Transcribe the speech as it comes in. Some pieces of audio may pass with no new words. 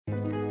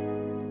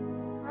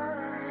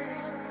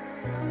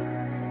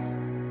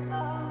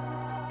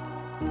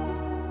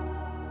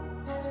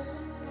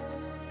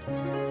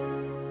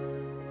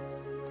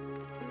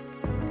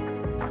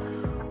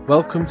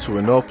Welcome to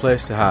A No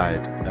Place to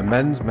Hide, a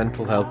men's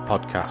mental health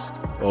podcast.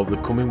 Over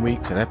the coming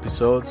weeks and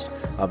episodes,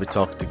 I'll be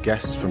talking to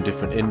guests from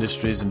different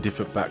industries and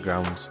different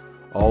backgrounds,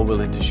 all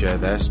willing to share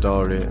their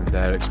story and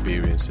their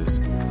experiences.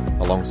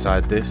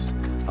 Alongside this,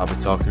 I'll be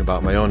talking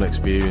about my own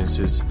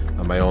experiences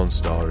and my own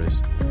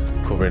stories,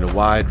 covering a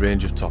wide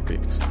range of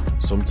topics.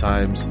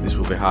 Sometimes this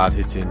will be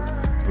hard-hitting,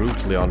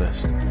 brutally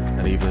honest,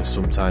 and even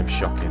sometimes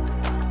shocking.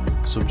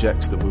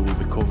 Subjects that we will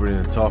be covering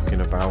and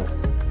talking about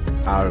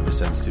are of a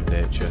sensitive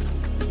nature,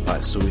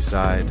 like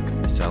suicide,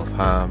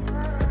 self-harm,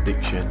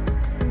 addiction,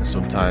 and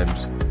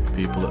sometimes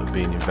people that have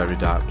been in very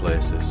dark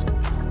places.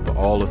 But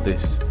all of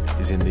this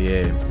is in the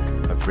aim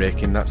of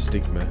breaking that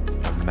stigma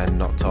of men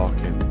not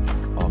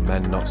talking or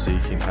men not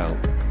seeking help.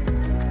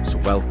 So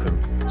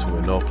welcome to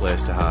A No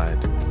Place to Hide.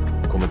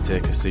 Come and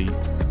take a seat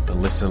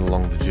and listen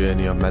along the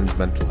journey on men's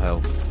mental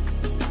health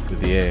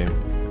with the aim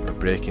of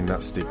breaking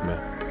that stigma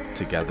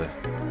together.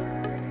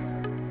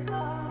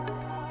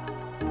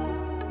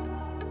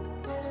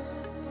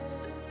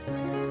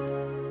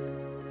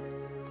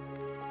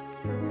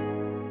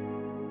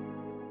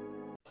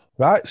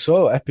 Right,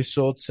 so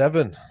episode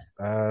 7,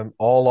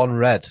 all on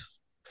red.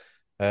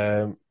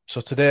 So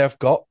today I've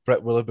got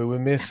Brett Willoughby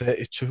with me,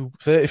 32,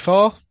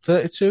 34,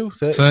 32,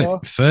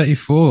 34?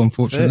 34,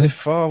 unfortunately.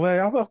 34,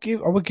 well, I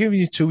will give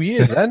you 2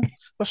 years then.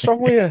 What's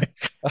wrong with you?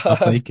 I'll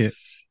take it.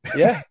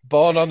 Yeah,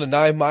 born on the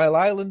 9 Mile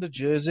Island of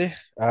Jersey,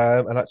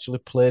 and actually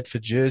played for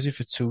Jersey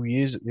for 2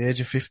 years at the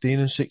age of 15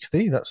 and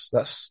 16.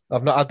 That's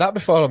I've not had that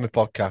before on my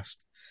podcast.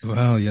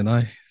 Well, you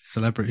know,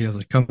 celebrity as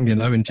I come, you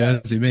know, in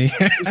Jersey, me.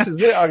 This is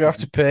it. I'm going to have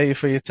to pay you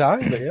for your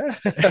time, but yeah.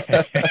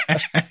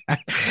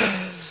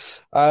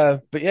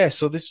 But yeah,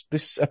 so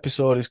this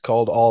episode is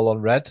called All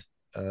on Red,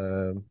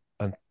 and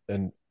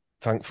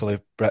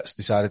thankfully Brett's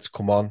decided to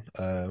come on,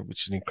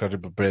 which is an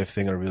incredibly brave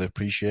thing. I really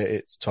appreciate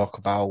it, to talk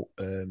about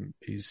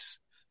his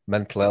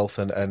mental health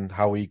and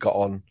how he got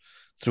on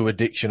through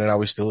addiction and how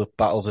he still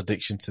battles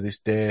addiction to this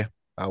day,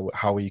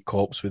 how he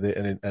copes with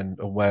it and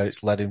where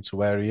it's led him to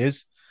where he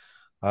is.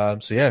 So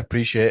yeah,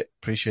 appreciate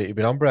you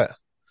being on, Brett.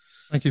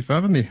 Thank you for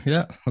having me.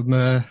 Yeah,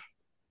 I'm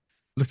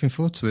looking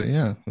forward to it.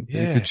 Yeah, it'll be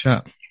a good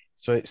chat.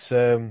 So it's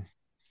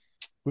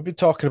we've been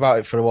talking about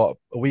it for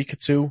a week or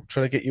two,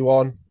 trying to get you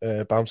on,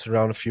 bouncing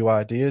around a few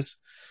ideas.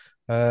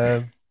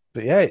 But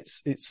yeah,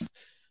 it's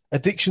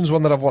addiction's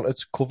one that I've wanted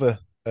to cover,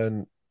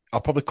 and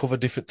I'll probably cover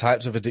different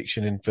types of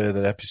addiction in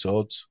further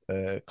episodes,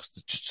 because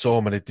there's just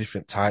so many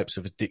different types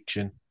of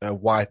addiction,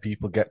 why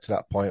people get to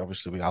that point.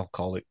 Obviously, with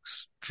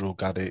alcoholics,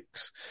 drug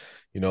addicts,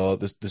 you know,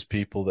 there's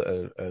people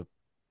that are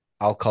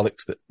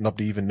alcoholics that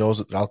nobody even knows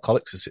that they're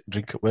alcoholics. They sit and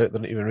drink at work, they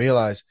don't even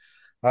realise.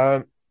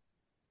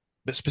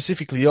 But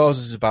specifically yours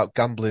is about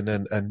gambling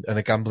and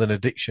a gambling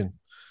addiction.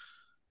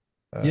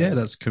 Yeah,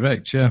 that's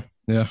correct. Yeah.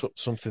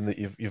 Something that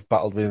you've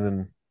battled with,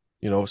 and,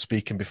 you know,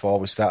 speaking before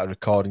we started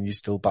recording, you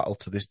still battle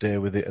to this day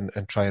with it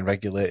and try and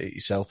regulate it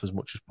yourself as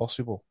much as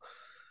possible.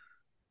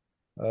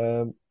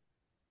 You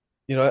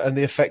know, and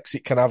the effects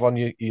it can have on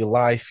your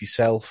life,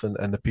 yourself,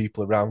 and the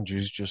people around you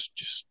is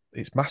just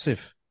it's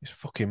massive. It's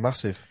fucking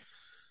massive.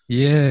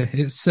 Yeah,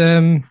 it's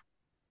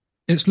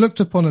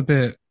looked upon a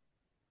bit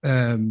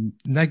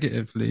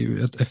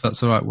negatively, if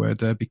that's the right word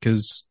there,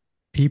 because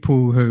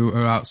people who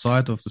are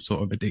outside of the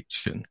sort of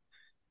addiction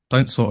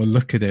don't sort of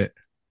look at it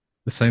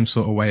the same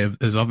sort of way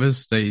as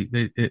others.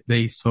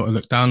 They sort of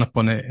look down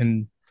upon it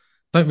and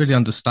don't really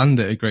understand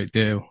it a great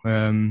deal.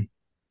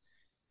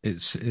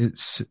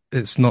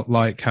 It's not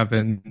like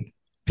having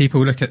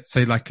people look at,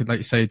 say, like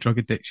you say, drug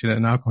addiction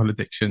and alcohol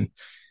addiction.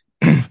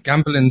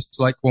 Gambling's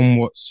like one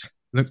what's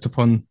looked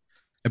upon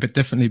a bit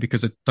differently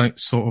because I don't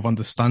sort of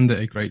understand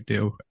it a great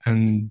deal.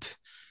 And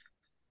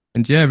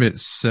yeah,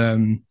 it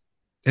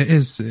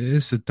is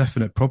a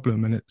definite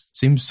problem, and it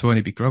seems to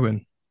only be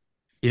growing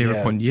year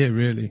upon year,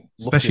 really.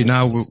 Especially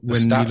now when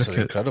you look at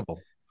incredible.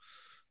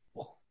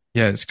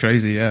 Yeah, it's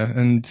crazy. Yeah.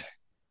 And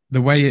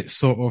the way it's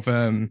sort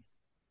of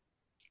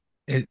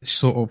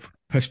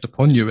pushed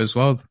upon you as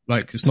well.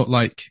 Like, it's not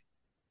like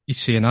you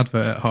see an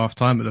advert at half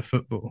time at a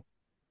football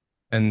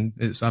and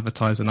it's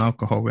advertising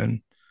alcohol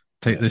and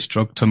take this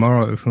drug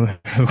tomorrow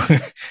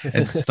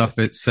and stuff.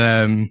 It's,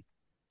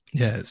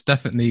 it's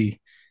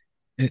definitely,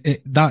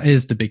 that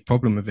is the big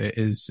problem with it,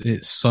 is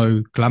it's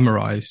so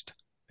glamorized,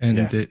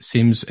 and it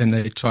seems, and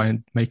they try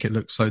and make it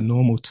look so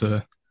normal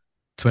to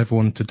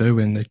everyone to do,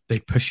 and they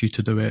push you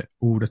to do it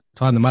all the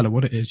time, no matter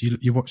what it is.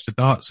 You watch the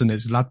darts and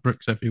there's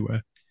Ladbrokes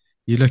everywhere.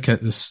 You look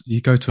at this,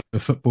 you go to a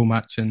football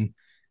match and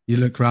you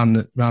look around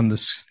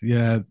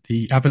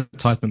the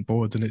advertisement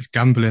boards, and it's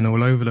gambling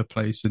all over the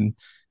place, and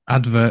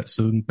adverts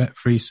and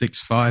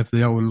Bet365,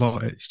 the whole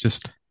lot. It's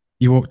just,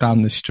 you walk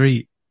down the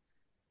street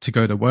to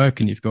go to work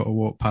and you've got to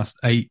walk past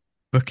 8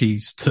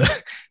 bookies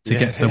to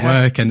get to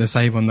work, and the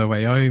same on the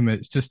way home.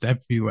 It's just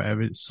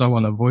everywhere. It's so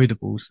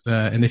unavoidable.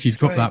 And if you've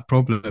got that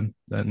problem,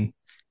 then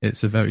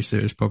it's a very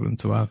serious problem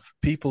to have.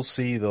 People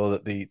see though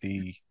that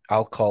the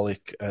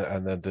alcoholic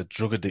and then the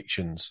drug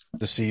addictions,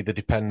 they see the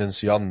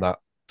dependency on that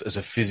as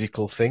a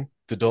physical thing.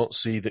 They don't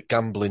see that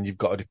gambling, you've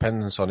got a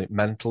dependence on it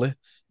mentally.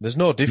 There's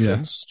no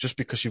difference. Just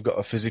because you've got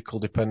a physical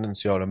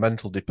dependency or a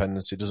mental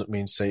dependency doesn't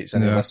mean say it's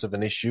any less of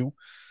an issue.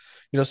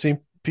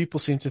 People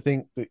seem to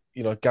think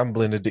that,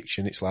 gambling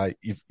addiction, it's like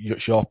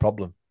it's your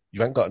problem.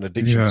 You ain't got an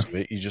addiction to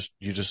it.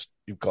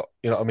 You've got,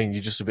 you know what I mean?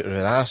 You're just a bit of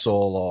an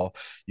asshole, or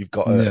you've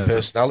got a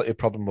personality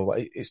problem, or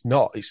it's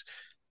not. It's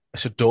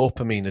a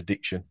dopamine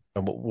addiction,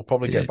 and we'll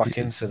probably get back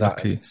into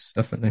exactly, that.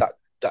 Definitely.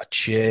 That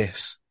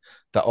chase,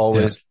 that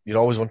always you're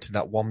always wanting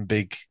that one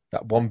big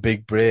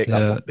break,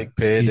 that one big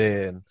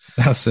payday, and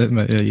that's it,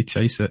 mate. Yeah, you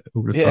chase it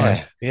all the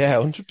time. Yeah,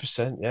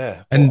 100%.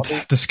 Yeah, and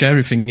the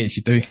scary thing is,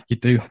 you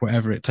do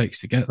whatever it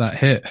takes to get that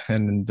hit.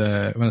 And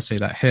when I say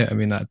that hit, I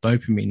mean that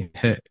dopamine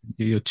hit.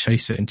 You'll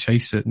chase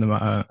it, no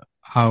matter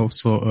how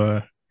sort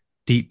of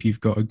deep you've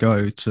got to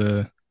go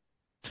to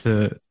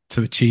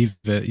achieve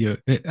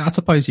it. I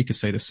suppose you could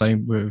say the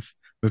same with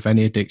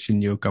any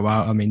addiction. You'll go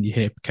out. I mean, you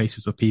hear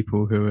cases of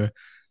people who are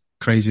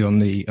crazy on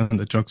the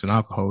drugs and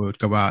alcohol would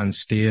go out and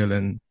steal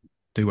and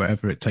do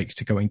whatever it takes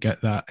to go and get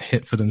that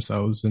hit for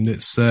themselves. And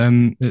it's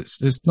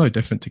no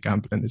different to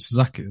gambling. It's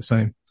exactly the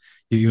same.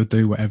 You'll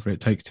do whatever it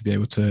takes to be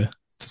able to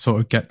sort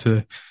of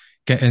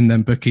get in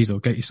them bookies, or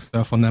get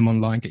yourself on them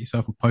online, get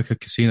yourself on poker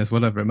casinos,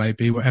 whatever it may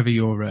be, whatever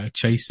your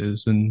chase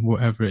is, and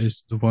whatever it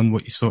is,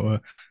 what you sort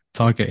of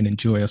target and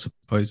enjoy, I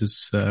suppose,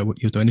 is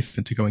what you'll do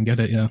anything to go and get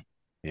it. Yeah.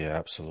 Yeah,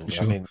 absolutely.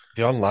 Sure. I mean,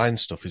 the online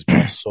stuff is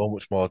so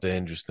much more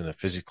dangerous than a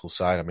physical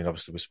side. I mean,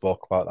 obviously we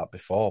spoke about that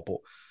before, but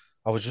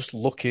I was just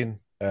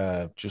looking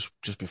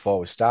just before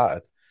we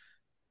started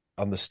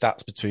on the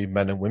stats between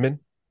men and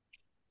women,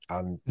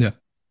 and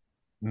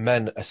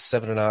men are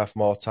 7.5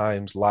 more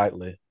times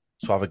likely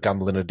to have a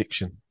gambling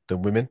addiction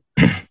than women.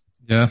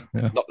 Yeah.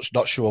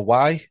 Not sure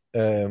why,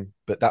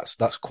 but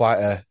that's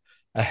quite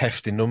a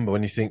hefty number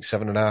when you think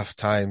 7.5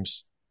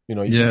 times.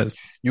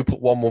 You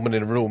put one woman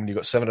in a room and you've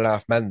got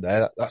 7.5 men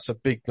there. That's a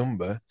big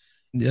number.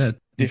 Yeah,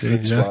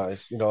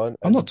 difference-wise,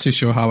 I'm not too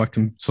sure how I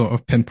can sort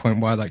of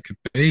pinpoint why that could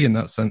be in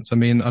that sense. I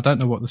mean, I don't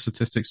know what the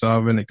statistics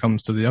are when it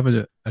comes to the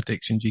other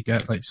addictions you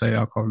get, like say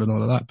alcohol and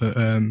all of that. But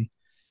in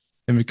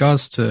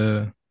regards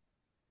to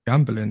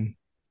gambling,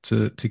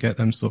 to get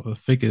them sort of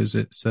figures,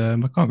 it's I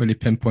can't really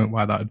pinpoint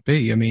why that would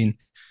be. I mean,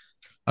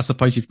 I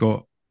suppose you've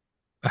got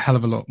a hell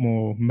of a lot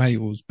more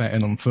males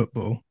betting on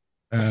football.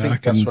 I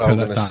think that's what I'm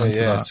going to say.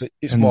 Yeah, so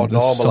it's more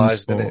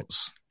normalised than it.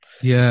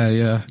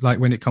 Yeah. Like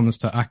when it comes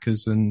to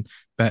ACCAs and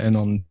betting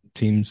on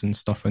teams and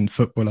stuff in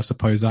football, I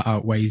suppose that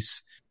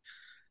outweighs,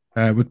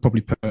 would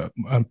probably put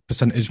a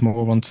percentage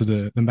more onto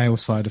the male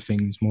side of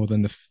things more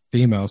than the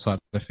female side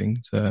of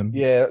things. But I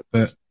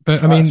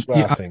mean,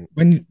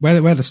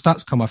 where the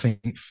stats come, I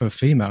think for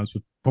females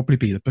would probably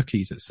be the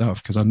bookies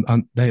itself, because I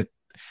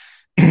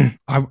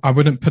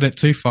wouldn't put it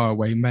too far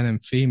away, men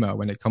and female,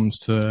 when it comes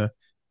to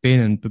being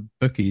in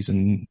bookies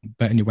and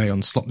betting your way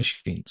on slot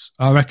machines.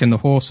 I reckon the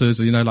horses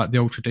are, like the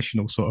old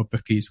traditional sort of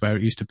bookies where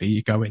it used to be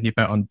you go in, you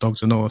bet on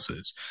dogs and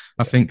horses.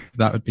 I think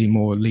that would be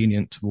more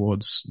lenient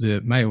towards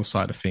the male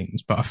side of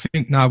things. But I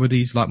think now with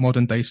these like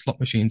modern day slot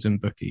machines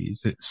and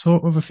bookies, it's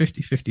sort of a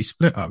 50-50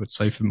 split, I would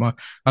say.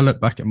 I look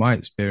back at my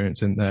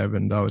experience in there,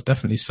 and I would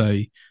definitely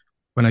say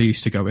when I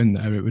used to go in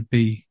there, it would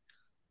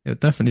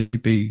definitely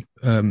be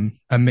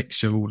a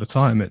mixture all the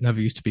time. It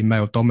never used to be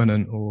male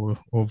dominant or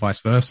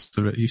vice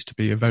versa. It used to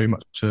be very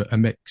much a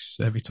mix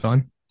every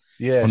time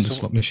on the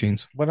slot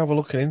machines. When I was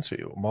looking into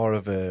it, more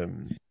of a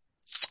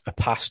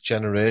past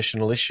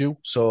generational issue.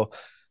 So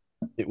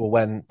it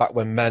was back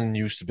when men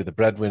used to be the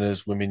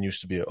breadwinners, women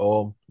used to be at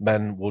home.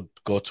 Men would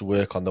go to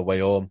work on the way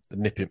home, the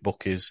nip it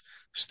bookies,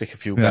 stick a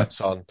few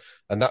bets on,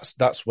 and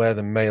that's where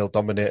the male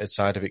dominated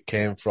side of it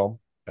came from.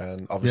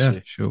 And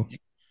obviously, sure.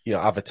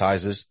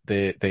 Advertisers,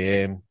 they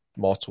aim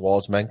more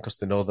towards men because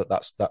they know that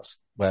that's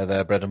where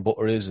their bread and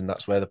butter is, and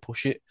that's where they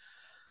push it.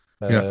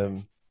 But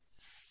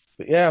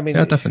I mean,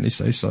 I definitely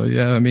say so.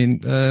 Yeah, I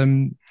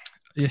mean,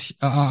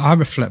 I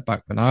reflect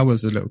back when I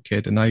was a little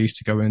kid, and I used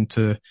to go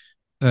into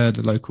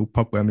the local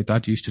pub where my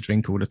dad used to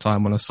drink all the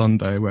time on a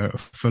Sunday, where it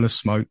was full of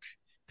smoke.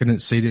 Couldn't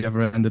see the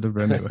other end of the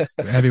room.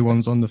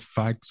 Everyone's on the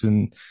fags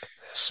and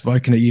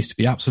smoking. It used to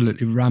be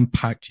absolutely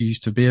rampacked. You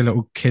used to be a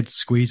little kid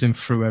squeezing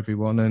through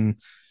everyone, and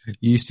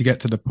you used to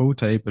get to the pool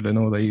table, and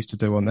all they used to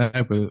do on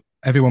there was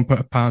everyone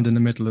put £1 in the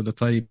middle of the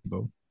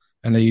table,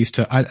 and they used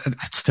to,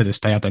 to this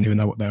day, I don't even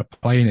know what they were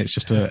playing. It's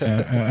just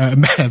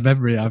a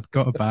memory I've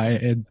got about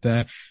it.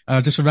 And I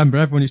just remember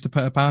everyone used to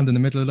put £1 in the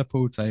middle of the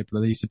pool table,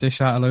 and they used to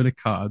dish out a load of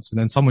cards, and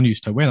then someone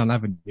used to win. I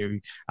never knew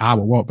how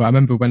or what, but I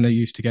remember when they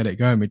used to get it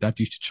going, my dad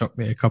used to chuck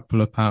me a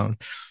couple of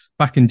 £1.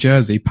 Back in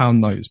Jersey, pound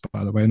notes,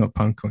 by the way, not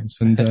pound coins,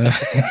 and put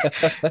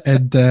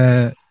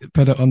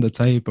it on the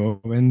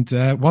table. And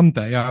one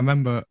day, I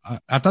remember,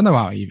 I don't know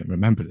how I even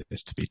remembered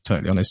this, to be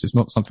totally honest. It's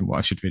not something what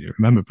I should really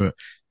remember, but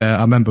I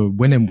remember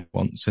winning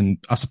once, and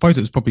I suppose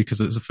it was probably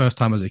because it was the first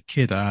time as a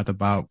kid I had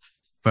about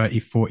 30,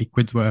 40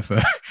 quid worth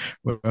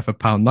of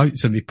pound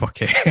notes in my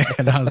pocket.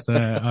 And I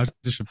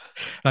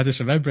just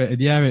remember it.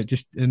 And yeah,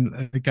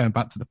 going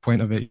back to the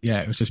point of it, yeah,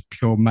 it was just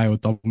pure male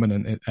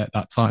dominant at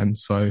that time.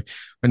 So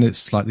when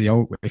it's like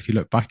if you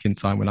look back in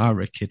time when I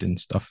was a kid and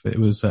stuff, it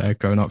was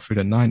growing up through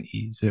the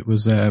 90s. It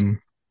was,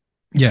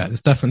 yeah,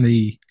 it's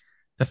definitely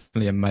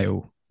a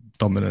male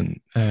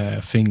dominant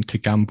thing to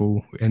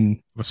gamble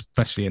in,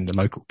 especially in the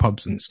local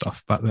pubs and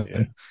stuff back then.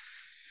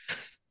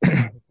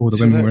 Yeah. All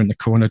the women were in the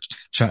corner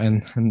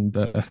chatting and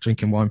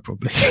drinking wine,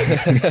 probably.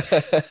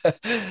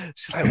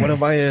 It's like one of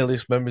my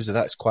earliest memories of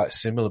that's quite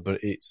similar, but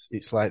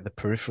it's like the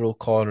peripheral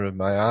corner of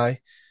my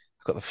eye.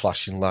 I've got the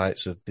flashing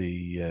lights of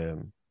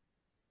the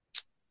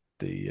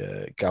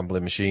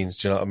gambling machines.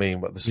 Do you know what I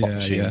mean? What the slot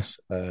machines?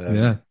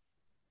 Yeah.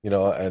 You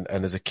know, and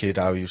as a kid,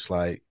 I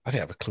didn't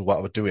have a clue what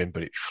I was doing,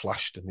 but it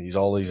flashed and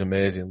all these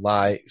amazing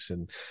lights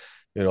and,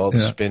 you know, all the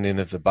spinning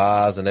of the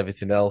bars and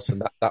everything else.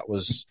 And that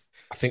was,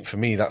 I think for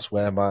me, that's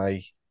where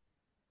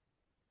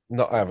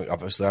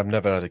obviously I've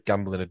never had a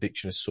gambling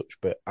addiction as such,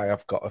 but I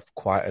have got a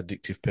quite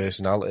addictive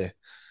personality.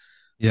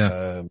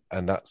 Yeah.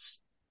 And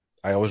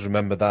I always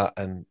remember that.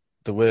 And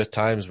there were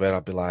times where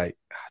I'd be like,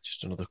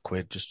 just another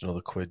quid, just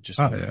another quid, just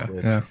another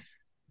quid. Yeah.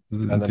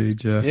 And indeed,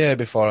 then,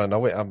 before I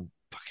know it, I'm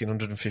fucking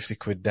 150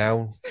 quid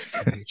down.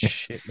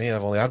 Shit, me,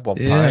 I've only had one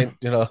pint,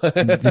 you know.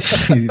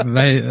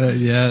 Mate,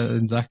 yeah,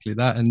 exactly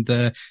that. And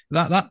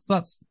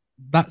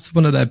that's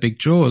one of their big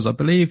draws. I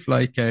believe,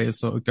 like,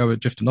 sort of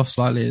drifting off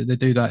slightly, they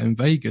do that in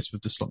Vegas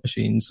with the slot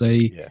machines.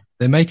 They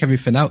make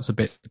everything else a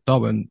bit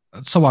dull, and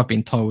so I've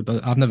been told.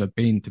 I've never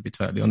been, to be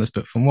totally honest,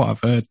 but from what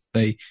I've heard,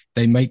 they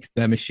make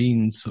their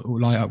machines all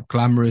light up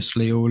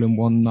glamorously, all in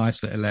one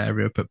nice little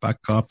area, put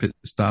back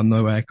carpets down,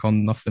 no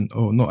aircon, nothing,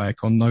 or not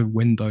aircon, no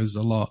windows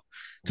a lot,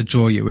 to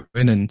draw you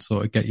in and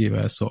sort of get you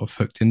sort of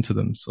hooked into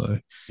them. So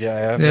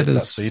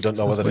so you don't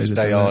know whether it's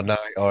day or night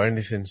or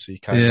anything, so you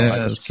kind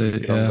of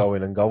keep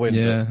going and going.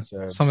 Yeah,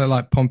 but, something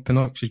like pumping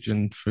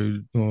oxygen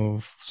through,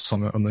 or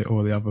something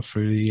or the other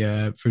through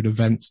the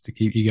vents to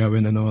keep you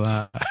going and all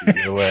that.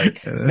 They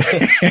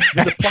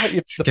ply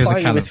you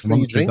with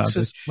free drinks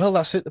as well.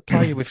 That's it. They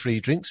ply you with free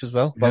drinks as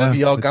well. Whenever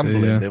you're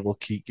gambling, they will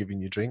keep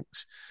giving you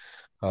drinks.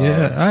 I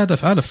had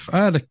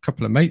a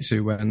couple of mates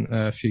who went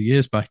a few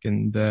years back,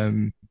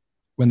 and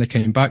when they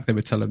came back, they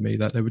were telling me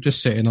that they were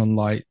just sitting on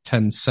like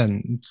 10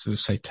 cents, so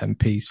say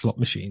 10p slot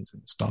machines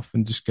and stuff,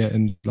 and just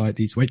getting like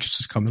these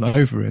waitresses coming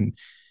over and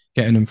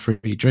getting them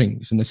free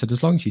drinks. And they said,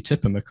 as long as you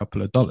tip them a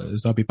couple of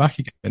dollars, I'll be back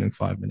again in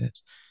 5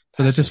 minutes.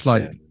 So they're just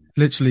like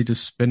literally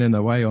just spinning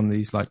away on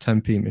these like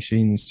 10p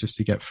machines just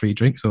to get free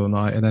drinks all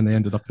night. And then they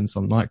ended up in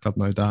some nightclub,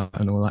 no doubt,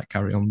 and all that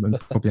carry on, and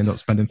probably end up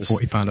spending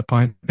 £40 a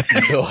pint.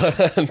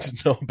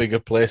 No bigger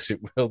place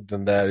it will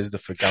than there is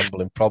for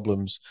gambling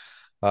problems.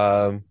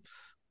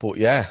 But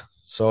yeah,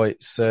 so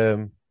it's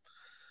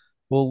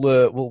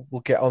we'll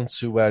get on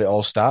to where it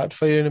all started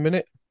for you in a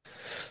minute.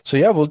 So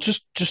yeah, we'll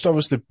just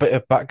obviously a bit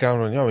of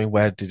background on you. I mean,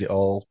 where did it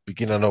all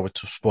begin? I know we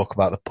spoke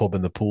about the pub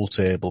and the pool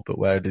table, but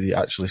where did it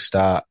actually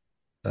start?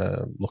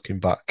 Looking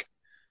back,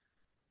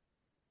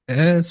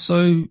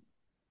 so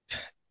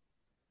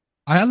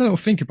I had a little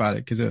think about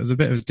it because it was a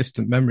bit of a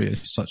distant memory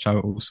as such how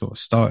it all sort of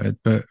started.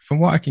 But from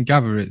what I can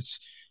gather, it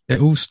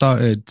all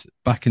started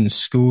back in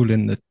school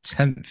in the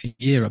 10th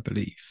year, I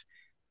believe.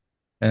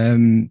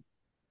 It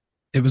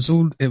was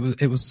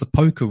the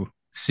poker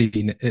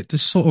scene. It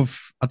just sort of,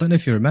 I don't know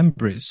if you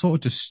remember, it sort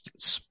of just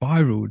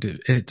spiraled.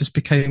 It just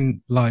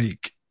became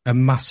like a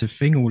massive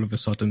thing all of a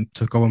sudden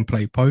to go and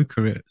play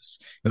poker. It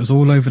was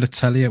all over the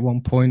telly at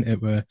one point.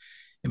 It were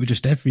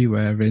just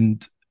everywhere,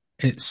 and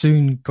it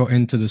soon got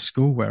into the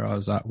school where I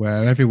was at,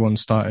 where everyone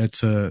started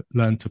to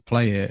learn to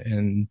play it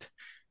and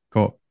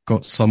got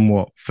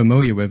somewhat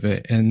familiar with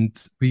it. And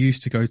we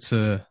used to go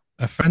to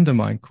a friend of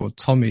mine called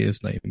Tommy,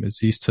 his name is,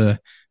 he used to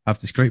have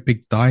this great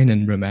big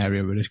dining room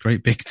area with this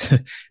great big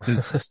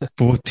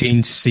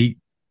 14-seat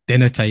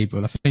dinner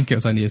table. I think it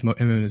was only him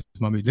and his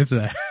mum who lived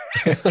there.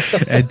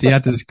 And he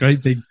had this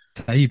great big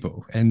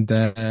table, and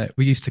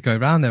we used to go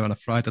around there on a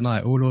Friday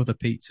night, all order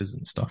pizzas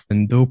and stuff,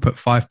 and all put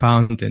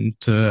 £5 in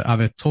to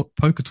have a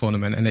poker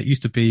tournament. And it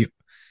used to be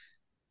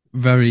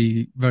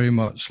very, very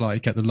much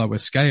like at the lower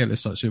scale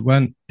as such. It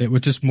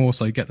would just more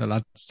so get the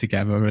lads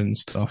together and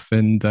stuff,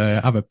 and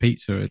have a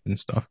pizza and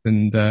stuff,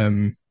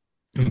 and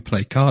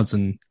play cards.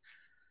 And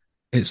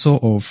it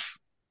sort of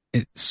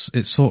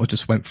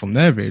just went from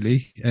there,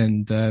 really.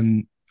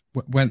 And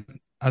when,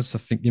 as I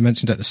think you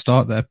mentioned at the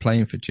start there,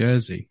 playing for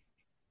Jersey,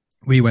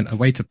 we went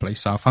away to play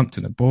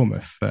Southampton at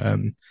Bournemouth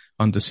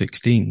under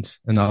 16s,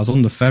 and I was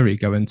on the ferry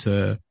going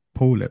to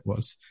Poole, it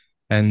was,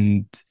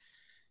 and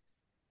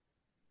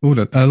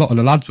a lot of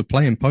the lads were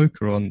playing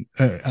poker on,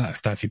 I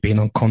don't know if you've been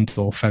on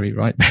Condor Ferry,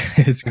 right?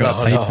 It's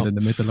got a table in the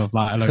middle of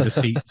like a load of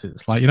seats.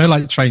 It's like,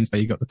 like trains where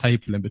you got the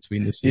table in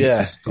between the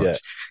seats. Yeah.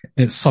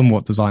 It's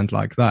somewhat designed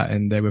like that.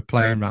 And they were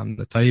playing around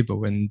the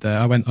table, and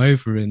I went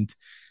over and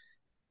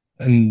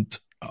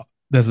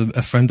there's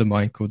a friend of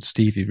mine called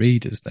Stevie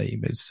Reed. His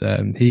name is.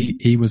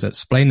 He was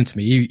explaining to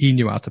me. He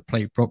knew how to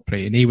play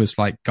properly, and he was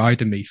like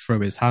guiding me through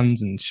his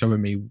hands and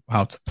showing me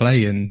how to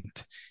play.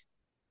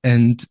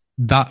 And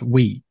that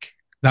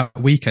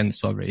weekend,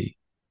 sorry,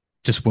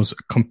 just was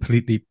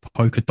completely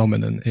poker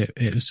dominant.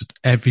 It was just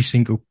every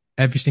single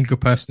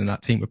person in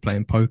that team were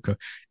playing poker.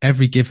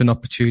 Every given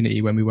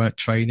opportunity when we weren't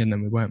training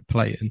and we weren't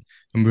playing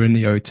and we're in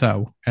the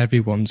hotel,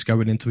 everyone's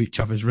going into each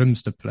other's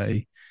rooms to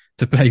play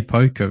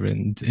poker.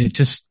 And it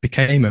just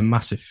became a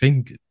massive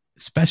thing,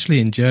 especially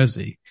in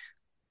Jersey.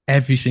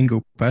 Every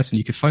single person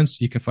you can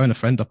phone a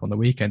friend up on the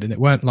weekend, and it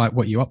weren't like,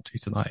 what you up to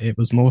tonight? It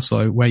was more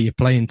so, where you're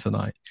playing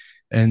tonight.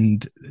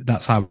 And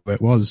that's how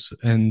it was.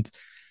 And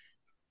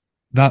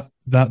that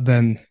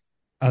then,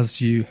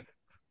 as you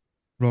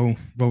roll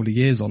the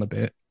years on a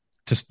bit,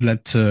 just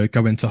led to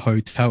go into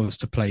hotels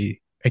to play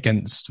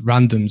against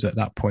randoms at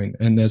that point.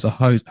 And there's a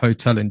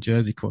hotel in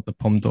Jersey called the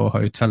Pomdor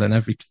Hotel, and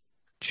every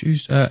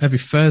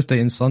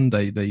Thursday and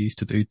Sunday they used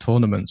to do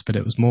tournaments, but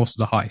it was more so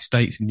the high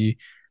stakes, and you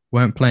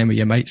weren't playing with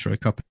your mates for a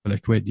couple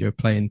of quid. You were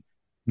playing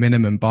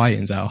minimum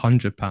buy-ins at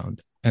 £100.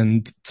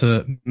 And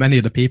to many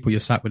of the people you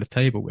sat with a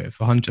table with,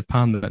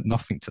 £100 meant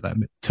nothing to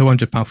them.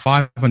 £200,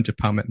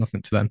 £500 meant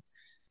nothing to them.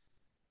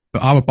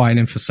 But I was buying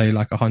in for, say,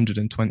 like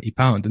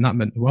 £120, and that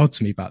meant the world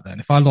to me back then.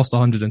 If I lost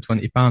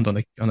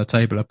 £120 on a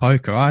table of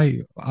poker,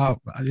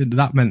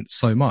 that meant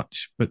so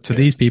much. But to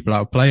these people I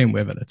was playing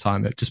with at the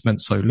time, it just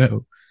meant so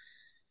little.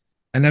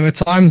 And there were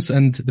times,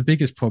 and the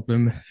biggest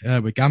problem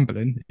with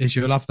gambling is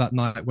you'll have that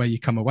night where you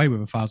come away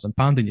with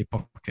 £1,000 in your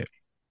pocket,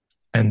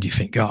 and you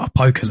think, "Oh,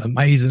 poker's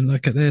amazing!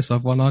 Look at this!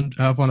 I've won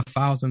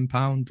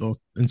 £1,000, or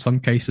in some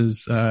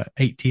cases,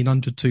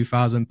 £1,800,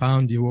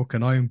 £2,000. You're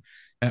walking home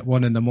at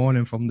 1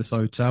 a.m. from this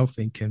hotel,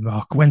 thinking,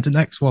 "Oh, when's the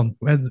next one?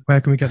 Where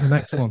can we get the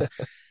next one?"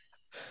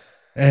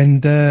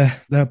 And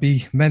there'll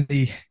be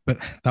many, but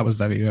that was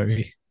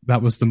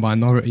that was the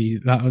minority.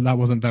 That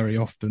wasn't very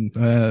often.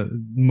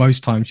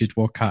 Most times you'd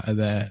walk out of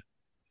there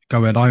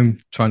going home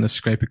trying to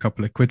scrape a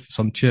couple of quid for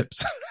some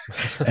chips,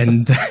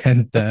 and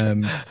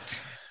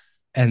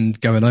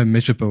going home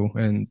miserable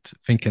and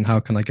thinking, how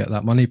can I get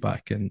that money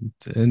back? And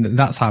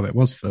that's how it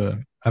was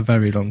for a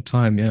very long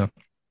time. Yeah.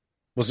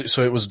 Was it?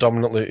 So it was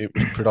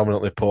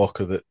predominantly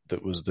poker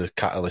that was the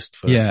catalyst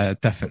for. Yeah,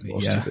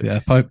 definitely. Yeah.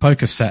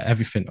 Poker set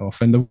everything off.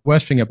 And the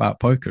worst thing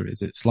about poker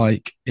is it's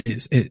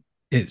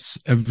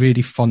a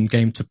really fun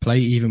game to play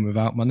even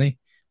without money.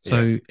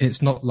 So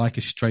it's not like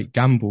a straight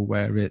gamble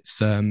where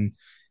it's,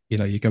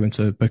 you go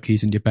into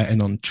bookies and you're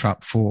betting on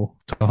trap 4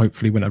 to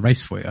hopefully win a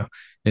race for you.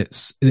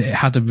 It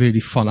had a really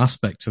fun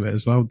aspect to it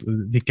as well.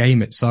 The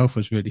game itself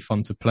was really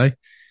fun to play.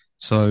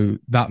 So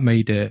that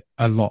made it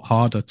a lot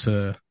harder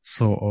to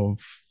sort of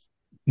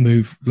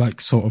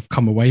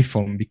come away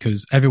from,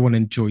 because everyone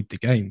enjoyed the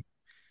game,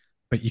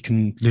 but you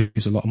can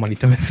lose a lot of money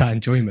doing that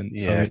enjoyment.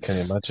 Yeah, so I can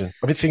imagine.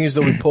 I mean, the thing is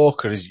though with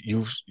poker is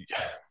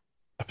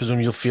I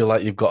presume you'll feel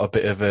like you've got a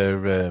bit of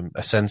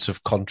a sense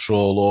of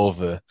control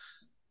over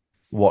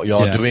what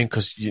you're doing,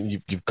 because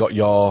you've got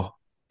your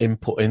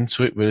input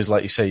into it. Whereas,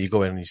 like you say, you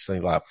go in and you say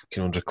like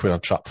fucking £100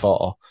 on trap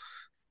 4.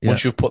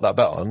 Once you've put that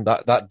bet on,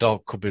 that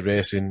dog could be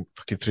racing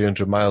fucking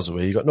 300 miles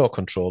away. You've got no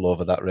control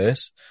over that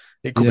race.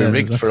 It could be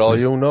rigged for all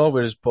you know,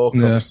 whereas poker,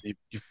 obviously,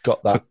 you've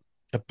got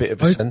a bit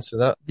of a sense of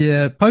that.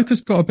 Yeah,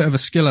 poker's got a bit of a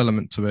skill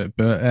element to it,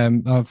 but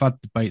I've had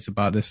debates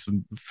about this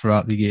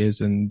throughout the years,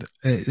 and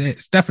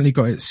it's definitely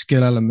got its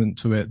skill element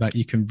to it that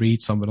you can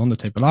read someone on the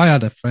table. I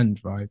had a friend,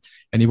 right,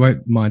 and he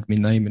won't mind me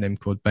naming him,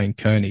 called Ben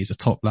Kearney. He's a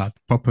top lad,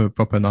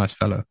 proper nice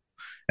fellow.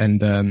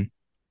 And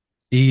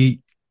we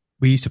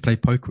used to play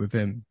poker with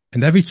him.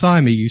 And every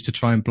time he used to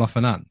try and bluff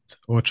an ant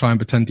or try and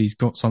pretend he's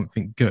got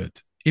something good,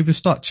 he would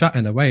start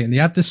chatting away. And he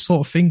had this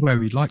sort of thing where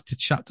he'd like to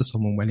chat to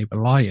someone when he was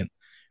lying.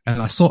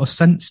 And I sort of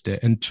sensed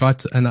it and tried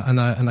to, and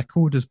I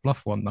called his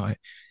bluff one night,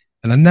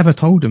 and I never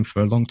told him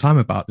for a long time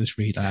about this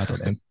read I had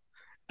on him.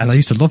 And I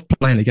used to love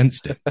playing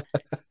against it,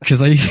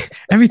 because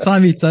every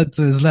time he turned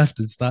to his left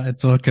and started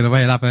talking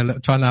away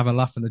and trying to have a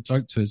laugh and a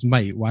joke to his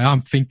mate while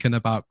I'm thinking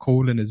about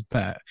calling his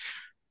bet,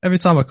 every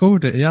time I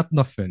called it, he had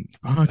nothing.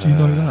 How do you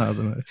know that? I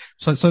don't know.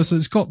 So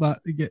it's got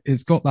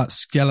that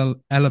skill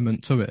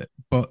element to it,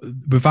 but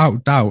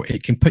without doubt,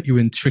 it can put you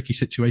in tricky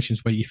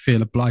situations where you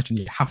feel obliged and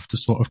you have to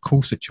sort of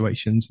call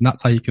situations, and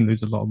that's how you can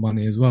lose a lot of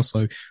money as well.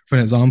 So, for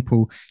an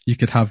example, you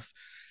could have,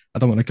 I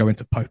don't want to go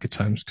into poker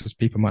terms because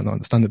people might not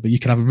understand it, but you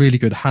could have a really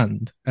good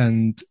hand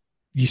and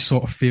you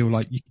sort of feel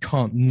like you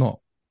can't not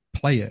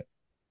play it,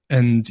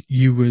 and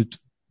you would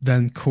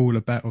then call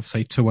a bet of,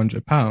 say,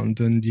 £200,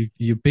 and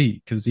you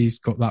beat because he's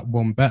got that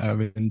one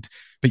better,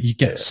 but you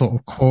get sort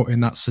of caught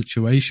in that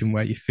situation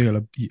where you feel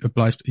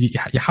obliged. You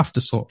have to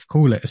sort of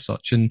call it as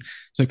such, and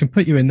so it can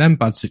put you in them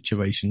bad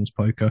situations,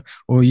 poker,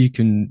 or you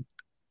can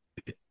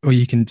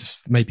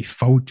just maybe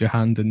fold your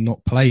hand and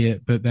not play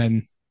it, but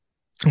then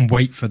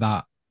wait for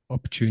that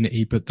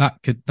opportunity. But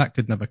that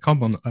could never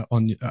come on out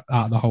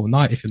of the whole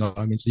night, if you know what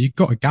I mean. So you've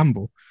got to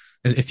gamble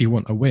if you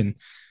want to win.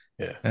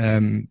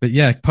 But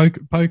yeah,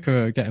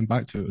 poker, getting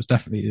back to it, was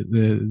definitely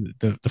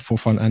the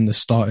forefront and the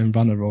starting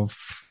runner of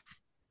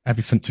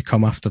everything to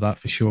come after that,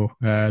 for sure.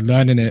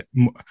 Learning it,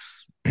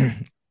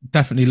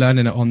 definitely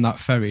learning it on that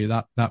ferry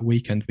that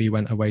weekend we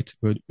went away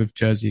with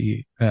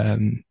Jersey,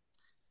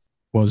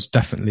 was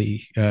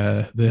definitely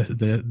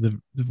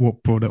the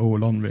what brought it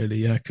all on, really.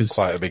 Yeah, because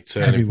quite a big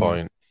turning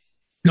point.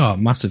 Oh,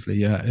 massively,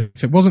 yeah.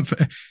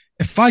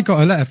 If I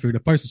got a letter through the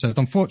post that said,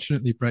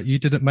 "Unfortunately, Brett, you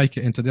didn't make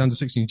it into the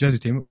under-16 Jersey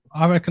team,"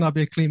 I reckon I'd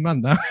be a clean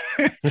man now.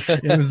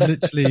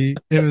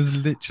 It was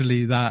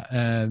literally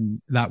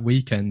that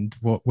weekend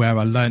where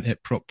I learnt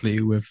it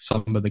properly with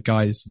some of the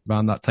guys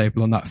around that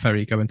table on that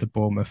ferry going to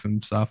Bournemouth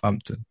and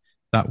Southampton.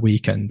 That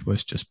weekend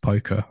was just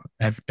poker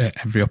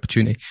every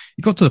opportunity.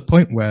 It got to the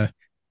point where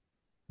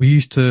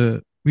we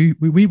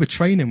were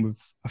training with,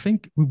 I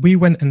think we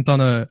went and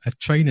done a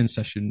training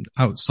session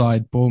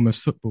outside Bournemouth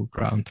football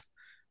ground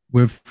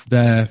with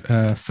their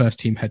first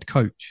team head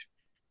coach.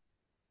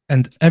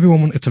 And everyone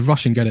wanted to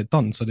rush and get it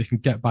done so they can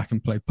get back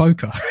and play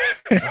poker.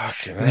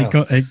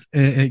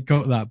 It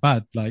got that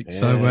bad.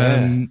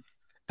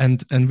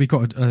 And we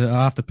got,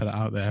 I have to put it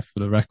out there for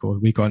the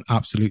record, we got an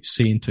absolute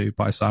scene to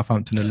by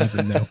Southampton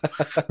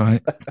 11-0,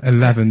 right?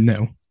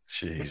 11-0.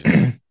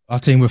 Jesus. Our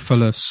team were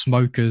full of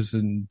smokers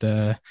and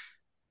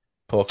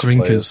poker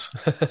drinkers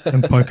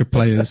and poker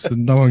players,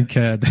 and no one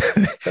cared.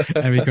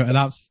 And we got an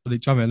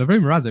absolute drama. And the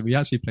rumor has it we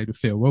actually played with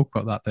Theo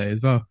Walcott that day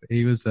as well.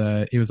 He was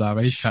our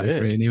age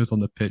category, and he was on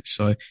the pitch,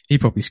 so he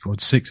probably scored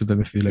 6 of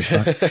them if you look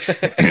back.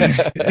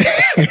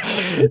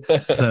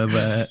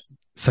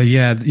 So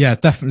yeah,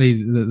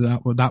 definitely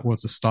that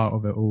was the start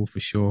of it all, for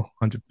sure,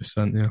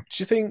 100%. Yeah. Do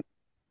you think?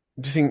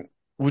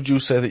 Would you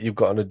say that you've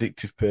got an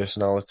addictive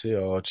personality,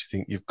 or do you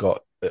think you've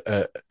got?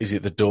 Is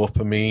it the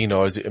dopamine,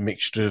 or is it a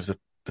mixture of the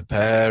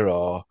pair,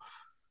 or?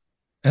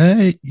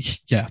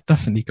 Yeah,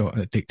 definitely got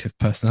an addictive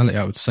personality,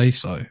 I would say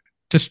so.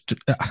 Just,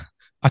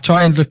 I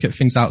try and look at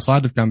things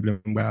outside of gambling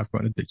where I've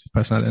got an addictive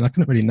personality, and I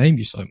couldn't really name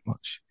you so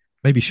much.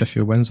 Maybe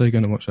Sheffield Wednesday,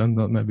 going to watch them,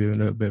 that maybe a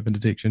little bit of an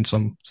addiction,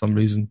 some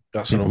reason.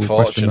 That's an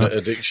unfortunate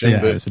addiction.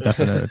 Yeah, but it's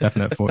a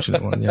definite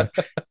fortunate one, yeah.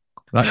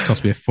 That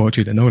cost me a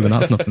fortune and all, and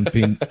that's not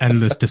been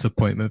endless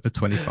disappointment for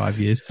 25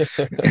 years.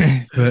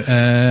 But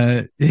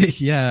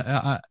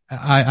yeah,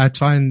 I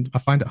find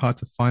it hard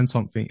to find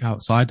something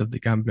outside of the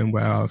gambling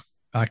where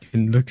I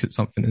can look at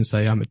something and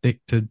say I'm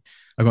addicted.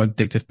 I've got an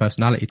addictive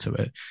personality to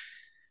it.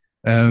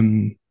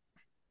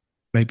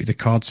 Maybe the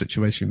card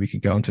situation, we can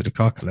get onto the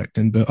card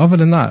collecting, but other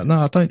than that,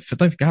 no, I don't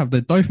think I have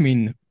the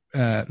dopamine.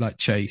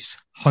 Chase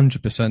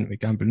 100% with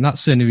gambling.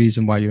 That's the only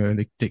reason why you're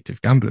an addictive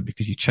gambler,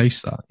 because you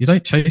chase that. You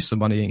don't chase the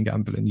money in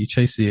gambling. You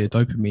chase the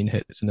dopamine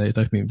hits and the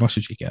dopamine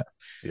rushes you get.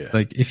 Yeah.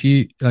 Like if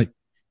you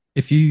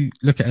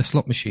look at a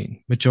slot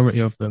machine, majority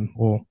of them,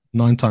 or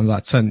 9 times out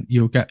of 10,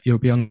 you'll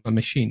be on a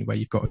machine where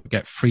you've got to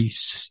get free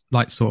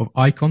like sort of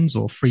icons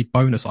or free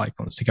bonus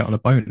icons to get on a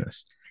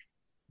bonus.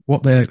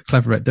 What they're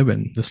clever at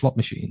doing, the slot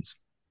machines,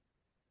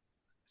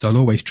 so they'll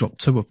always drop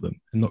 2 of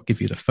them and not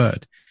give you the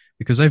third.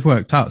 Because they've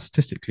worked out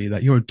statistically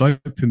that your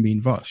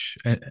dopamine rush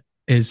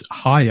is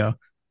higher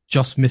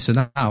just missing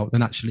out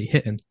than actually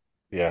hitting.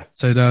 Yeah.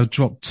 So they'll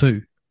drop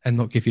 2 and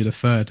not give you the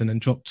third, and then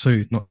drop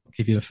 2, not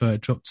give you the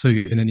third, drop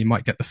 2, and then you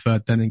might get the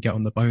third then and get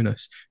on the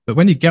bonus. But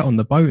when you get on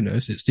the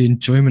bonus, it's the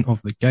enjoyment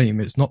of the game.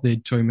 It's not the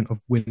enjoyment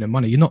of winning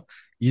money.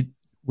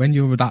 When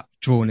you're that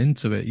drawn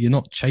into it, you're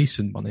not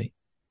chasing money.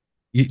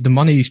 The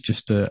money is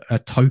just a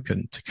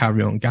token to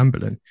carry on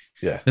gambling.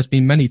 Yeah. There's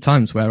been many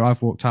times where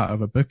I've walked out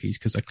of a bookies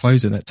because they're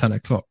closing at 10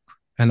 o'clock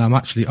and I'm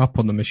actually up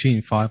on the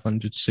machine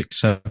 500, 600,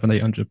 700,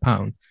 800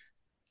 pounds,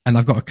 and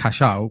I've got to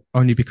cash out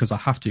only because I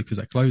have to, because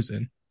they're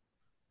closing.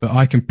 But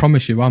I can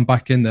promise you I'm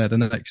back in there the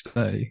next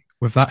day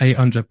with that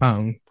 800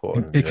 pound,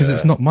 because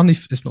it's not money.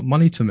 It's not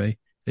money to me.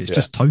 It's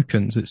just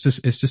tokens. It's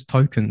just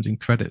tokens and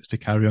credits to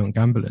carry on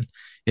gambling.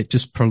 It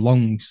just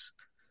prolongs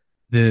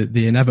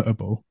the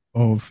inevitable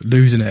of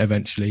losing it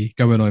eventually,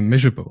 going on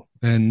miserable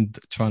and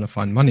trying to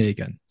find money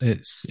again.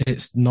 It's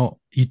not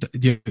your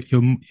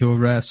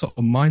sort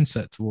of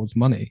mindset towards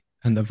money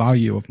and the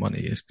value of money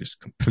is just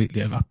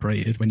completely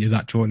evaporated when you're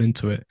that drawn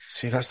into it.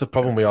 See, that's the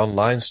problem with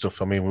online stuff.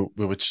 I mean,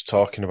 we were just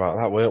talking about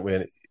that, weren't we?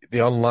 And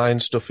the online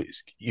stuff,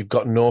 you've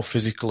got no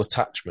physical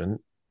attachment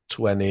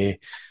to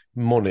any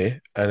money,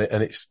 and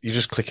it's you're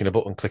just clicking a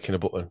button.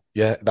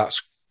 Yeah,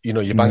 that's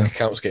your bank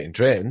account's getting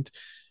drained.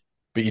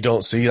 But you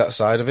don't see that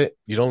side of it.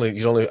 You're only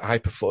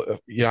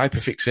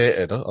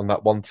hyperfixated on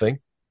that one thing,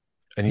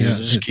 and you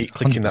just keep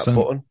clicking 100%. That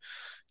button,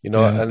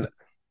 and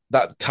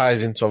that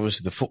ties into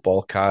obviously the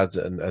football cards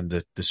and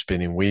the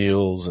spinning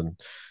wheels and,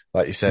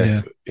 like you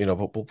said,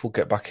 but we'll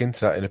get back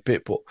into that in a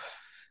bit. But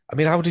I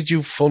mean, how did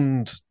you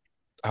fund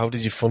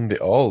it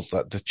all?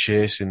 Like the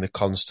chasing, the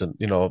constant,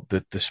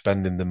 the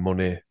spending the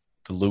money,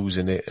 the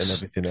losing it, and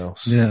everything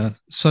else. Yeah.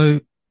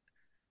 So,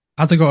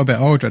 as I got a bit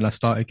older and I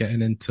started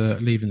getting into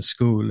leaving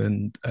school,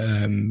 and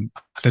I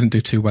didn't do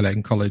too well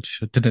in college.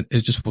 It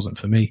just wasn't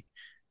for me.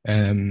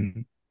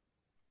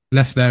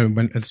 Left there and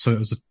went, so it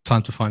was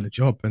time to find a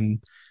job.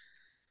 And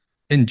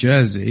in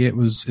Jersey,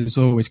 it's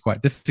always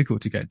quite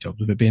difficult to get jobs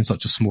with it being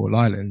such a small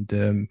island.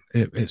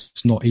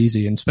 It's not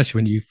easy, and especially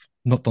when you've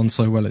not done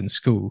so well in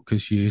school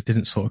because you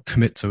didn't sort of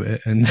commit to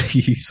it, and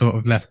you sort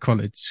of left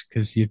college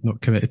because you've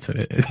not committed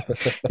to it.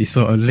 You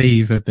sort of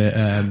leave a bit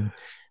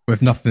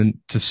with nothing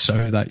to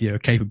show that you're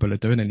capable of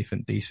doing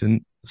anything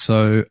decent.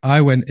 So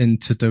I went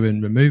into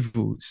doing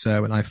removals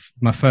when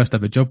my first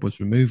ever job was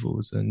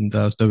removals, and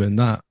I was doing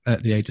that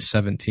at the age of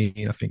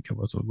 17, I think it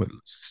was, or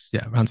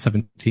around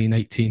 17,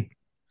 18.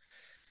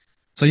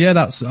 So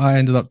yeah, I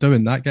ended up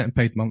doing that, getting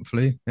paid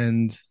monthly,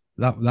 and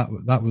that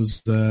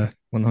was the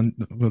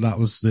 100. Well, that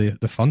was the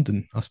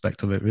funding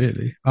aspect of it,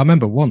 really. I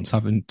remember once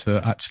having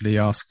to actually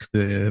ask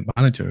the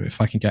manager if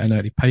I can get an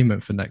early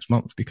payment for next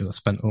month because I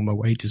spent all my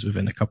wages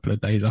within a couple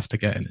of days after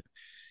getting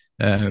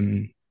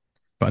it.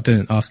 But I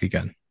didn't ask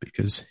again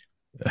because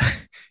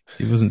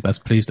he wasn't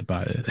best pleased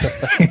about it.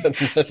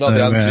 That's not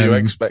the answer you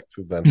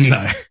expected then.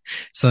 No.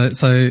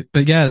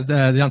 But yeah,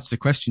 the answer to the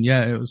question,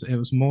 yeah, it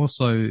was more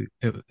so,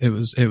 it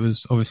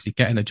was obviously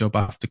getting a job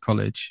after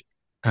college,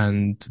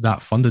 and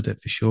that funded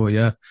it for sure.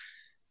 Yeah.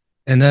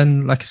 And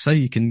then, like I say,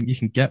 you can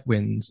get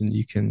wins, and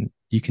you can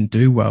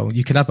do well.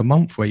 You could have a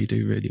month where you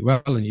do really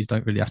well and you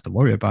don't really have to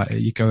worry about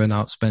it. You're going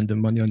out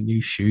spending money on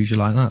new shoes. You're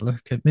like, that.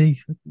 Look at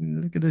me.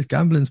 Look at this,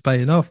 gambling's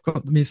paying off.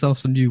 Got myself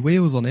some new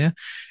wheels on here.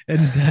 And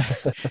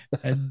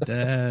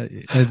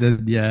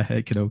then, yeah,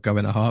 it can all go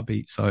in a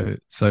heartbeat. So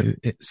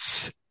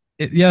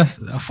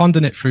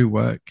funding it through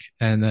work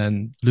and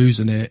then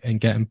losing it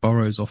and getting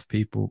borrows off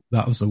people.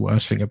 That was the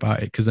worst thing about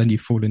it, because then you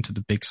fall into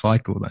the big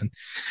cycle then.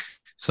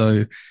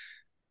 So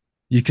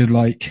you could,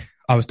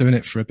 I was doing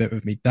it for a bit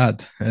with my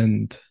dad,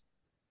 and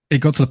it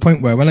got to the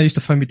point where when I used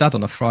to phone my dad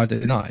on a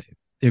Friday night,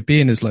 it'd be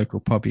in his local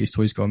pub. He used to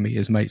always go and meet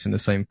his mates in the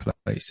same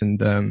place.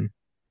 And,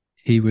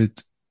 he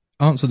would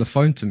answer the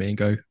phone to me and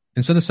go,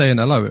 instead of saying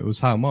hello, it was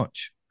how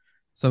much.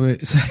 So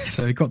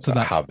it got to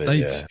that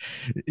stage.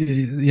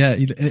 Yeah.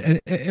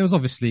 It was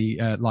obviously,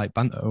 light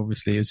banter.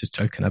 Obviously, it was just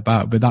joking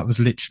about, but that was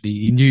literally,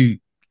 he knew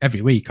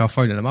every week I was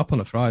phoning him up on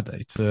a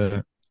Friday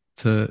to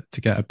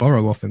get a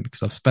borrow off him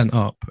because I've spent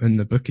up in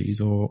the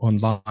bookies or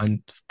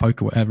online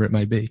poker, whatever it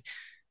may be.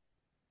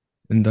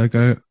 And I'll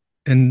go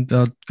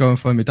and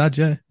phone my dad,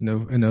 yeah.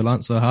 And he'll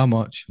answer how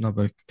much, and I'll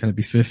go, can it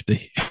be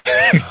 50?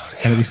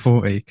 Can it be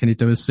 40? Can you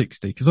do a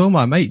 60? Because all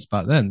my mates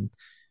back then,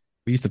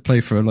 we used to play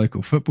for a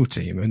local football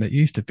team, and it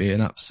used to be an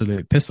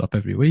absolute piss up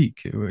every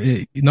week.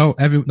 No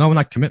one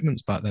had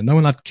commitments back then. No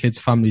one had kids,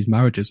 families,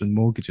 marriages and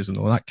mortgages and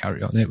all that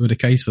carry on. It was a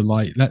case of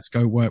let's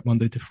go work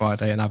Monday to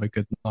Friday and have a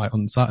good night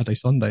on Saturday,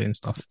 Sunday and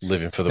stuff.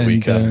 Living for the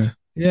weekend.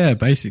 Yeah,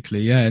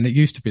 basically. Yeah. And it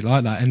used to be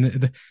like that.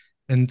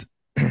 And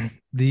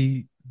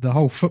the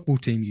whole football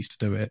team used to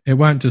do it. It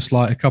weren't just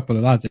like a couple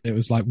of lads. It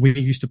was like we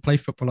used to play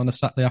football on a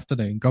Saturday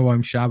afternoon, go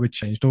home, shower,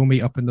 changed, all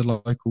meet up in the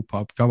local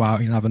pub, go out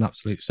and have an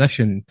absolute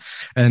session.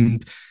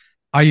 And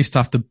I used to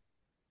have to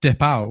dip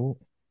out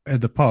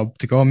at the pub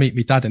to go and meet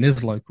my dad in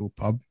his local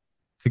pub,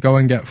 to go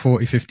and get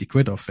 40, 50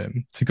 quid off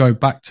him, to go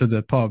back to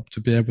the pub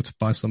to be able to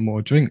buy some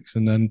more drinks.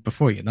 And then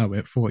before you know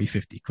it, 40,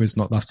 50 quid's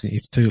not lasting you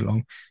too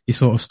long. You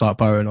sort of start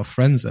borrowing off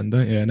friends then,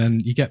 don't you? And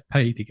then you get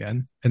paid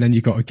again, and then you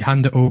got to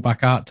hand it all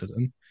back out to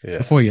them. Yeah.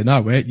 Before you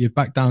know it, you're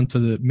back down to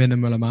the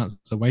minimal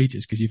amounts of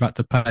wages because you've had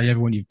to pay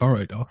everyone you've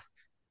borrowed off.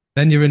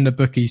 Then you're in the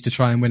bookies to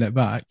try and win it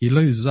back. You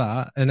lose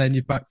that, and then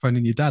you're back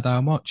phoning your dad how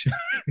much.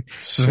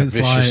 So it's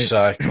vicious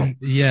cycle.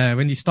 Yeah,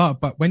 when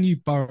you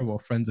borrow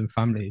off friends and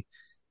family,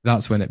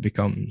 that's when it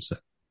becomes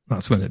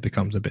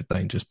a bit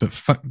dangerous.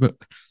 But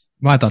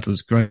my dad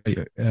was great.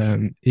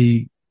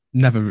 He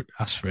never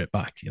asked for it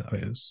back.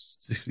 It was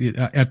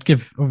I'd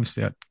give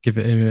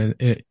it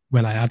him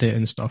when I had it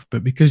and stuff.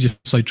 But because you're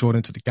so drawn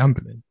into the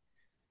gambling,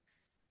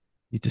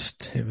 you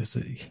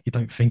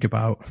don't think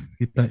about,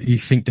 you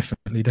think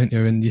differently, don't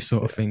you? And you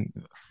sort of think,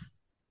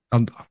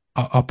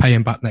 I'll pay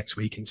him back next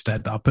week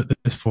instead. I'll put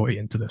this 40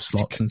 into the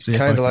slots and see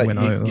if I can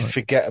win. You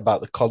forget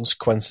about the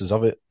consequences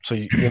of it. So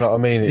you know what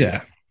I mean?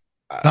 Yeah.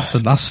 That's the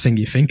last thing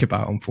you think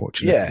about,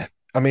 unfortunately. Yeah.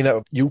 I mean,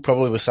 you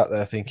probably were sat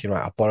there thinking,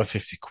 right, I'll borrow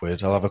 50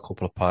 quid, I'll have a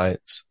couple of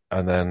pints,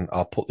 and then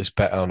I'll put this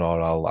bet on,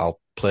 or I'll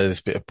play this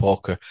bit of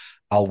poker.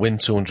 I'll win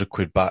 200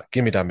 quid back.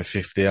 Give me down my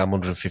 50, I'm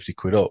 150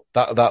 quid up.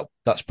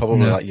 That's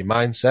probably like your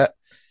mindset.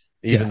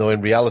 Even though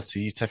in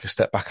reality, you take a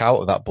step back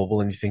out of that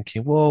bubble and you're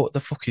thinking, whoa, what the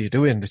fuck are you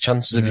doing? The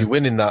chances of you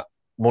winning that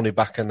money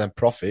back and then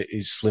profit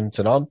is slim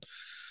to none.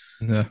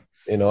 Yeah.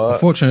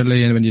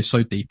 Unfortunately, and when you're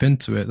so deep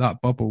into it,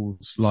 that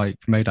bubble's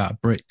made out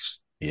of bricks.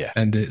 Yeah.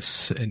 And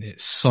it's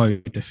so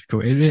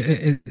difficult.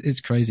 It's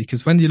crazy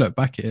because when you look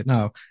back at it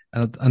now,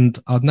 and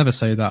I'd never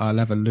say that I'll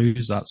ever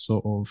lose that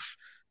sort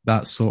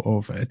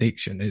of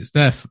addiction. It's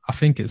there. I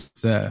think it's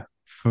there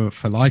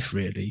for life,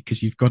 really,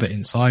 because you've got it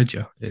inside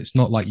you. It's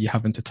not like you're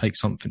having to take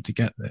something to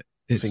get there.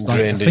 It's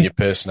ingrained in your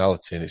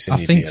personality, and it's in your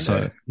DNA. I think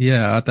so.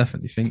 Yeah, I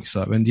definitely think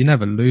so. And you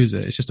never lose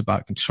it. It's just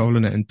about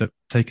controlling it and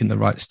taking the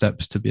right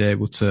steps to be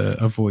able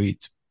to avoid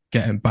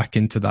getting back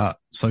into that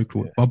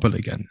so-called bubble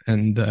again.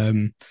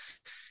 And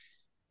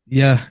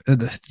yeah,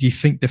 you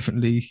think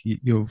differently.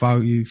 Your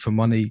value for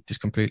money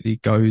just completely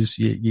goes.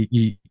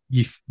 The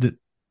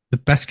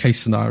best case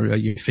scenario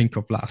you think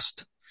of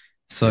last.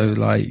 So Yeah.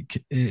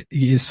 like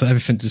so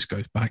everything just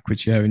goes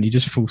backwards, yeah, and you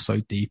just fall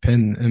so deep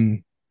in,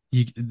 and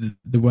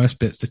the worst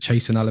bit's the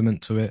chasing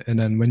element to it, and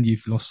then when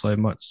you've lost so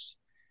much,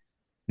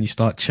 and you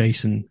start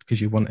chasing because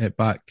you want it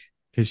back,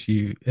 because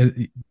you're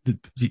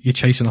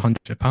chasing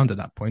 £100 at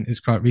that point,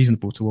 it's quite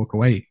reasonable to walk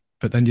away.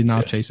 But then you're now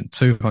Yeah. chasing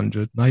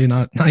 200. Now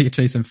you're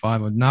chasing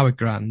 500. Now a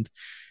grand,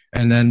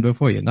 and then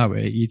before you know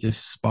it, you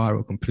just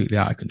spiral completely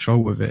out of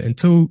control with it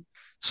until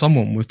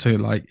someone were to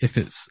like if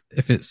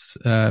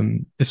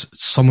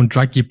someone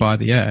drag you by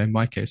the air. In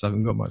my case, I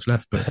haven't got much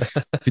left, but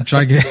if you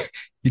drag it,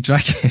 you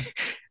drag it,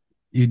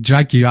 you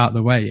drag you out of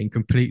the way and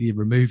completely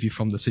remove you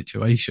from the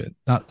situation.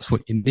 That's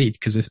what you need,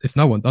 because if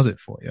no one does it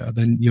for you,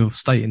 then you'll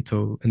stay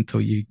until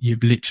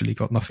you've literally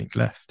got nothing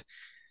left.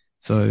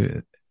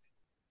 So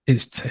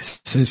it's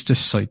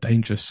just so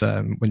dangerous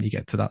when you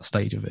get to that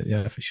stage of it.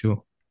 Yeah, for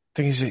sure.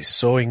 Thing is, it's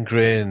so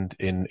ingrained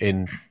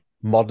in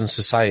modern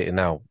society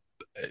now.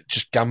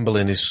 Just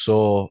gambling it's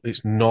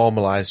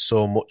normalized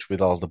so much with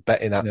all the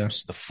betting apps, Yeah.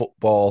 the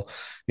football.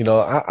 You know,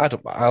 I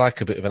like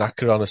a bit of an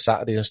acca on a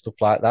Saturday and stuff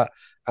like that.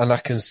 And I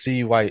can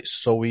see why it's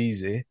so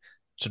easy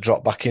to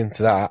drop back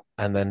into that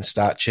and then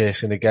start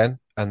chasing again.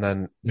 And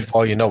then Yeah.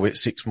 before you know it,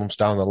 6 months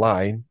down the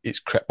line, it's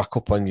crept back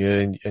up on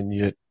you and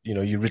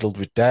you're riddled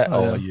with debt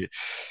Oh or yeah.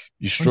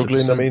 you're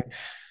struggling. I 100%. mean,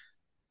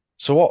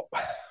 so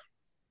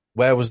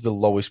where was the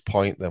lowest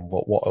point then?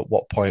 At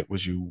what point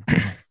was you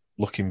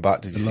looking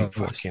back, did you The think,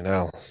 lowest. fucking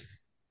hell?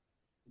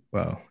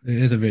 Well, it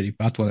is a really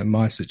bad one in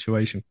my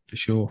situation for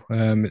sure.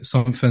 It's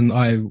something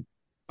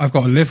I've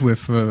got to live with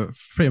for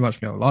pretty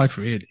much my whole life,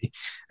 really,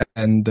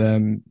 and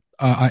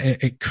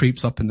it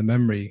creeps up in the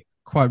memory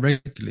quite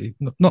regularly.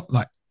 Not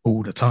like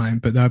all the time,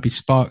 but there'll be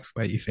sparks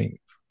where you think,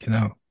 you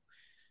know,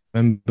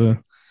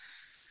 remember,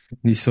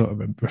 you sort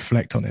of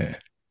reflect on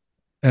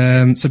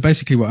it. So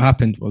basically, what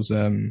happened was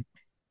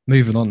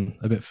moving on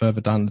a bit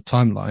further down the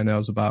timeline. I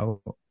was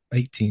about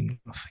 18.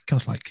 I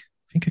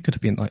think it could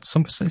have been like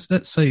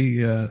let's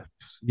say,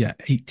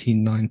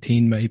 18,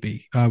 19,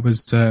 maybe. I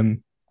was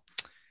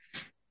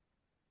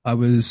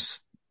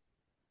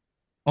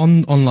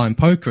on online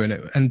poker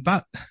and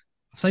I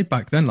say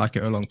back then, like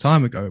it a long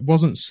time ago, it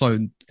wasn't so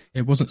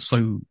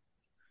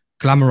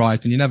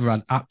glamorized, and you never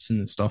had apps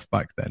and stuff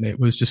back then. It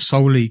was just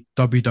solely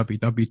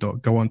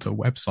www. Go onto a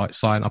website,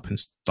 sign up and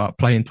start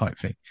playing type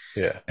thing.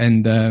 Yeah.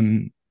 And,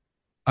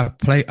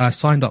 I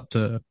signed up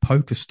to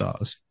Poker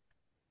Stars,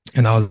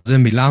 and I was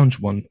in my lounge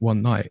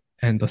one night,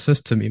 and I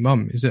says to me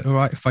mum, is it all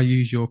right if I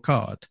use your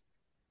card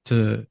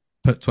to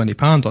put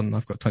 £20 on?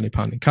 I've got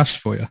 £20 in cash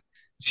for you.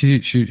 She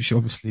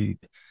obviously,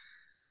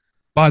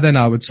 by then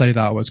I would say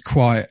that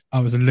I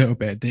was a little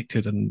bit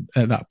addicted and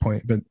at that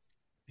point, but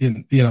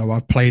you know,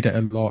 I played it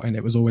a lot and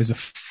it was always a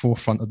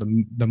forefront of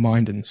the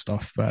mind and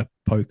stuff,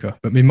 poker.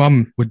 But my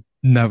mum would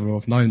never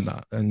have known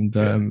that, and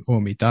or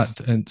my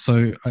dad. And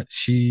so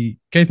she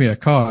gave me a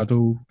card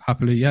all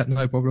happily, yeah,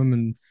 no problem,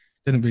 and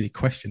didn't really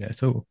question it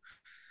at all.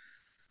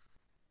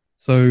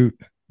 So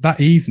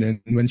that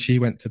evening when she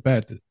went to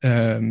bed,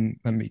 and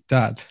my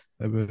dad,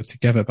 they were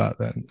together back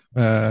then,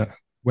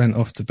 went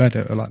off to bed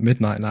at like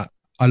midnight, and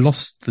I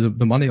lost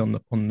the money on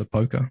the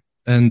poker.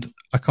 And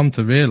I come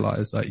to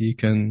realize that you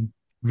can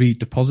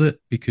redeposit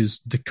because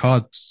the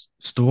card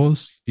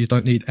stores, you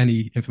don't need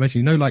any information.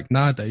 You know, like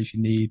nowadays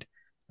you need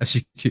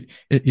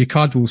your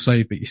card will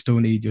save, but you still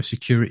need your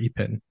security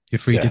pin, your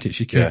 3-digit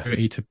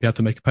security to be able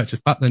to make a purchase.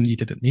 Back then you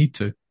didn't need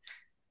to.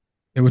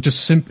 It was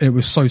just it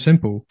was so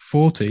simple.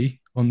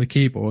 40 on the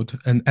keyboard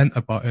and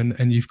enter button,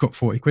 and you've got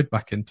 40 quid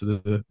back into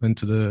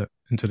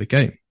the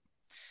game.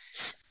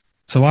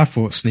 So I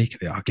thought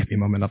sneakily, I'll give my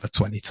mum another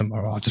 20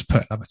 tomorrow. I'll just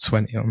put another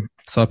 20 on.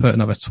 So I put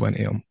another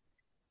 20 on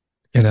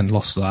and then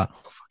lost that.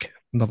 Oh, fuck it.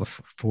 Another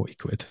 40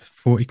 quid,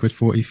 40 quid,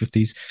 40,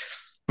 50s.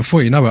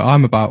 Before you know it,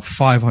 I'm about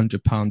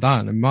 £500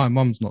 down, and my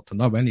mum's not to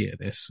know any of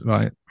this,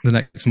 right? The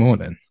next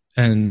morning.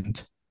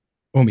 And,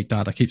 or my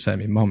dad, I keep saying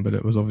my mum, but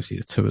it was obviously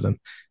the two of them.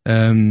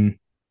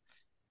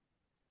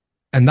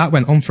 And that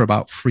went on for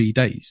about 3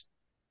 days.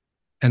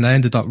 And I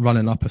ended up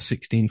running up a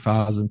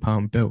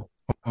 £16,000 bill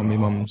on my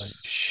mum's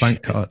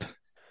bank card.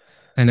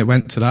 And it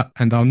went to that.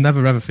 And I'll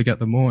never ever forget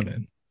the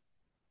morning.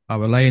 I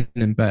was laying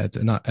in bed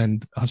and I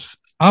was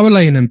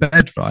laying in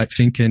bed, right,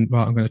 thinking,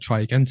 right, I'm going to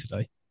try again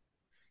today.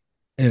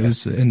 It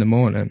was in the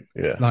morning.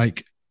 Yeah.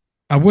 Like,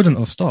 I wouldn't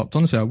have stopped.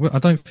 Honestly, I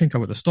don't think I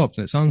would have stopped.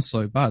 And it sounds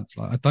so bad.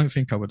 Like, I don't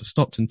think I would have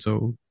stopped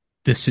until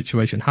this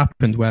situation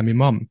happened where my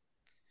mum,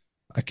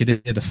 I could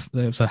hear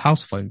there was a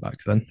house phone back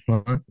then.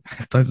 Right?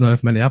 I don't know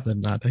if many have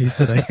them nowadays,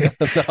 do they?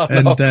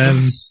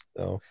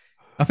 No.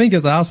 I think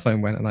as the house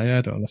phone went and I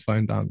heard it on the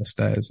phone down the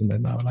stairs, and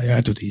then I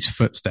heard all these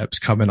footsteps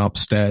coming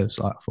upstairs.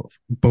 Like I thought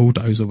a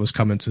bulldozer was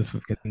coming to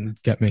fucking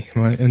get me,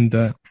 right?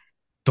 And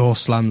door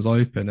slams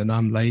open and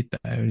I'm laid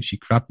there, and she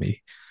grabbed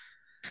me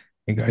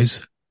and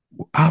goes,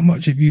 "How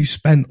much have you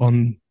spent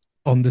on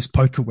this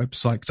poker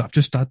website? Because I've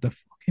just had the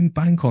fucking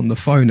bank on the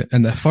phone,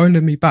 and they're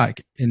phoning me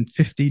back in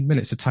 15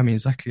 minutes to tell me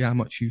exactly how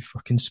much you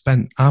fucking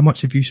spent. How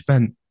much have you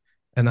spent?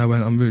 And I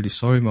went, I'm really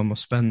sorry, Mum. I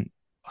spent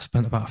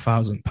about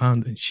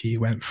 £1,000, and she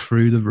went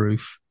through the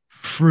roof.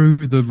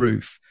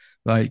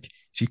 Like,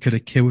 she could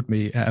have killed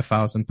me at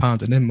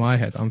 £1,000. And in my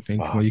head, I'm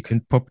thinking, well, you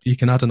can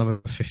add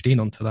another 15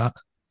 onto that.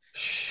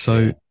 Shit.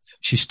 So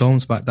she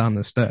storms back down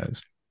the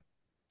stairs,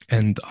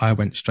 and I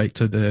went straight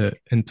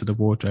into the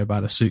wardrobe,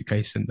 had a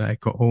suitcase in there,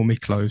 got all my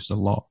clothes, a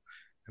lot,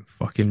 and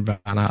fucking ran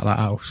out of that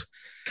house.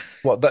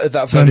 What,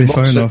 that turned my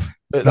phone off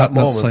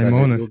that same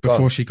morning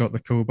before she got the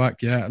call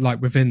back. Yeah, like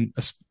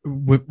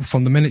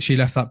from the minute she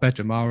left that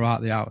bedroom, I was out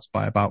of the house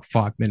by about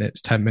 5 minutes,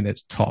 10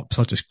 minutes tops.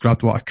 I just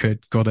grabbed what I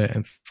could, got it,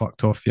 and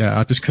fucked off. Yeah,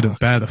 I just couldn't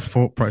bear the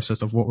thought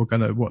process of what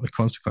the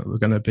consequence was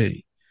gonna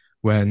be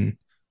when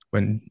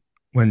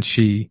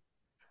she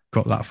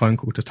got that phone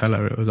call to tell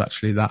her it was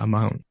actually that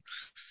amount.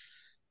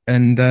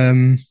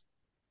 And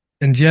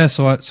yeah,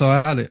 so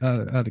I had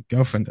a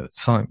girlfriend at the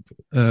time.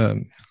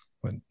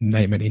 Won't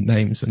name any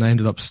names, and I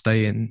ended up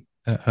staying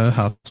at her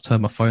house,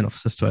 turned my phone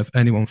off just to if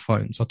anyone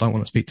phones, I don't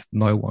want to speak to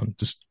no one.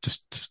 Just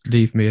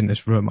leave me in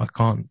this room. I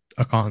can't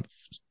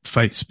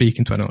face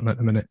speaking to anyone at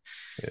the minute.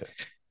 Yeah.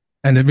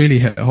 And it really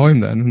hit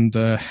home then.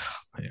 And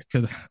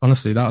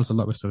honestly, that was the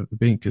lowest I've ever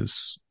been,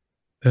 because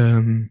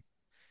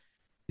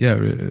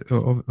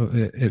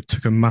it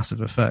took a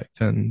massive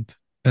effect, and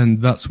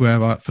that's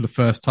where for the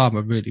first time, I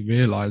really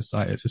realised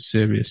that it's a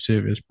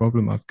serious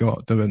problem I've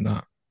got doing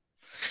that.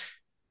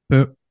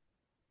 But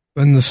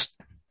when I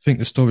think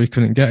the story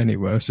couldn't get any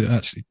worse, it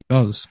actually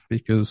does,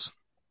 because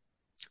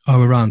I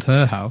was around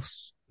her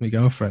house, my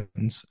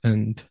girlfriend's,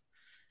 and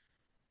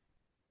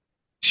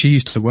she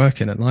used to work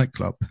in a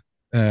nightclub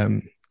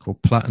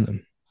called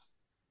Platinum.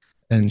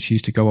 And she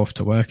used to go off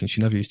to work, and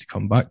she never used to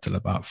come back till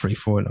about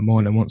 3-4 in the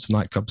morning. Once the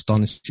nightclub's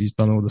done, she's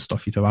done all the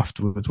stuff you do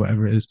afterwards,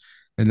 whatever it is,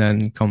 and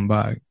then come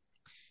back.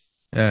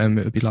 It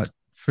would be like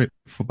for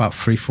about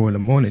 3-4 in the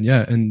morning.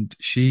 Yeah. And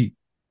she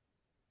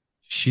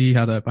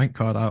had her bank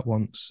card out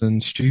once,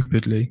 and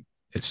stupidly,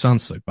 it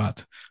sounds so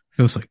bad. I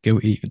feel so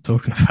guilty even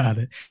talking about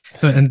it.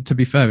 So, and to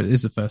be fair, it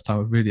is the first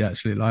time I've really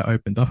actually like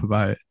opened up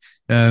about it.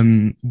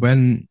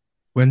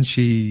 When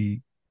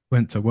she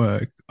went to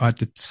work, I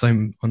did the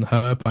same on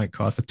her bank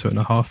card for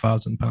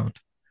 £2,500.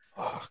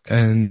 Oh,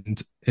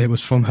 and it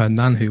was from her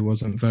nan, who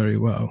wasn't very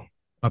well,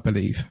 I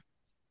believe,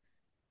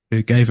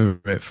 who gave her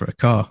it for a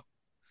car.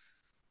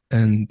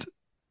 And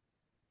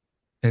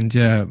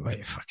yeah,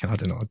 mate, fucking, I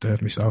don't know what I did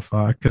with myself.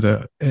 I could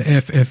have,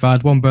 if I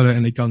had one bullet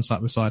in the gun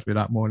sat beside me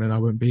that morning, I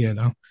wouldn't be here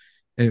now.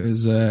 It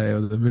was a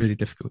really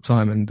difficult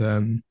time.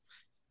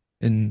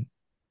 And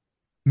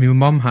my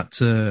mum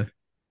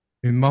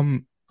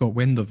got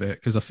wind of it,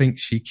 because I think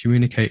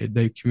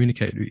they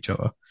communicated with each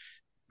other.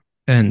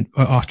 And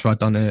after I'd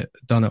done it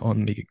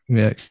on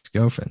my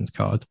ex-girlfriend's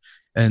card,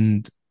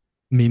 and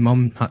my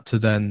mum had to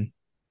then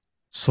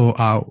sort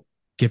out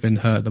giving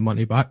her the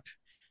money back.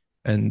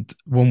 And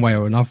one way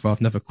or another,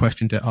 I've never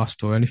questioned it,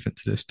 asked, or anything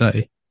to this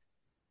day.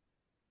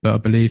 But I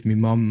believe my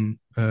mum,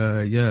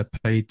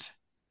 paid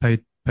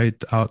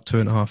out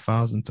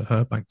 £2,500 to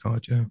her bank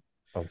card, yeah.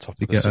 On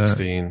top of the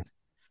 16.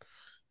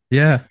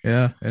 Yeah,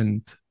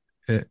 and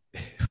I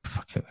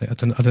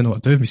don't know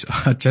what to do with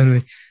myself.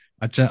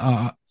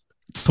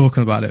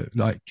 Talking about it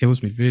like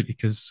kills me, really,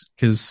 because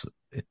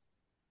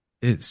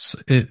it's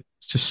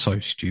just so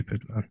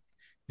stupid, man.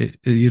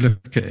 You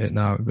look at it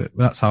now, but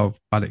that's how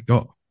bad it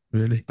got,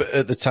 really. But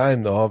at the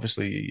time, though,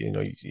 obviously, you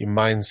know, your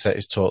mindset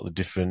is totally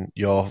different.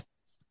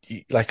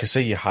 Like I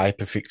say, you're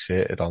hyper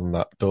fixated on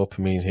that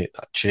dopamine hit,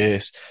 that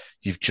chase.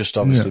 You've just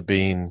obviously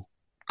been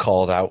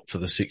called out for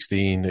the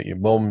 16 at your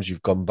mum's.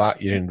 You've gone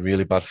back. You're in a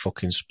really bad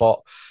fucking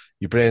spot.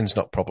 Your brain's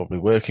not probably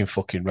working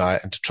fucking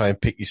right. And to try and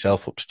pick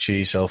yourself up, to cheer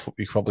yourself up,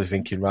 you're probably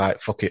thinking, right,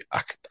 fuck it,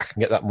 I can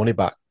get that money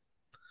back.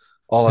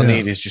 All I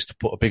need is just to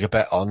put a bigger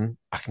bet on.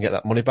 I can get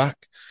that money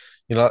back.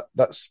 You know,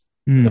 that's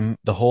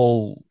the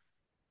whole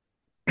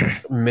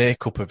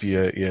makeup of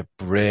your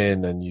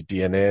brain and your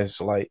DNA.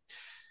 So, like,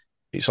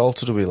 it's all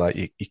to do with like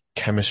your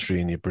chemistry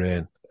in your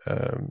brain.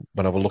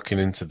 When I was looking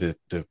into there's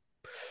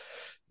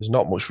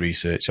not much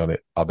research on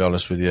it, I'll be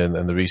honest with you,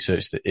 and the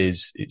research that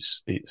is,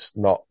 it's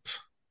not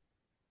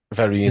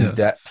very in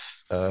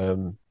depth.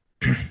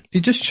 You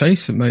just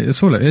chase it, mate.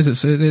 That's all it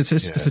is.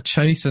 It's a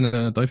chase and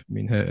a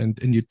dopamine hit,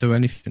 and you do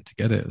anything to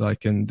get it.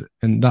 Like, and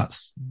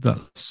that's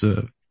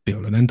be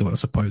all and end all, I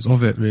suppose,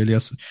 of it, really.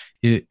 As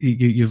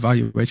your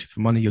valuation for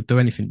money, you'll do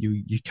anything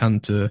you can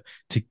to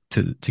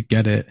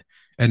get it.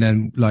 And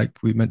then, like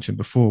we mentioned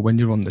before, when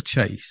you're on the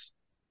chase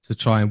to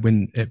try and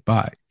win it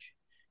back,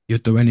 you'll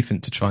do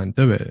anything to try and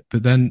do it.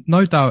 But then,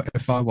 no doubt,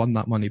 if I won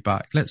that money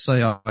back, let's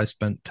say I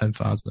spent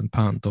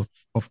 £10,000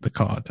 of the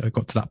card, I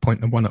got to that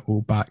point and won it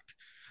all back.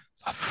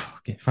 So,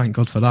 fucking thank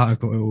God for that, I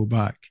got it all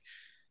back.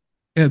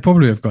 It'd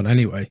probably have gone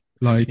anyway.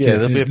 Like,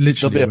 there'll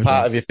be a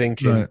part of you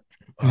thinking,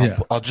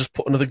 I'll just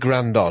put another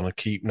 £1,000 on and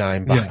keep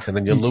 9 back, and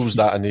then you lose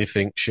that, and you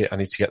think, shit, I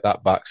need to get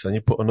that back. So then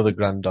you put another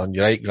 £1,000 on,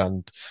 you're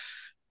 £8,000,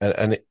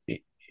 and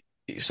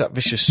it's that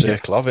vicious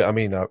circle of it. I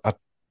mean,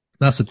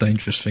 That's a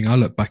dangerous thing. I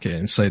look back at it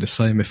and say the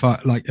same. If I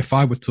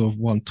were to have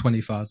won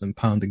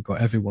 £20,000 and got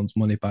everyone's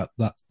money back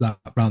that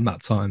around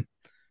that time,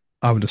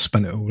 I would have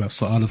spent it all.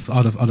 So I'd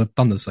have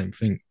done the same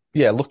thing.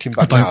 Yeah, looking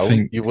back now,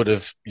 you would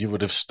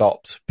have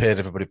stopped, paid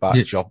everybody back.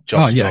 Yeah.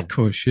 Job's yeah, done. Of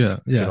course, yeah.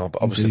 But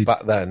obviously indeed.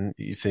 back then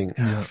you think,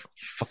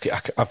 fuck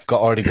it, I've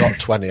already got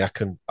 20. I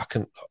can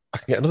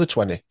get another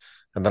 20,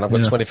 and then I've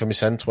got 20 for my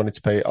son, 20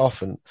 to pay it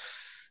off, and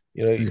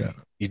you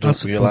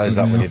don't realise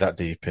that when you're that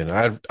deep in.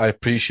 I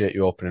appreciate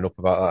you opening up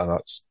about that,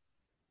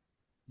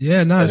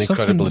 and that's an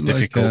incredibly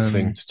difficult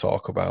thing to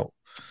talk about.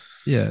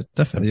 Yeah,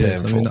 definitely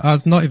is. I mean,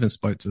 I've not even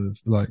spoke to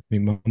my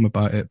mum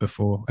about it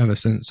before, ever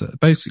since.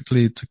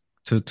 Basically,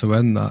 to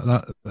end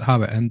that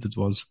how it ended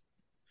was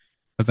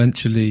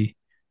eventually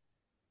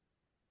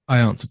I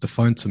answered the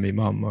phone to me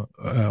mum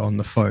on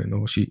the phone,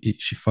 or she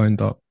phoned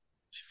up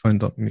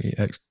my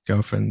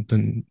ex-girlfriend,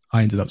 and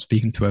I ended up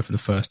speaking to her for the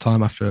first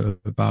time after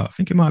about, I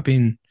think it might have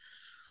been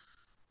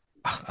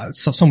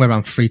somewhere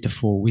around 3 to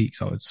 4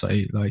 weeks, I would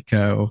say,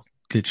 of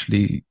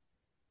literally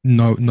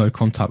no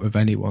contact with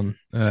anyone,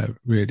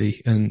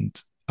 really.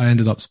 And I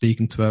ended up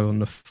speaking to her on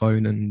the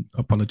phone and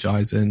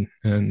apologizing,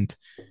 and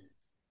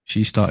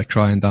she started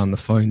crying down the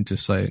phone,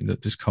 just saying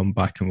that just come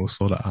back and we'll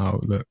sort it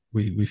out. Look,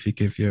 we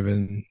forgive you,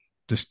 and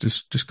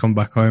just come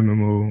back home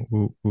and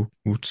we'll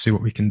see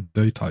what we can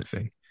do, type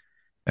thing.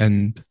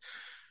 And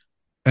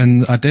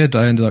I did.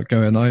 I ended up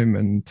going home,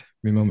 and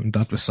my mum and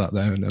dad were sat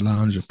there in the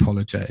lounge,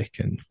 apologetic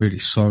and really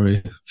sorry,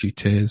 a few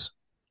tears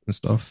and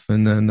stuff.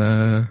 And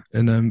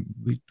then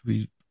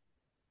we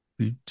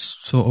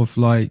sort of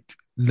like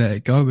let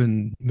it go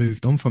and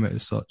moved on from it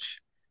as such.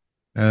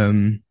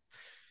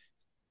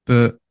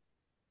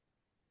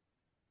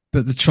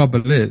 But the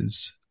trouble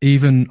is,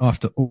 even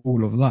after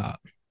all of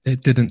that,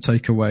 it didn't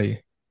take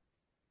away.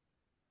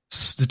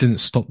 It didn't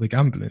stop the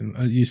gambling.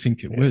 You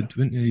think it would,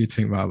 wouldn't you? You'd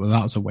think, right, well,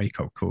 that was a wake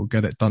up call.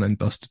 Get it done and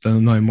dusted.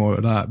 And no more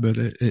of that. But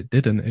it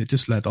didn't. It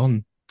just led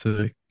on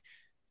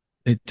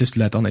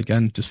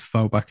again. Just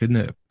fell back in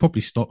it.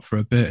 Probably stopped for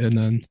a bit, and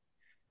then.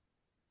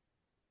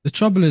 The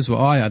trouble is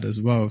what I had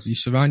as well. You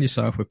surround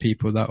yourself with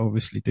people that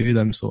obviously do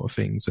them sort of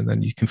things, and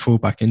then you can fall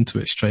back into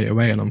it straight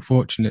away. And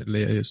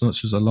unfortunately, as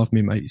much as I love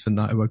my mates and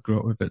that who I grew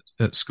up with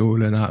at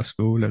school and out of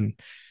school, and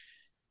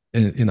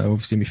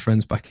obviously my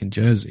friends back in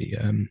Jersey,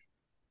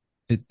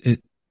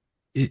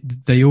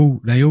 they all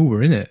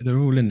were in it. They're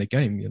all in the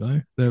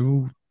game, They're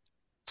all.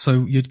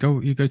 So you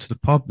go to the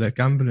pub, they're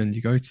gambling.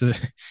 You go to,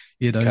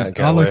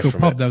 our local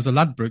pub. There was a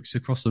Ladbrokes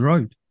across the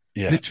road,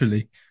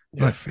 literally.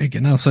 Yeah. Like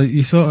freaking hell. So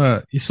you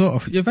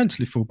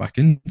eventually fall back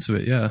into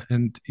it, yeah.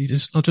 And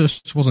I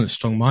just wasn't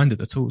strong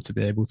minded at all to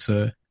be able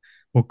to,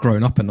 or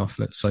grown up enough,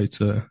 let's say,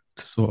 to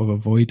sort of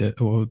avoid it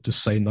or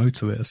just say no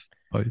to it, I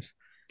suppose.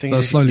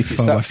 It's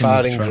that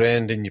far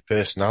ingrained in your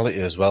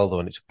personality as well, though,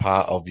 and it's a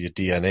part of your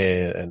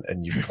DNA,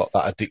 and you've got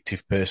that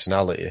addictive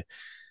personality.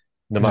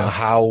 No matter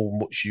how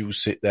much you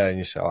sit there and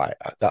you say, like,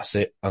 that's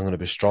it, I'm going to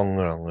be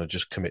stronger, I'm going to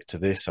just commit to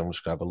this, I'm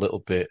just going to have a little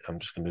bit, I'm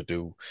just going to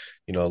do,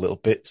 a little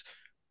bit.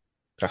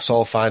 That's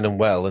all fine and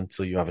well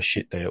until you have a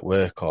shit day at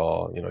work,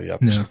 or, you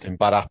have something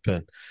bad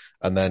happen.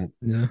 And then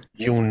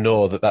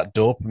that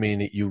dopamine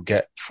that you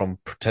get from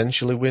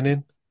potentially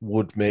winning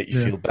would make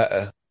you feel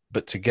better.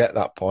 But to get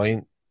that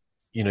point,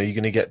 you're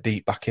going to get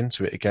deep back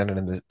into it again.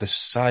 And then the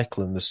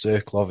cycle and the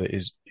circle of it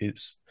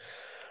it's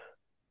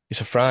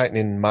a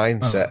frightening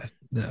mindset.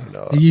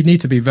 You need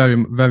to be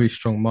very, very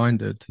strong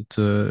minded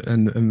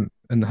and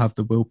have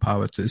the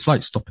willpower to. It's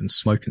like stopping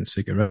smoking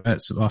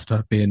cigarettes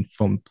after being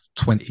from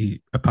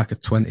a pack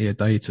of 20 a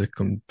day to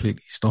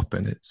completely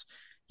stopping.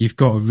 You've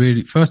got to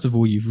really, first of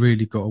all, you've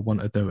really got to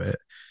want to do it,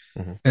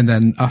 and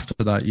then after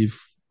that,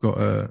 you've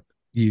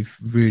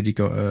really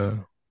got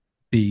to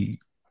be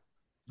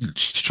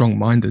strong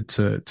minded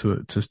to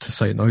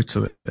say no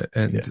to it,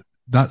 and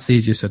that's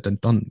easier said than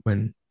done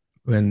when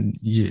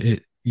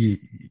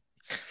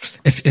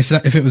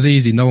if it was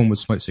easy, no one would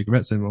smoke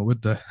cigarettes anymore,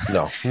 would they?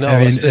 No, I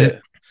mean, that's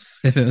it.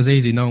 If it was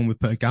easy, no one would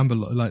put a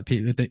gamble, like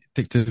people,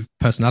 addictive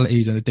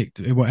personalities and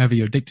whatever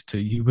you're addicted to,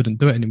 you wouldn't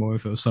do it anymore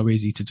if it was so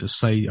easy to just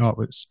say, oh,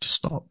 it's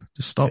just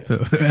stop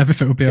it.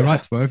 Everything will be all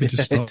right tomorrow if you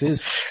just stop. It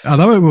is. I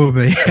know it will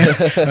be.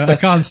 I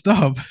can't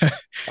stop.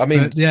 I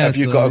mean, have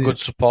you got a good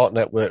support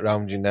network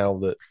around you now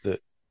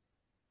that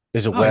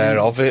is aware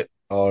of it,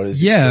 or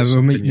is it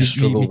something you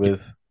struggle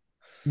with?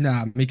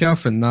 Nah, my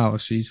girlfriend now,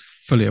 she's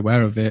fully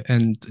aware of it,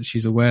 and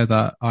she's aware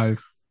that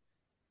I've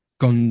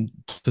gone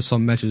to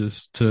some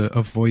measures to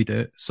avoid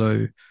it.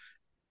 So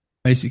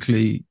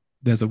basically,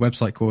 there's a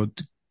website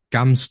called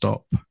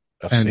GamStop,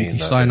 and you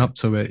sign up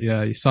to it.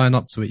 Yeah, you sign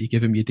up to it, you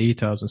give them your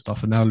details and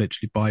stuff, and they'll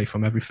literally buy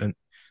from everything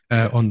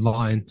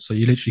online. So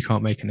you literally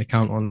can't make an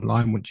account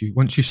online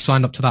once you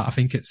sign up to that. I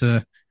think it's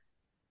I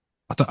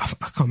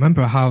can't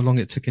remember how long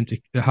it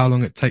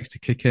takes to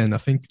kick in. I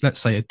think, let's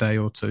say, a day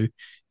or two.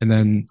 And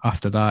then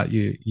after that,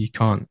 you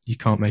can't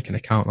make an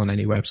account on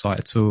any website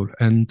at all.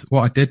 And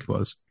what I did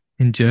was,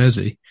 in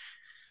Jersey,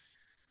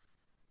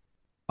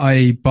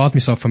 I barred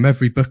myself from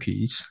every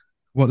bookies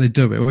what you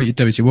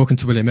do is you walk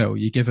into William Hill,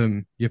 you give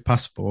them your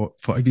passport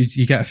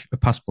you get a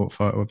passport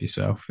photo of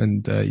yourself,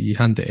 and you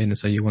hand it in and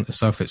say you want to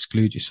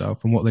self-exclude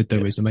yourself. And what they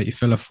do is they make you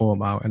fill a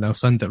form out, and they'll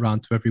send it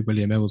around to every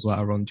William Hills that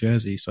are on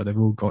Jersey, so they've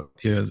all got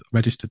you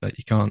registered that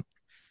you can't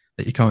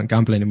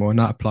gamble anymore. And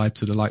that applied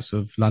to the likes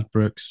of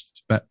Ladbrokes.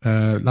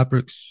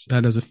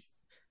 There's a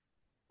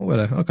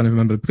I can't even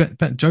remember.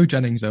 Joe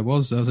Jennings, there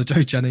was a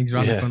Joe Jennings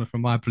around the corner from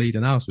my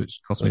bleeding house,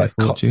 which cost me a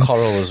fortune.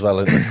 Coral as well,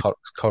 isn't it?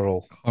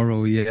 Coral.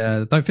 Coral,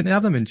 yeah. I don't think they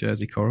have them in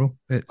Jersey, Coral.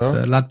 It's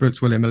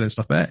Ladbrokes, William Hill and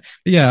stuff. But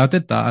yeah, I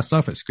did that. I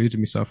self-excluded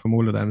myself from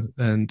all of them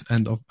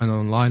and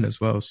online as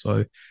well.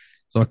 So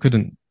I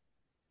couldn't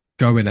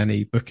go in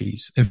any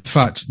bookies. In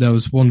fact, there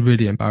was one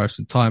really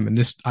embarrassing time, and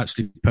this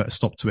actually put a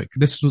stop to it.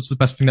 This was the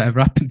best thing that ever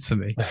happened to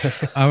me.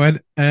 I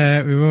went,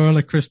 we were on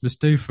a Christmas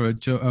do for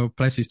a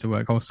place I used to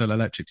work, Wholesale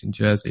Electrics in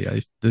Jersey. I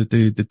used to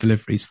do the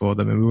deliveries for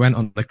them, and we went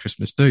on the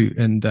Christmas do,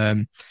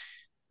 and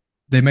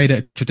they made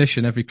it a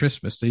tradition every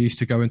Christmas. They used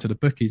to go into the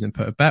bookies and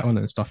put a bet on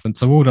and stuff. And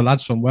so all the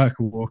lads from work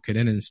were walking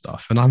in and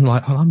stuff. And I'm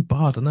like, I'm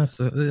barred. I know.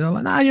 They're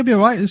like, nah, you'll be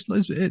all right.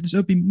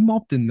 It'll be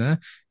mobbed in there.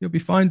 You'll be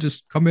fine.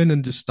 Just come in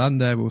and just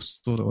stand there. We'll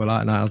sort it all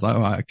out. And I was like,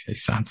 all right, okay,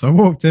 Sam. So I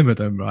walked in with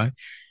them, right?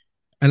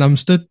 And I'm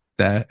stood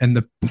there, and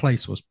the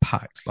place was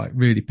packed, like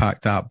really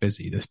packed out,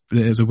 busy. It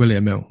was a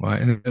William Hill,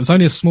 right? And it was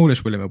only a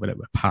smallish William Hill, but it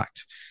was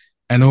packed.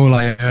 And all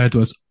I heard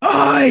was,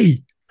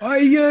 "Oi! Oi,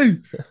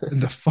 you!"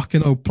 And the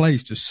fucking old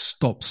place just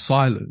stopped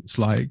silence.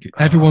 Like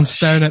everyone's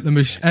staring at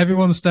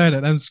everyone's staring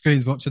at them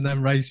screens, watching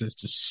them races,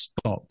 just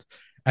stopped.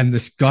 And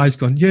this guy's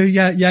gone,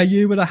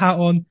 you with a hat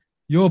on,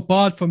 you're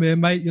barred from here,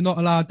 mate. You're not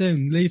allowed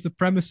in. Leave the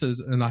premises.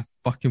 And I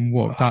fucking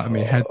walked out of my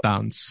head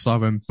down,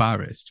 so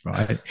embarrassed,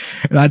 right?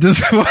 And I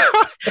just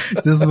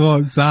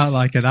walked out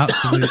like an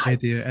absolute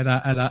idiot. And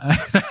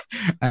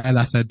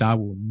I said, I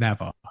will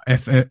never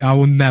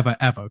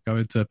ever go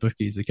into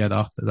bookies again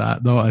after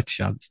that. Not a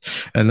chance.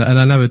 And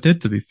I never did,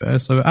 to be fair.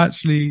 So it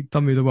actually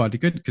done me the world of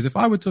good, because if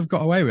I would have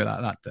got away with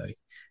that day,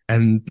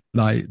 and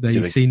like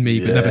they seen me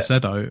but never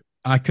said, oh,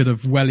 I could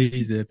have well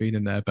easily been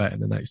in there betting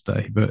the next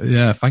day. But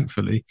yeah,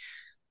 thankfully,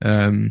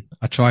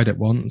 I tried it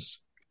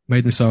once,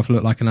 made myself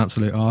look like an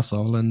absolute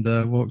arsehole,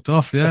 and walked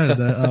off. Yeah, at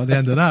the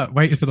end of that,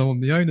 waited for them on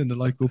my own in the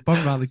local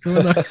pub around the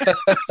corner.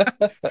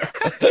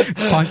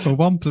 Pint for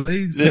one,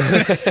 please.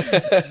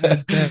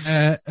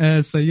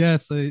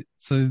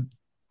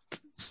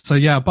 So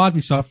yeah, I barred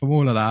myself from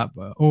all of that,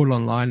 but all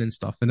online and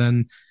stuff.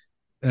 And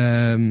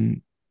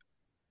then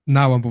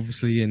now I'm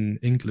obviously in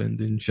England,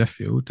 in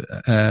Sheffield.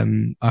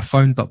 I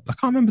phoned up, I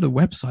can't remember the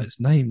website's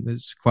name.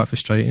 It's quite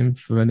frustrating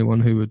for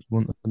anyone who would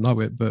want to know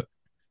it, but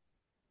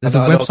there's a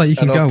website you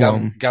can go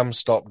on.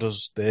 GamStop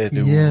does, they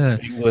do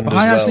England but as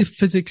I well. actually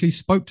physically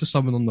spoke to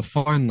someone on the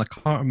phone, and I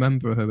can't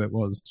remember who it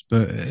was,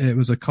 but it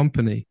was a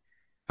company.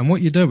 And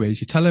what you do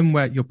is you tell him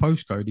where your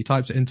postcode, he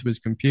types it into his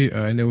computer,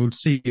 and it will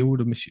see all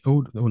the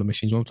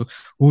machines,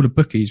 all the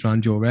bookies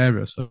around your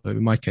area. So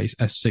in my case,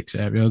 S6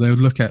 area, they'll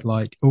look at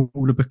like all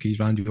the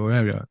bookies around your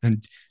area,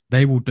 and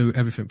they will do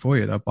everything for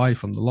you. They'll buy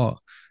from the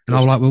lot. And I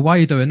was like, well, why are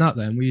you doing that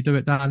then? Will you do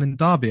it down in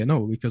Derby and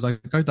all? Because I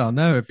go down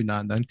there every now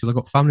and then, because I've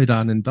got family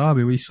down in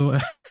Derby. We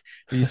sort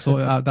it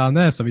out down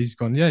there. So he's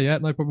gone, yeah,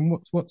 no problem.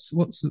 What's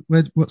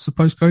the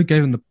postcode?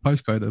 Gave him the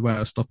postcode of where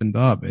I stop in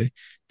Derby,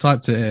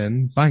 typed it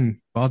in,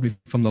 bang, barred me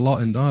from the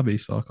lot in Derby,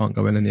 so I can't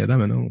go in any of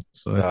them and all.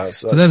 So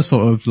they're the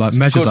sort of like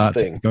measures I have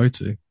to go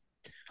to.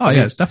 Oh,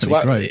 yeah, it's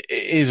definitely great.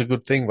 It is a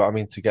good thing, but I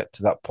mean, to get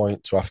to that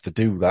point, to have to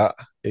do that,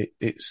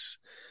 it's...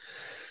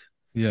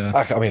 Yeah.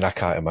 I mean, I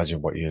can't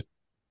imagine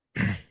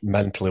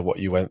mentally what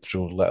you went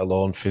through, let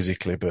alone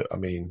physically, but I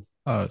mean...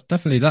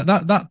 definitely.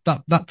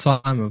 That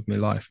time of my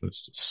life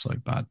was just so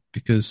bad,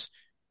 because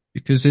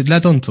it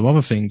led on to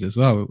other things as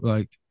well.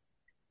 Like,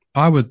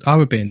 I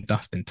would be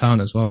daft in town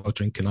as well,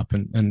 drinking up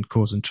and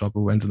causing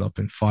trouble, ended up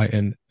in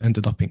fighting,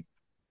 ended up in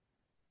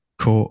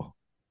court,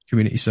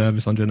 community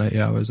service,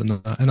 180 hours, and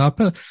that. And I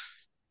put,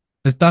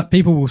 as that,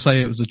 people will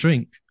say it was a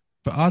drink,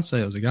 but I'd say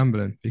it was a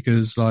gambling,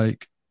 because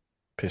like,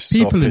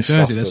 people in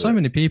Jersey, there's so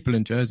many people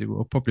in Jersey who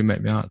will probably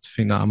make me out to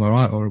think that I'm a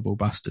right horrible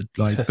bastard.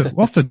 Like, but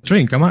off the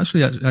drink, I'm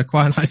actually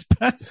quite a nice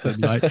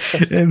person. Like,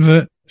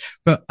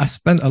 but I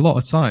spent a lot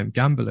of time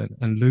gambling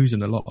and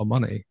losing a lot of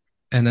money.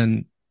 And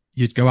then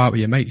you'd go out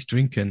with your mates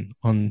drinking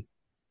on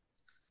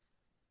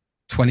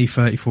 20,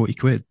 30, 40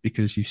 quid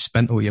because you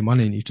spent all your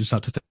money and you just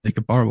had to take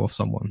a borrow off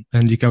someone.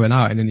 And you're going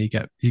out and then you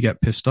get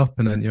pissed up,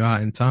 and then you're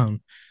out in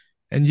town.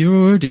 And you're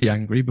already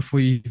angry before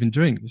you even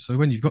drink. So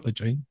when you've got the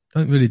drink,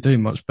 don't really do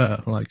much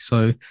better. Like,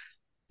 so,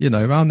 you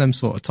know, around them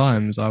sort of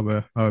times, I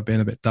were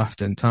being a bit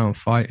daft in town,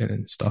 fighting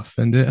and stuff.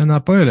 And I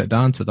boiled it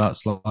down to that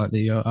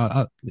slightly.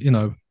 You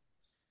know,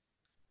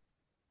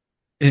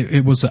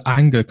 it was the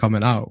anger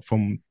coming out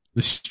from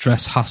the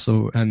stress,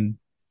 hassle, and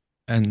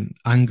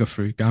anger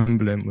through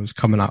gambling was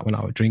coming out when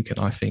I was drinking,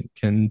 I think.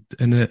 And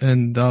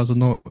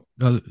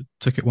I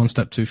took it one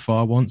step too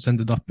far once,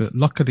 ended up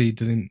luckily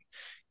didn't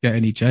get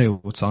any jail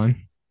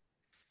time.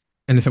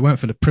 And if it weren't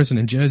for the prison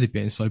in Jersey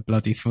being so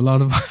bloody full,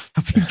 I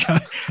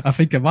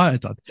think I might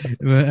have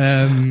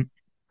done.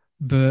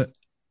 But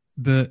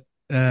But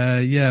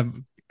yeah,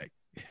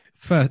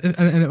 first,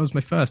 and it was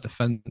my first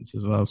offence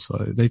as well. So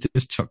they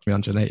just chucked me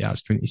under an 8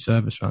 hours community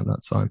service around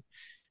that time.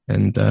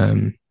 And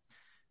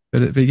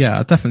but yeah,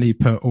 I definitely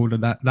put all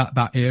of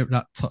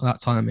that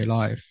time in my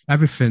life,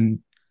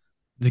 everything.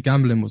 The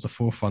gambling was the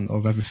forefront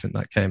of everything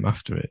that came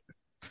after it.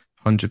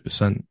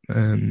 100%.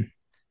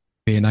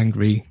 Being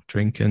angry,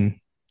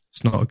 drinking.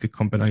 It's not a good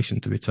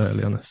combination, to be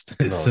totally honest.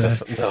 It's,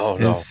 no.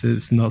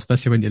 It's not,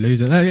 especially when you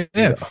lose it.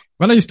 Yeah.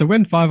 When I used to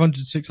win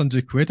 500,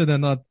 600 quid, and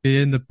then I'd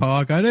be in the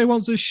bar going, "Who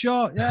wants a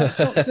shot? Yeah,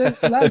 shots in,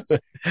 lads."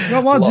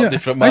 Come on, yeah.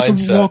 Different I used to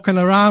mindset. be walking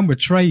around with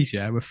trays,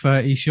 with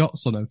 30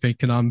 shots on them,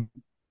 thinking I'm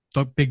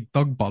big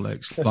dog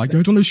bollocks. Like, go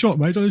on a shot,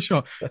 mate, on a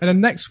shot. And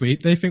then next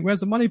week, they think, "Where's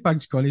the money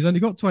bag's gone? He's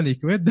only got 20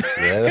 quid.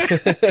 Yeah.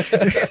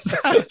 It's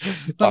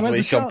Bad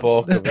week on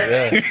poker, but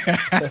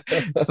yeah.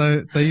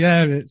 So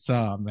yeah, it's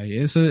mate,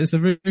 it's a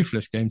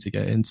ruthless game to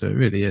get into. It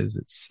really is.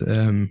 It's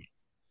the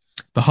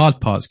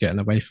hard part's getting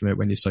away from it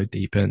when you're so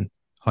deep in.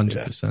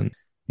 100%.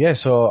 Yeah.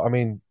 So I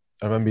mean,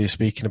 I remember you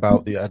speaking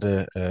about you had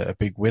a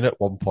big win at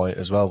one point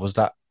as well. Was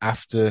that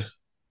after,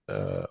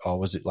 or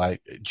was it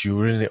like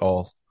during it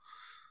all?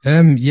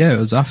 Yeah, it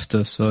was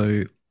after.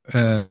 So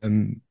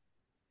it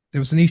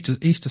was an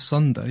Easter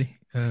Sunday.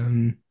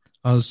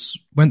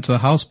 Went to a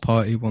house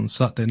party one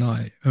Saturday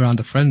night around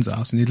a friend's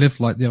house, and he lived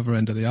like the other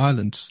end of the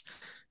island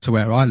to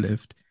where I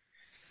lived.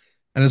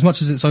 And as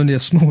much as it's only a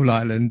small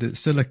island, it's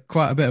still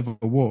quite a bit of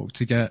a walk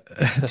to get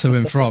to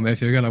and from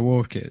if you're going to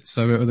walk it.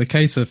 So it was a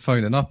case of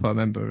phoning up, I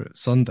remember, at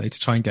Sunday to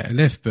try and get a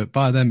lift. But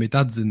by then, my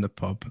dad's in the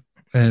pub,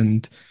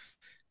 and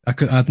I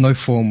had no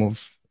form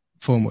of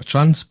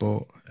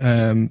transport.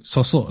 So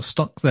I sort of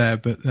stuck there.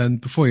 But then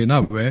before you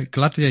know it,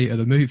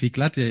 the movie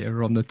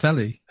Gladiator on the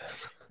telly.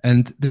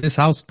 And this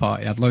house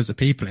party had loads of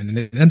people in, and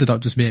it ended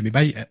up just me and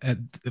my mate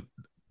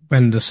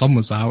when the sun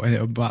was out, and it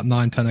was about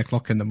 9, 10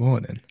 o'clock in the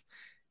morning.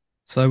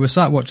 So we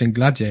sat watching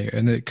Gladiator,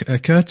 and it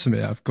occurred to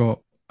me I've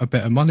got a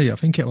bit of money. I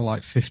think it was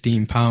like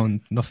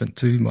 £15, nothing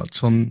too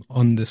much, on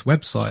this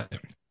website,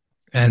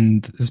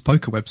 and this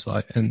poker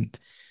website. And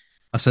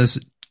I says,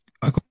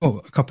 "I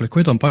got a couple of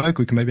quid on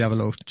poker. We can maybe have a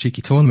little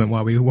cheeky tournament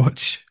while we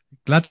watch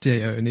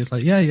Gladiator." And he's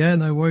like, yeah,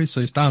 no worries.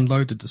 So he's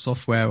downloaded the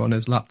software on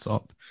his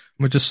laptop,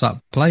 and we just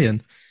sat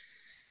playing.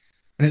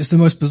 And it's the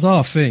most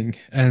bizarre thing.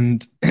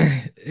 And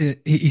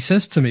he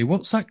says to me,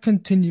 "What's that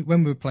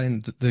when we were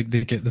playing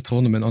the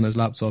tournament on his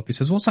laptop, he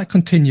says, "What's that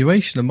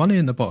continuation of money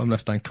in the bottom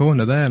left-hand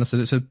corner there?" And I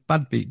said, "It's a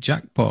bad beat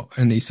jackpot."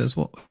 And he says,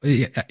 "What?"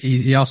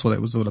 He asked what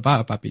it was all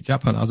about, a bad beat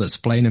jackpot. And I was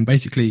explaining,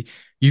 basically,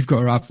 you've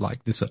got to have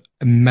like this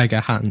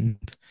mega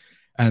hand,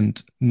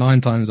 and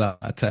 9 times out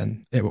of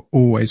 10, it will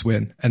always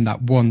win. And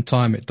that one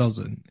time it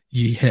doesn't,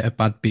 you hit a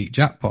bad beat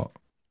jackpot.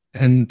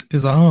 And it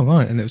was like, "Oh,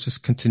 right." And it was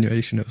just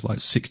continuation. It was like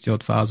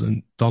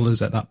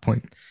 $60,000 at that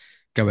point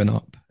going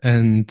up.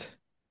 And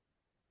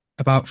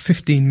about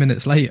 15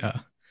 minutes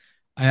later,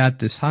 I had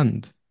this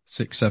hand,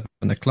 6, 7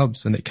 of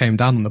clubs, and it came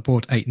down on the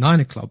board, 8, 9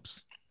 of clubs.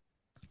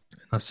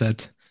 And I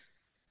said,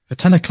 "The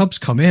 10 of clubs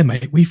come here,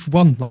 mate. We've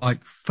won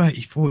like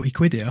 30, 40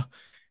 quid here."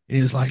 And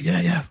he was like,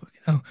 yeah.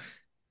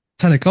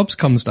 10 of clubs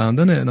comes down,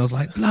 doesn't it? And I was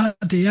like,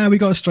 "Bloody hell, we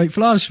got a straight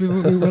flush." We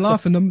were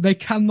laughing. Them. They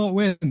cannot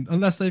win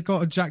unless they've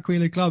got a jack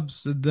queen of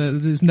clubs.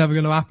 It's never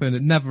going to happen.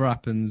 It never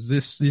happens.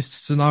 This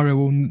scenario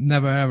will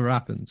never ever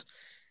happens.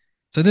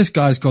 So this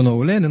guy's gone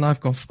all in, and I've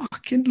gone,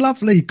 "Fucking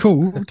lovely,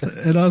 cool."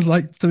 And I was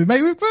like to me,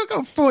 "Mate, we've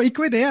got 40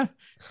 quid here."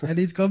 And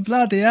he's gone,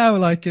 "Bloody hell."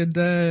 Like, and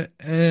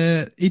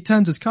he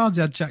turned his cards.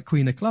 He had jack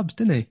queen of clubs,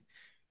 didn't he?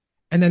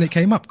 And then it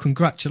came up,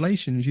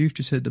 "Congratulations, you've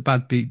just hit the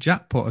bad beat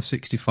jackpot of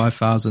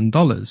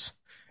 $65,000.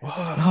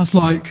 And I was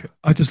like,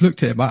 I just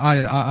looked at him.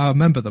 I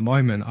remember the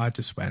moment. I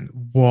just went,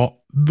 "What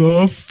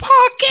the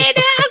fucking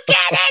hell?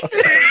 Get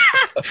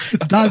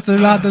it!" That's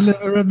around the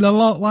living room a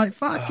lot, like,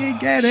 "Fucking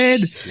get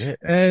in!"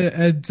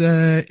 And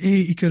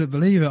he couldn't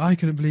believe it. I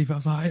couldn't believe it. I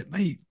was like,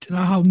 "Mate, do you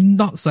know how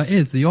nuts that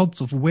is? The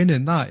odds of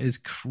winning that is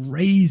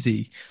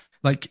crazy.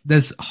 Like,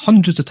 there's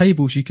hundreds of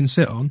tables you can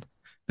sit on.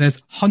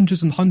 There's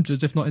hundreds and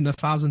hundreds, if not in the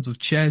thousands, of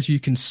chairs you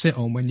can sit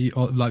on when you,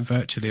 like,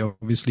 virtually,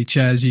 obviously,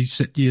 chairs you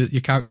sit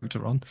your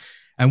character on."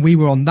 And we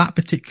were on that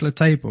particular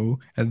table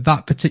at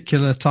that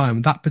particular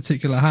time, that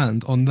particular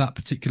hand on that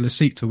particular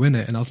seat to win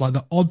it. And I was like,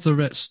 the odds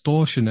are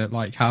extortionate,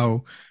 like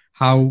how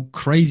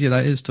crazy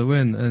that is to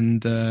win.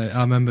 And I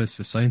remember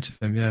just saying to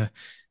him, "Yeah,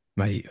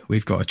 mate,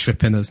 we've got a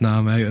trip in us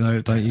now, mate.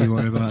 No, don't you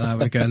worry about that.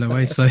 We're getting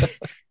away." So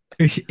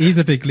he's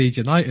a big Leeds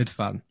United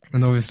fan.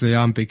 And obviously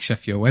I'm big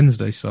Sheffield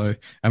Wednesday. So,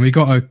 and we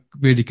got a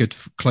really good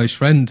close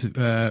friend,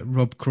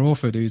 Rob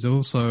Crawford, who's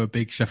also a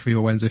big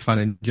Sheffield Wednesday fan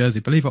in Jersey.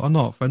 Believe it or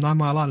not, for 9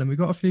 Mile Island, we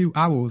got a few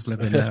owls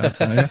living there, I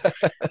tell you.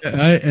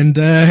 Right? And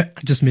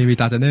just me, my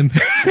dad and him.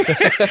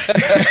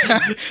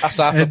 That's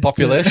half the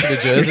population of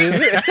Jersey,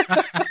 isn't it?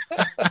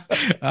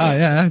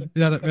 Yeah,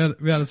 we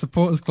had a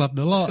supporters club and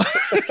a lot.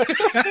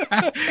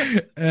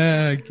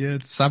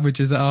 Good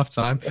sandwiches at half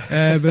time.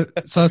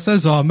 But so I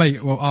says, "Oh,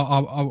 mate, well,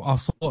 I'll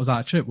sort us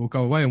out a trip. We'll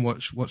go away and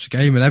watch a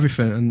game and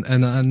everything."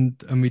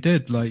 And we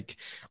did. Like,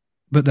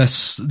 but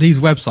these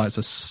websites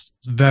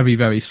are very,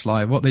 very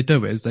sly. What they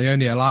do is they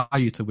only allow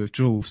you to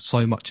withdraw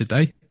so much a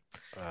day.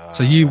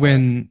 So you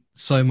win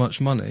so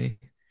much money,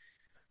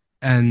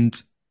 and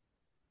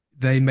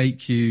they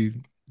make you.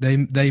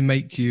 I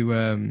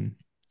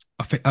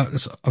think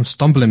I'm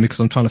stumbling because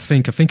I'm trying to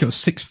think. I think it was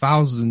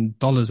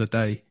 $6,000 a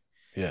day.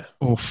 Yeah.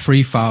 Or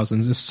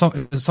 3,000.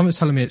 Something's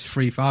telling me it's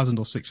 3,000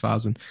 or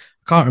 6,000.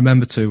 I can't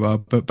remember too well,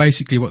 but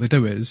basically what they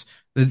do is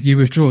you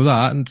withdraw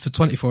that, and for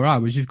 24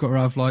 hours, you've got to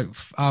have like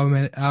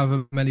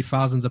however many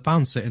thousands of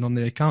pounds sitting on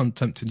the account,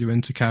 tempting you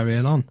into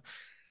carrying on.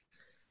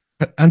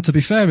 And to be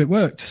fair, it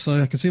worked,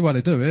 so I can see why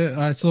they do it.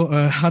 I sort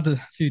of had a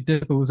few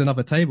dibbles in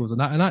other tables and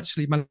that, and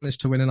actually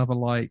managed to win another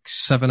like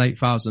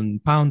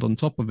 £7,000-8,000 on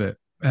top of it,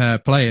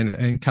 playing,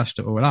 and cashed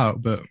it all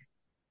out. But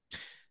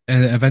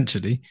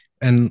eventually,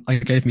 and I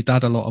gave my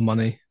dad a lot of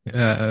money,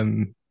 a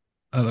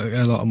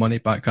lot of money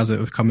back as it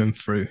was coming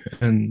through,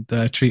 and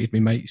treated me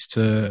mates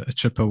to a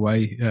trip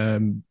away.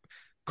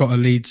 Got a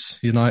Leeds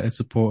United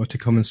supporter to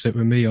come and sit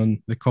with me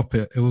on the Kop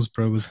at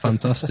Hillsborough. It was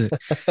fantastic.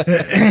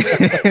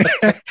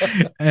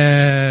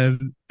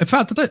 In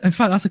fact,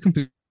 that's a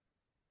complete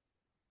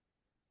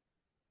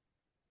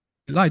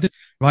lie.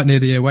 Right near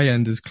the away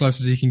end, as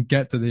close as you can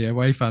get to the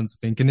away fans,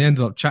 I think. And he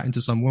ended up chatting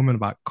to some woman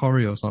about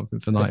Corrie or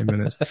something for 90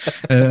 minutes.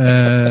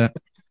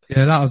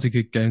 Yeah, that was a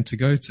good game to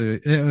go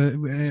to.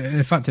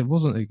 In fact, it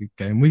wasn't a good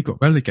game. We got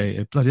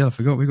relegated. Bloody hell, I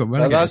forgot we got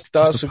relegated.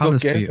 That's a good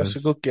game. That's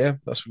a good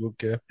game. That's a good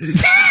game.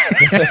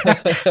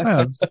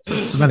 Well,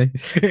 so many.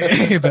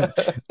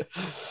 But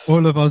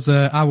all of us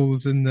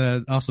Owls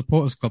in our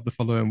supporters club the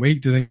following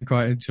week didn't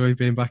quite enjoy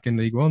being back in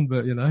League One,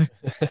 but no,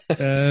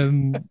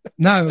 it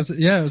was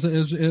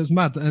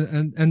mad,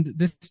 and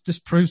this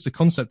just proves the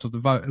concept of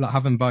like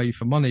having value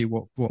for money,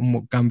 what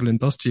gambling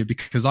does to you.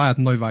 Because I had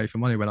no value for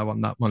money when I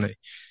won that money.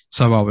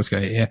 So I was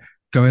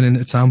going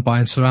into town,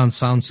 buying surround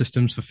sound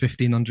systems for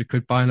 1,500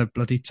 quid, buying a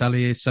bloody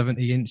telly,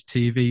 70-inch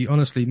TV.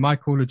 Honestly, my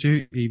Call of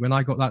Duty, when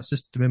I got that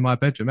system in my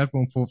bedroom,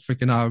 everyone thought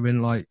freaking I were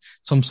in like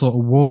some sort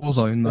of war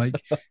zone, like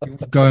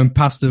going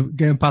past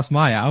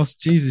my house.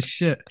 Jesus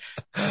shit.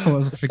 I thought it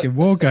was a freaking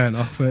war going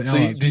off. But, so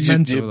you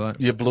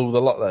blew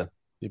the lot then?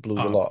 You blew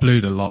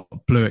the lot?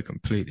 Blew it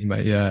completely,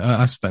 mate. Yeah,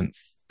 I spent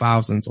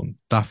thousands on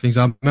daft things.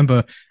 I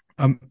remember,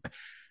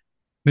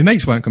 my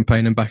mates weren't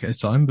complaining back at the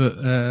time, but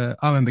I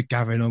remember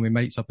gathering all my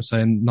mates up and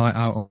saying night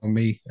out on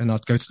me, and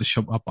I'd go to the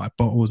shop, I'd buy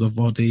bottles of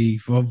vodka,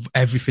 of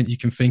everything you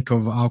can think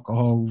of,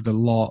 alcohol, the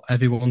lot.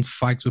 Everyone's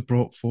fags were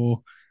brought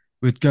for.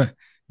 We'd go.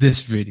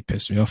 This really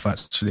pissed me off,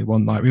 actually.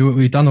 One night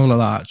we'd done all of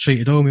that,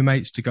 treated all my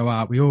mates to go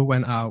out. We all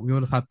went out. We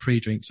all have had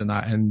pre-drinks and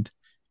that, and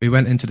we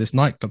went into this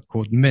nightclub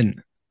called Mint,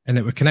 and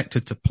it were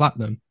connected to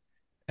Platinum,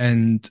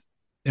 and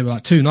it were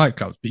like two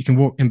nightclubs, but you can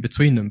walk in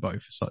between them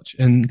both as such.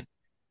 And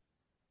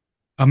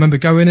I remember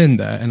going in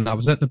there, and I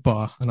was at the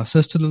bar, and I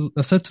said to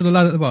the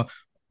lad at the bar,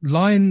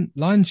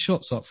 line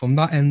shots up from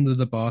that end of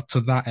the bar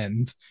to that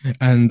end,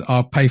 and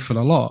I'll pay for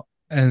the lot.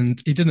 And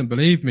he didn't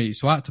believe me,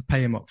 so I had to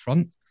pay him up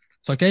front.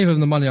 So I gave him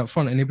the money up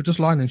front, and he was just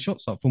lining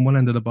shots up from one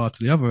end of the bar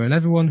to the other. And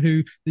everyone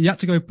you had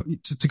to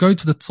go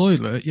to the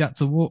toilet, you had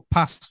to walk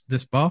past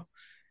this bar.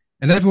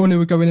 And everyone who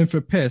were going in for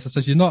a piss, I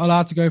said, you're not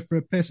allowed to go for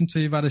a piss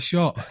until you've had a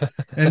shot.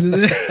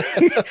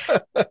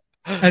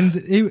 And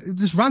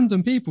just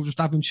random people just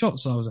having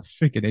shots. I was a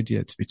freaking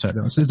idiot, to be totally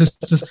honest.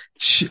 Just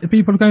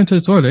people going to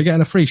the toilet,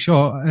 getting a free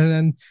shot, and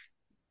then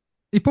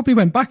he probably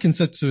went back and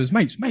said to his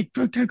mates, "Mate,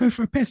 go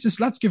for a piss.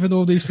 This lad's giving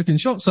all these freaking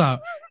shots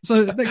out."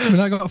 So next minute,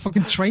 I got a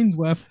fucking train's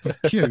worth of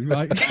queue.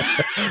 Like,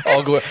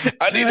 I'll go.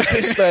 I need a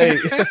piss, mate.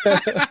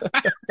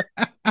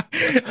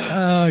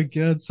 Oh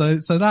god.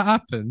 So that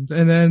happened,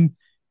 and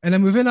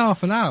then within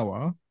half an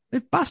hour,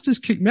 the bastards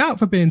kicked me out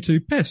for being too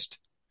pissed.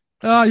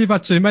 Oh, you've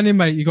had too many,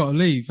 mate. You got to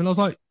leave. And I was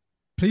like,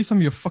 please tell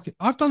me you're fucking.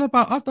 I've done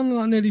like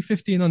nearly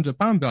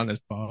 £1,500 behind this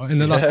bar in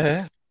the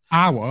last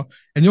hour,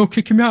 and you're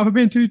kicking me out for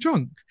being too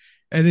drunk.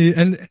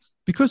 And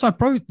because I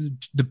broke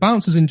the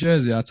bouncers in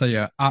Jersey, I tell you,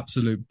 are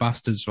absolute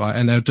bastards, right?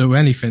 And they'll do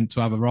anything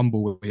to have a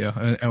rumble with you,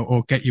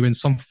 or get you in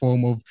some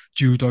form of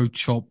judo,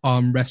 chop,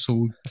 arm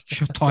wrestle,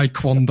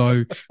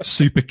 taekwondo,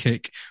 super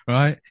kick,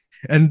 right?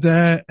 And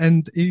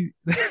he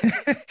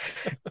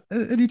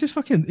and he just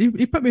fucking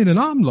he put me in an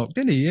arm lock,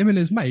 didn't he? Him and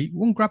his mate,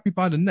 one grabbed me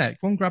by the neck,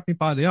 one grabbed me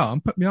by the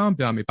arm, put my arm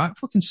behind my back,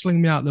 fucking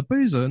sling me out the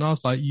boozer. And I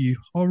was like, you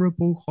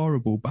horrible,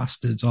 horrible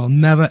bastards. I'll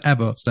never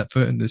ever step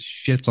foot in this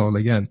shithole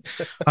again.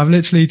 I've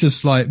literally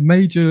just like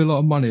made you a lot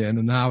of money in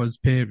an hour's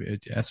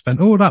period. Yeah,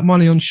 spent all that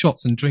money on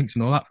shots and drinks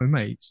and all that for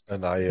mates.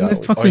 And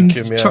they fucking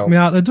chucked me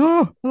out the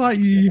door. Like,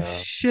 you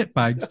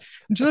shitbags.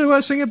 And do you know the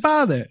worst thing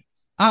about it?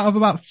 Out of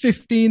about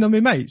 15 of my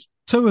mates,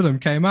 2 of them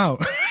came out.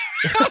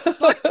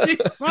 Like, you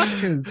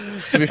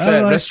fuckers. To be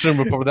fair, restroom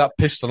were probably that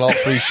pissed on all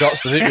 3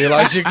 shots they didn't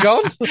realise you'd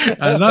gone.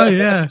 I know,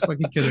 yeah.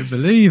 Fucking couldn't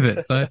believe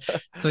it. So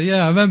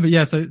yeah, I remember,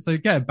 yeah, so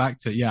getting back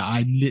to it, yeah,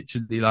 I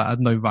literally had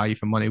no value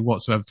for money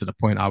whatsoever, to the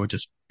point I was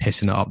just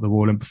pissing it up the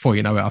wall. And before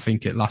you know it, I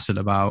think it lasted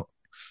about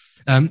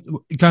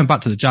Going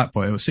back to the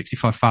jackpot, it was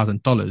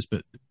 $65,000,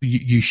 but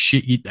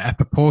a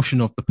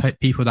proportion of the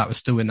people that were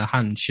still in the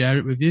hand share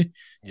it with you.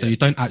 So you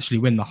don't actually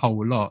win the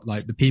whole lot.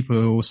 Like the people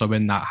who are also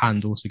in that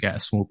hand also get a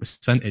small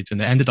percentage,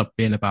 and it ended up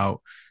being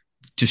about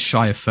just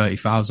shy of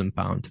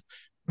 £30,000,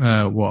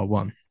 what I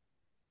won.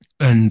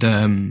 And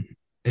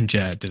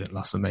yeah, it didn't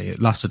last for me.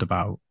 It lasted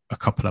about a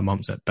couple of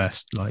months at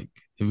best. Like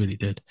it really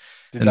did.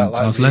 Did that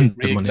like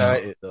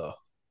reignite it though?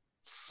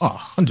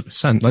 Oh,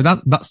 100%. Like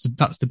that's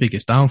the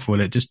biggest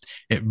downfall. It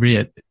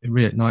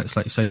reignites,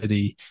 like you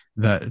say,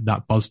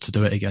 that buzz to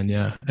do it again.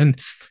 Yeah. And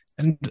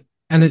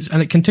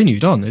it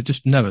continued on. It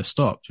just never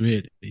stopped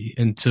really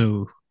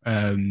until,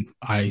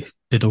 I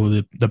did all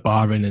the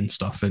barring and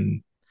stuff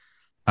and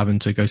having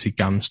to go to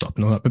GamStop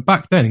and all that. But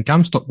back then,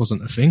 GamStop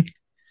wasn't a thing.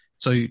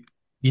 So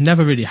you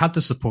never really had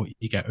the support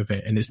you get with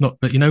it. And it's not,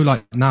 but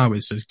like now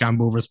it says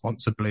gamble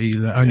responsibly,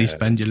 only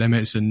spend your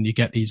limits, and you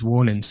get these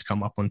warnings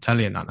come up on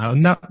telly and that now.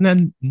 And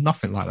then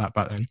nothing like that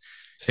back then.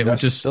 See,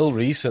 that's just still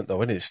recent though,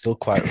 isn't it? It's still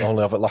quite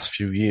only over the last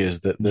few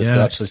years that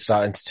they're actually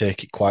starting to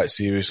take it quite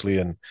seriously.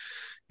 And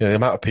the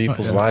amount of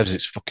people's lives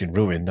it's fucking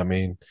ruined. I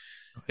mean,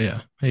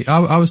 yeah. Hey,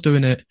 I was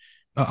doing it.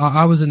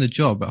 I was in a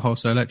job at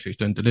Wholesale Electrics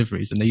doing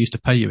deliveries, and they used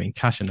to pay you in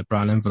cash in a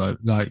brown envelope,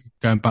 like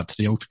going back to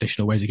the old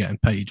traditional ways of getting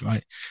paid,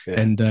 right?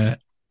 Yeah.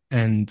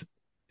 And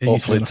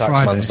hopefully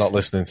Taxman's not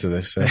listening to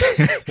this. Yeah.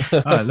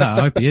 No, I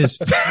hope he is.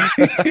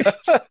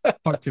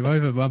 Fucked you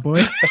over, my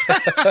boy.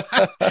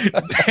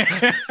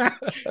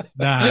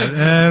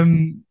 I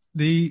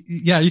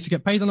used to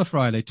get paid on a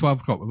Friday, 12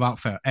 o'clock without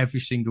fail, every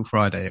single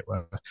Friday it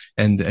were,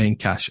 and in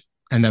cash.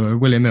 And there were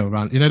William Hill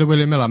around. The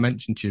William Hill I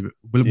mentioned to you?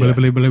 William.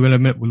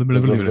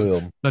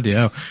 Bloody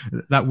hell.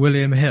 That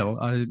William Hill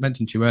I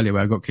mentioned to you earlier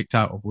where I got kicked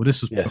out of. Well,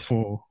 this was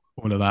before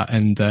all of that.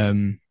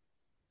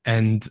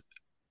 And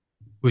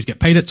we'd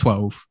get paid at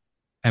 12,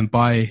 and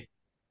by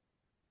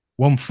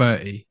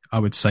 1:30, I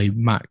would say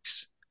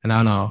max, an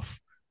hour and a half,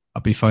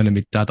 I'd be phoning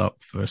my dad up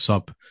for a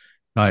sub,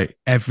 like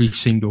every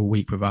single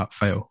week without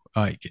fail.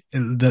 Like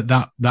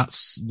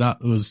that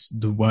was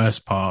the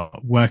worst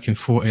part, working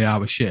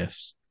 40-hour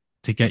shifts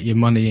to get your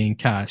money in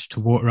cash,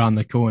 to walk around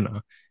the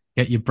corner,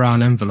 get your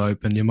brown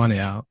envelope and your money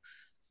out,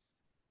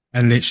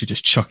 and literally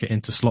just chuck it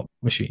into slot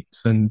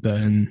machines.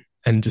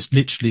 And just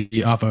literally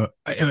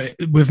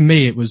with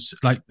me, it was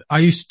like, I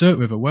used to do it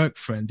with a work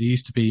friend. He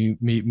used to be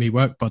me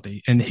work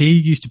buddy. And he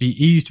used to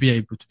be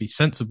able to be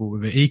sensible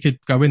with it. He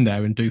could go in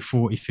there and do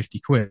 40, 50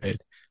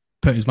 quid,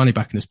 put his money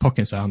back in his pocket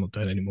and say, I'm not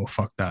doing it anymore.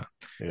 Fuck that.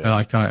 Yeah.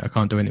 Like, I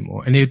can't do it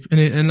anymore. And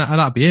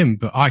that'd be him.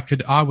 But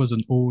I was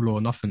an all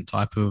or nothing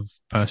type of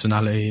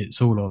personality. It's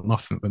all or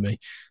nothing for me.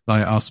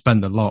 Like, I'll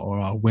spend a lot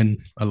or I'll win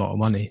a lot of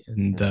money.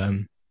 And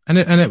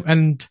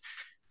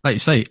like you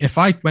say, if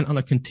I went on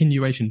a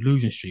continuation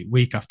losing streak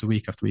week after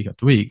week after week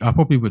after week, I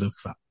probably would have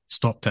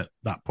stopped at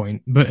that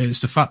point. But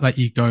it's the fact that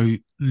you go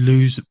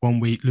lose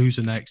 1 week, lose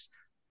the next,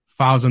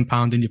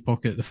 £1,000 in your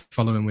pocket the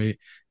following week,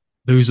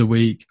 lose a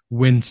week,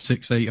 win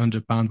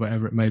 £600-800,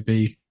 whatever it may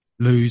be,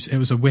 lose. It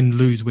was a win,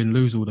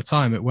 lose all the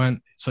time. It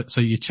weren't,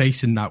 so you're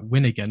chasing that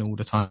win again all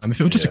the time. If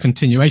it was just a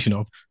continuation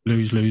of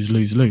lose,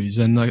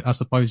 and I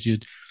suppose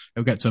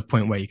it'll get to a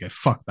point where you go,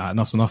 fuck that,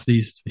 enough's enough,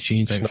 these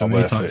machines ain't for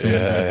me type thing.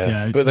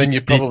 Yeah. But then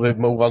you probably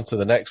move on to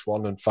the next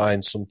one and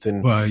find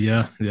something. Well,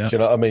 yeah. Do you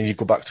know what I mean? You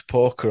go back to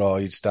poker,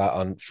 or you'd start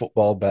on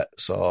football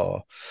bets,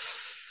 or...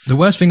 The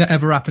worst thing that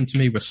ever happened to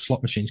me was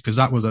slot machines, because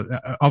that was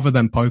other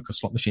than poker,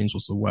 slot machines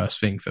was the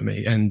worst thing for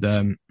me. And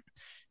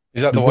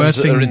is that the ones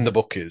that are in the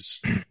bookies?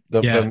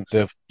 They're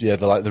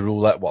like the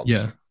roulette ones.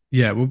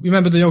 Yeah. Well,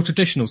 remember the old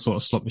traditional sort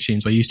of slot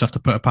machines where you used to have to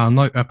put a pound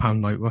note,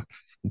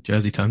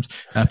 Jersey terms,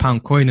 a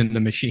pound coin in the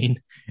machine,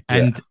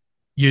 and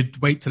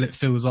you'd wait till it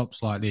fills up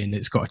slightly and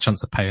it's got a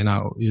chance of paying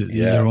out.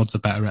 Your odds are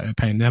better at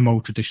paying. Them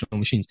old traditional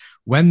machines.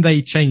 When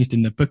they changed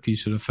in the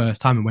bookies for the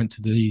first time and went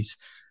to these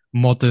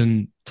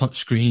modern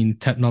touchscreen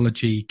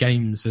technology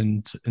games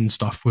and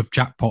stuff with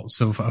jackpots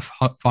of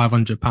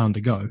 £500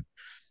 to go,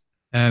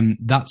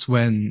 that's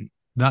when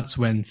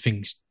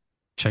things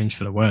changed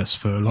for the worse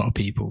for a lot of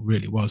people.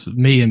 Really was.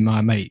 Me and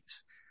my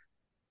mates,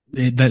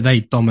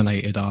 they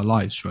dominated our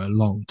lives for a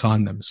long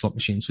time, them slot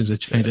machines, since they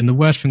changed. And the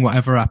worst thing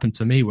whatever happened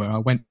to me, where I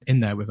went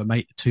in there with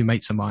two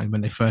mates of mine when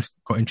they first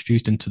got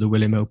introduced into the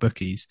William Hill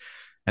bookies,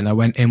 and I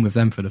went in with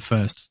them for the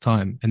first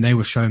time, and they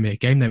were showing me a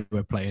game they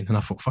were playing, and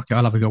I thought, fuck it,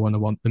 I'll have a go on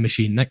the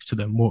machine next to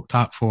them. Walked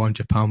out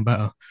 £400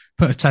 better,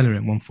 put a tenner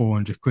in, won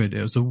 400 quid.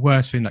 It was the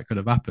worst thing that could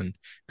have happened,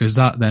 because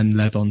that then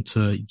led on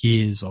to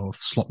years of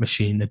slot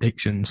machine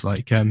addictions.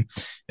 Like,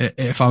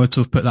 if I were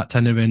to have put that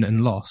tenner in and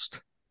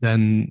lost,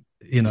 then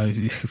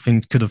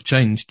things could have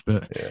changed,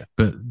 but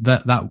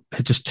that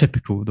is just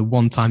typical. The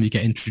one time you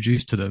get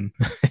introduced to them,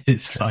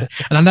 it's like,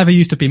 and I never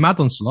used to be mad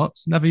on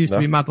slots, never used to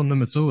be mad on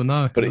them at all.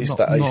 No, but it's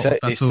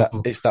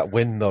that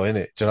win though,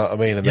 innit? Do you know what I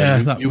mean?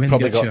 And then you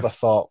probably got the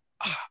thought,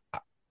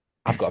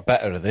 I've got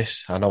better at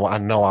this. I know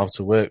how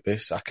to work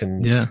this. I'll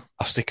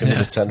stick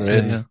another tenner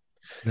in.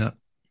 Yeah.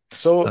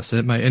 So that's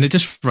it, mate. And it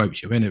just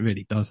ropes you in. It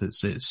really does.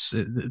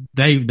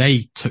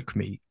 They took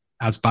me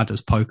as bad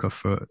as poker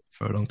for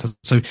a long time.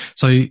 So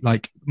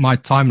like my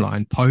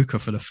timeline, poker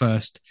for the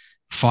first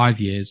 5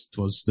 years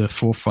was the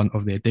forefront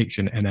of the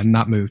addiction, and then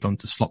that moved on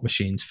to slot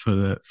machines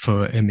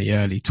for in the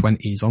early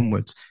 20s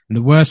onwards. And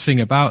the worst thing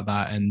about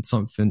that, and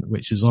something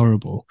which is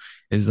horrible,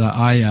 is that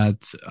I had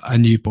a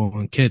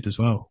newborn kid as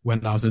well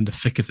when I was in the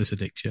thick of this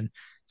addiction.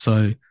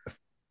 So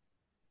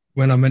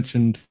when I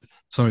mentioned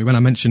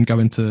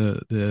going to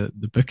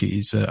the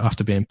bookies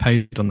after being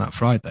paid on that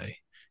Friday,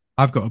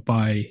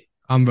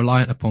 I'm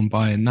reliant upon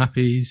buying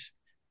nappies,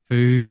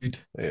 food,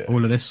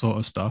 all of this sort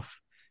of stuff.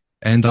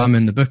 And I'm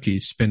in the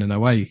bookies spinning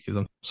away because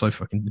I'm so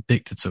fucking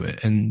addicted to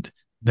it. And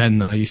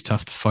then I used to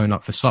have to phone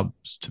up for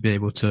subs to be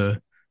able to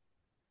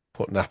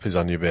put nappies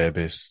on your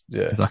babies.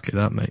 Yeah, exactly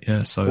that, mate.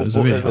 Yeah, so it was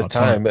a really hard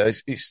time.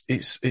 It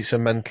is a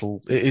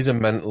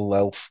mental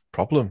health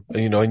problem,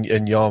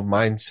 and your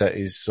mindset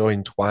is so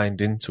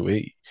entwined into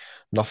it.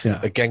 Nothing,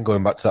 again,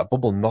 going back to that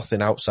bubble,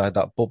 nothing outside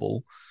that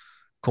bubble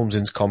comes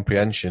into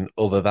comprehension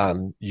other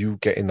than you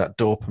getting that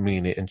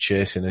dopamine hit and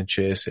chasing.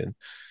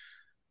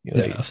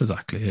 That's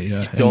exactly it.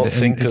 Yeah, you don't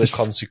think of the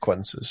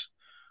consequences.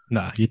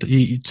 Nah, you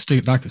just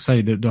do, like I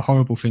say, the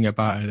horrible thing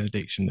about an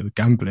addiction with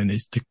gambling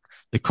is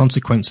the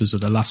consequences are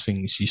the last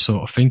things you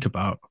sort of think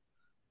about.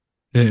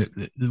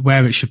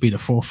 Where it should be the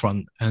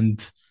forefront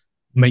and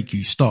make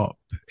you stop,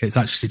 it's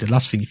actually the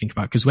last thing you think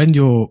about. Because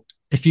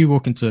if you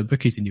walk into a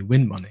bookies and you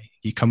win money,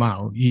 you come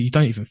out, you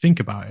don't even think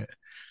about it.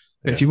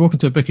 But if you walk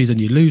into a bookies and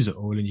you lose it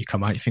all and you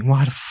come out, you think,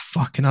 why the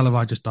fucking hell have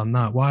I just done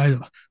that? Why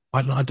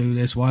didn't I do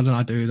this? Why didn't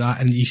I do that?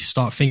 And you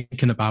start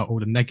thinking about all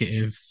the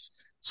negative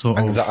sort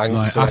of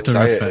like after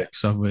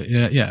effects of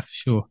it. Yeah, for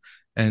sure.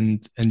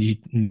 And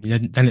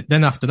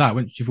then after that,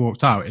 once you've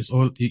walked out, it's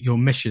all your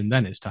mission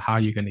then is to how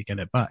you're going to get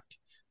it back.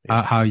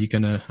 Yeah. How are you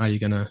gonna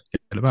get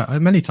it back?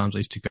 Many times I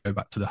used to go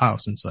back to the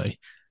house and say,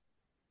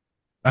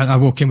 and I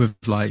walk in with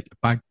like a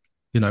bag,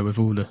 with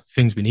all the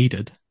things we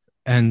needed,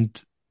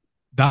 and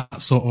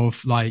that sort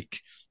of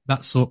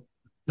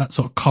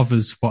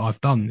covers what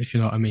I've done, if you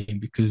know what I mean,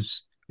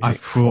 because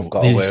I've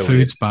brought these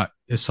foods back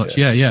as such.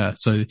 Yeah.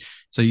 So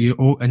you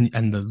all,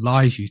 and the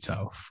lies you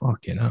tell,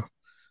 fucking hell.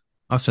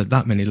 I've said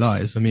that many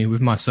lies. I mean,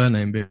 with my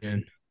surname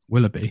being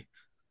Willoughby,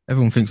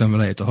 everyone thinks I'm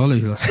related to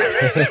Holly. I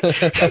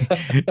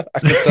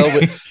can tell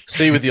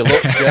see with your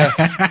looks,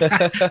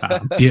 yeah.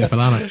 Beautiful,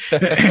 aren't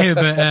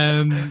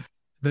I?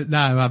 But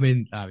no, I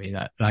mean,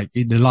 like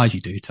the lies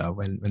you do tell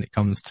when it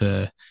comes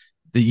to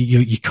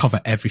you cover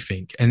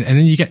everything, and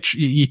then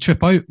you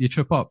trip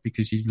up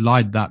because you've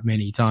lied that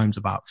many times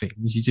about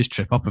things. You just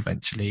trip up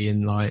eventually,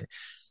 and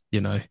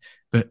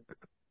But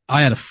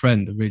I had a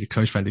friend, a really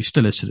close friend, who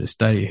still is to this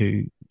day,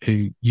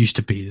 who used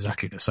to be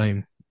exactly the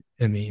same.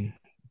 I mean,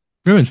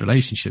 ruins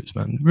relationships,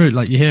 man.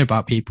 Like you hear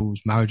about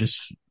people's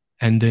marriages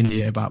ending, you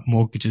hear about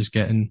mortgages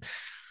getting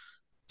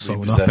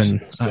sold up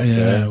and stuff,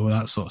 all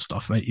that sort of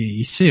stuff, mate.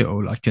 You see it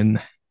all. Like,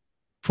 and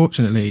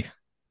fortunately,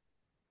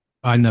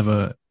 I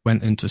never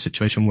went into a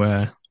situation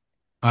where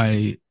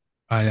I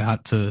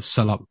had to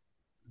sell up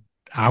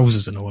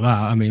houses and all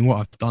that. I mean, what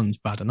I've done is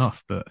bad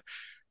enough, but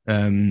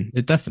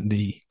it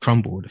definitely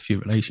crumbled a few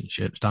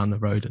relationships down the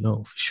road and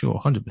all, for sure,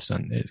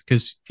 100%.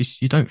 Because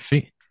you don't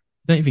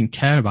even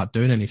care about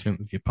doing anything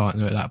with your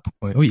partner at that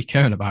point. All you're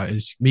caring about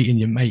is meeting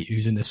your mate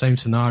who's in the same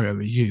scenario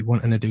as you,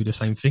 wanting to do the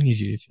same thing as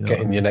you. If you know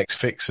getting your next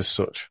fix as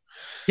such.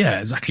 Yeah,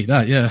 exactly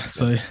that. Yeah.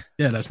 So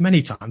there's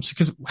many times,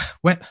 because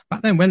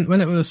back then when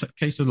it was a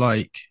case of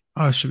like,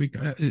 oh, should we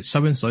go? It's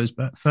so-and-so's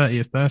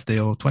 30th birthday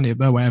or 20th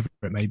birthday, whatever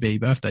it may be,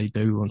 birthday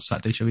due on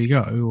Saturday, shall we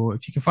go? Or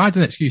if you can find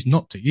an excuse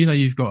not to,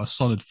 you've got a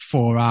solid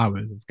 4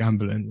 hours of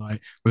gambling,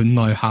 like with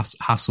no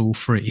hassle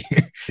free.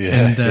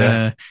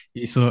 You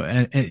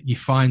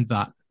find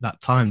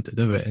that time to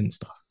do it and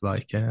stuff.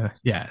 Like,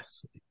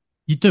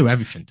 you do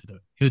everything to do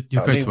it. You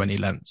go to any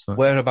lengths. So.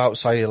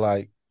 Whereabouts are you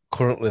like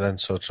currently then?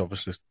 So it's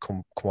obviously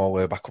come all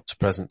the way back up to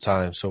present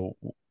time. So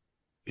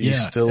are you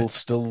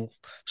still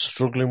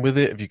struggling with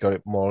it? Have you got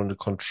it more under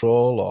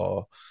control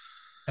or?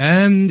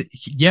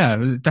 Yeah,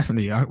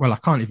 definitely. I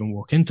can't even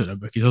walk into the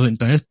bookies. I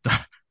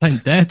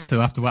don't dare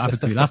to after what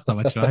happened to me last time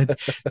I tried.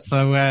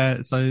 So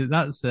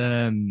that's,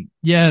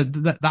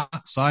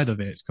 that side of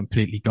it is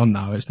completely gone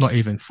now. It's not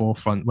even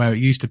forefront where it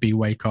used to be.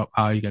 Wake up,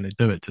 how are you going to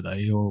do it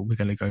today? Or we're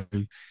going to go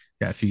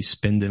get a few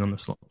spins in on the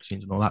slot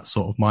machines, and all that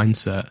sort of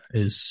mindset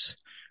is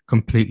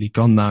completely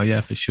gone now.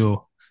 Yeah, for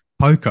sure.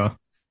 Poker.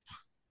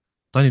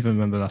 Don't even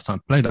remember the last time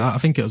I played it. I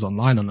think it was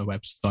online on the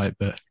website,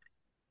 but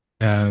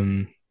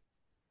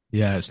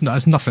it's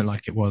nothing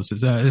like it was.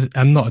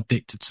 I'm not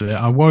addicted to it.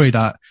 I worry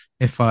that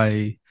if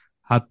I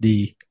had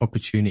the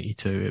opportunity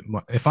to,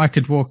 if I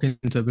could walk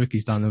into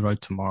bookies down the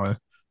road tomorrow,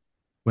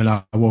 when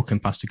I walk in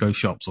past the Go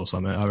shops or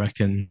something, I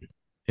reckon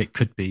it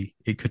could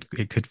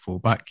fall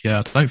back. Yeah,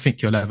 I don't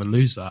think you'll ever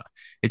lose that.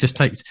 It just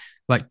takes,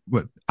 like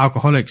what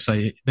alcoholics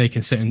say, they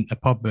can sit in a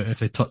pub, but if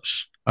they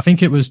touch, I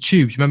think it was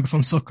Tubes, you remember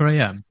from Soccer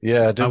AM?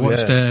 Yeah, I do. I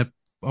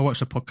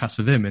watched a podcast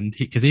with him, and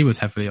because he was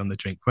heavily on the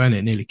drink, weren't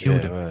it? Nearly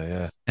killed him. Well,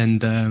 yeah.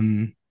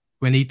 And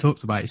when he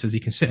talks about it, he says he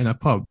can sit in a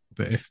pub,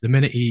 but if the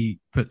minute he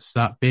puts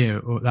that beer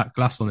or that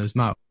glass on his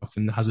mouth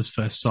and has his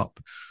first sup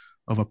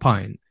of a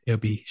pint, he'll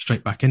be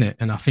straight back in it.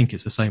 And I think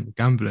it's the same with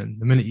gambling.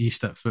 The minute you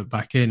step foot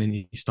back in and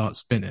you start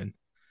spinning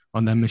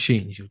on them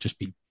machines, you'll just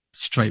be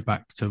straight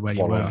back to where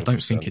you 100%. Were. I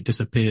don't think it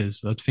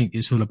disappears. I think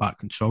it's all about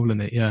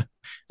controlling it. Yeah.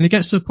 And it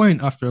gets to a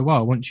point after a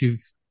while, once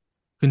you've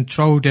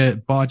controlled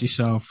it, barred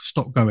yourself,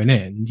 stopped going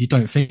in, you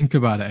don't think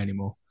about it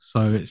anymore.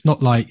 So it's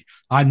not like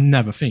I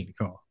never think,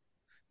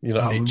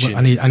 I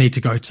need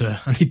to go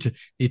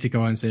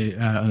and see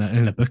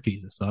in the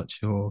bookies and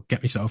such, or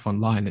get myself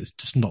online. It's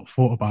just not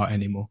thought about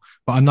anymore.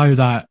 But I know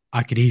that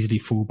I could easily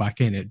fall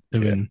back in it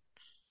doing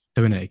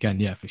it again.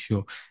 Yeah, for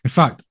sure. In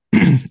fact,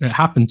 it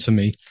happened to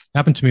me. It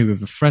happened to me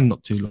with a friend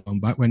not too long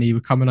back when he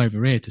was coming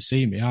over here to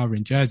see me. I was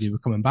in Jersey. He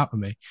was coming back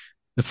with me.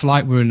 The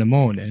flight were in the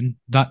morning.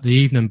 That the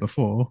evening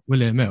before,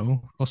 William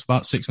Hill cost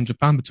about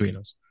 £600 between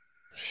us.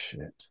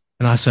 Shit.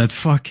 And I said,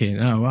 "Fucking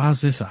hell,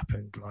 how's this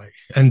happened?" Like,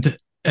 and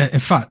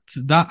in fact,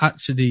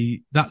 that's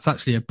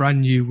actually a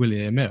brand new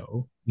William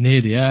Hill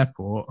near the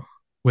airport,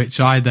 which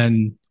I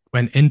then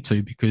went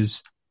into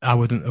because I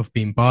wouldn't have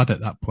been barred at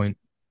that point.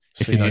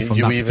 So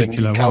you even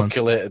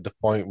calculated the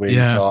point where you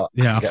thought,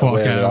 I thought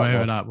I'd get away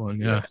with that one.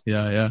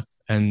 Yeah.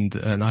 And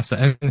I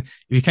said, and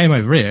we came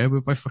over here, we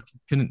were both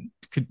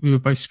we were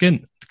both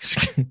skint.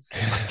 It's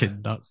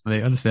fucking nuts,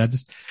 mate. Honestly, I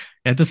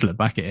just look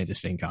back at it and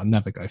just think I'll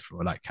never go through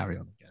all that carry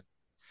on again.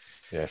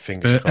 Yeah,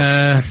 fingers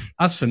crossed.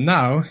 As for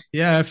now,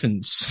 yeah,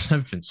 everything's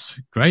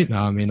great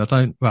now. I mean, I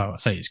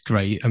say it's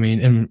great. I mean,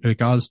 in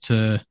regards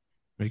to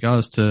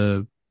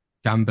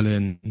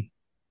gambling,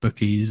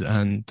 bookies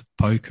and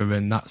poker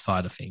and that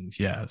side of things,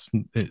 yeah,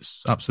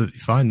 it's absolutely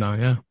fine now.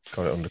 Yeah,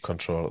 got it under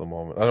control at the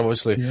moment. And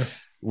obviously,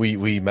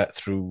 we met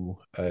through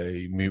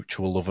a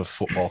mutual love of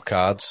football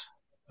cards,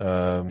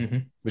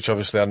 which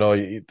obviously I know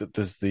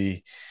there's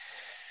we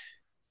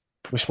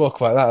spoke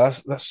about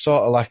that. That's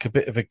sort of like a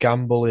bit of a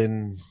gamble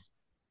in.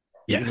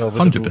 Yeah,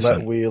 100%. The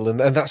roulette wheel, and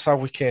that's how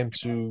we came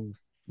to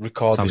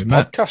record this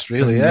podcast.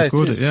 Really, yeah, it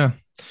is. Yeah,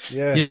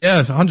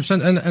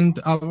 100%. And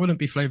I wouldn't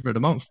be flavour of the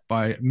month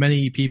by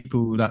many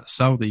people that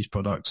sell these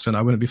products, and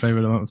I wouldn't be flavour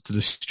of the month to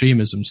the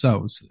streamers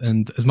themselves.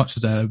 And as much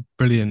as they're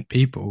brilliant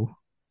people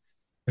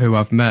who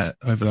I've met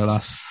over the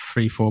last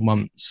 3-4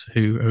 months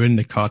who are in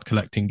the card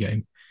collecting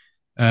game,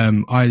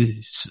 I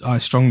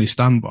strongly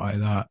stand by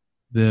that.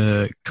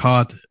 The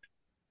card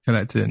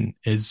collecting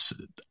is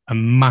a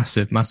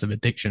massive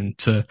addiction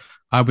to,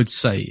 I would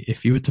say,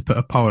 if you were to put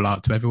a poll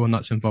out to everyone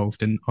that's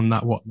involved on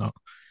that whatnot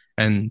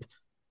and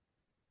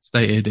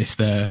stated if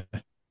they're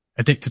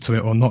addicted to it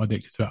or not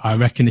addicted to it, I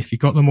reckon if you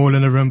got them all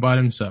in a room by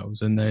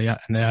themselves and they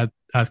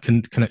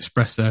can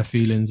express their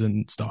feelings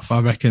and stuff,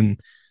 I reckon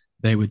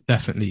they would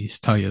definitely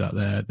tell you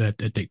that they're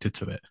addicted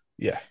to it.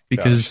 Yeah.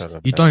 Because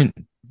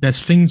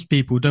there's things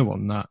people do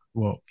on that.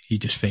 Well, you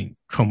just think,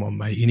 come on,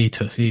 mate, you need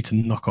to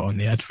knock it on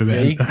the head for a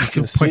bit.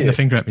 I'm pointing the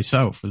finger at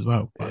myself as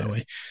well, by the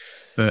way.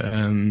 But,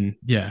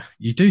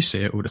 you do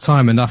see it all the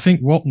time. And I think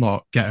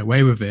Whatnot get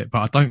away with it, but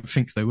I don't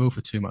think they will for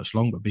too much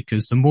longer,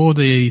 because the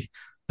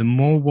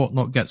more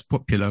Whatnot gets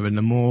popular and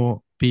the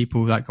more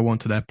people that go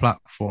onto their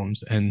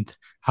platforms and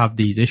have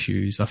these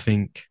issues, I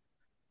think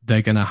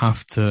they're going to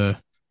have to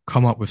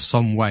come up with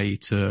some way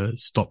to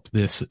stop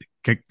this,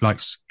 like,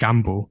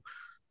 gamble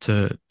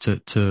to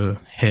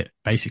hit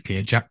basically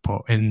a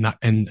jackpot in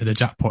the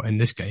jackpot in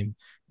this game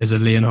is a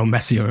Lionel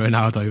Messi or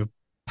Ronaldo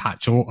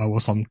patch auto or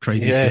some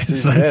crazy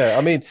shit.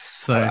 I mean,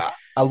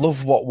 I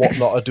love what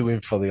Whatnot are doing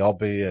for the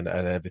hobby and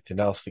everything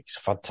else. I think it's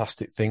a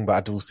fantastic thing, but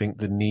I do think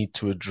the need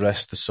to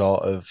address the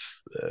sort of,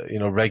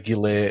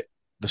 regulate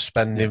the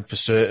spending for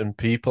certain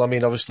people. I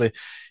mean, obviously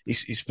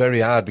it's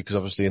very hard because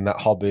obviously in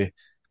that hobby,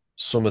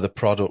 some of the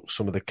products,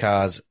 some of the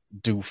cars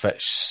do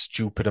fetch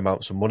stupid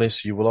amounts of money.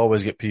 So you will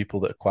always get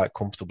people that are quite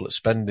comfortable at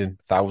spending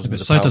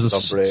thousands of pounds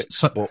on breaks.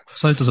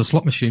 So does a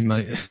slot machine,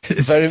 mate.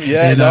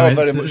 Very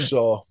much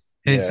so.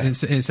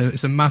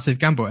 It's a massive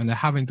gamble, and they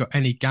haven't got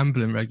any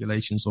gambling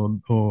regulations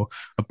or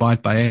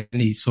abide by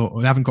any sort,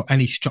 or they haven't got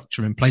any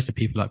structure in place for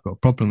people that have got a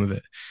problem with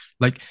it.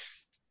 Like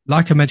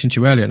I mentioned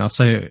to you earlier, and I'll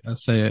say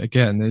it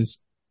again, is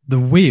the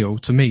wheel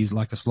to me is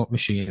like a slot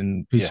machine.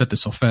 And we said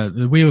this off air.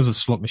 The wheel is a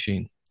slot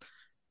machine.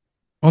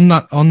 On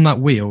that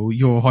wheel,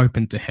 you're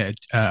hoping to hit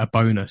a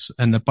bonus,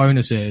 and the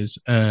bonus is,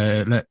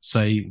 let's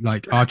say,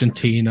 like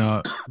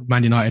Argentina,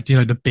 Man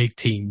United, the big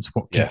teams,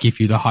 what can give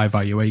you the high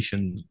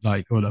valuation,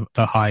 like, or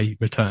the high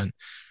return.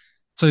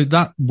 So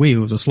that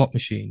wheel is a slot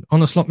machine.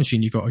 On a slot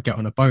machine, you've got to get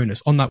on a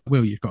bonus. On that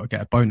wheel, you've got to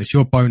get a bonus.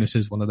 Your bonus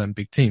is one of them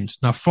big teams.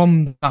 Now,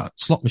 from that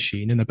slot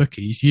machine in the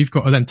bookies, you've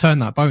got to then turn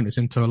that bonus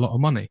into a lot of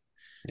money.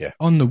 Yeah.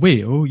 On the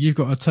wheel, you've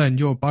got to turn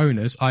your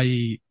bonus,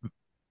 i.e.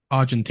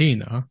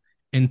 Argentina,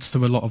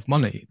 into a lot of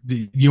money.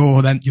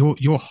 You're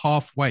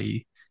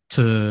halfway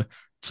to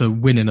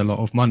winning a lot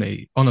of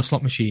money. On a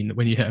slot machine,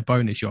 when you hit a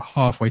bonus, you're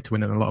halfway to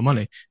winning a lot of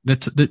money.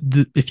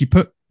 If you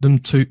put them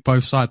two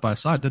both side by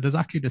side, they're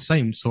exactly the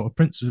same sort of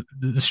principle.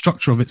 The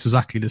structure of it's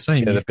exactly the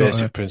same. Yeah, the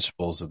basic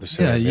principles are the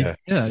same.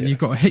 You've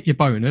got to hit your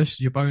bonus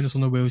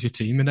on the wheels, your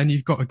team, and then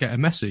you've got to get a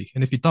Messi.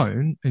 And if you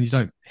don't, and you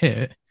don't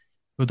hit,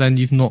 well, then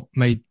you've not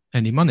made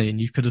any money, and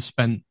you could have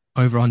spent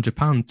over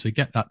 £100 to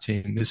get that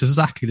team. It's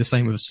exactly the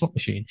same with a slot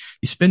machine.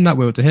 You spin that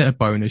wheel to hit a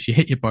bonus, you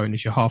hit your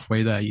bonus, you're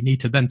halfway there. You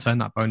need to then turn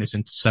that bonus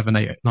into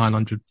 £700,000,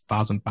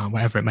 £900,000,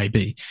 whatever it may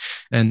be.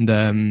 And,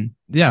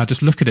 I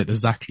just look at it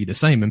exactly the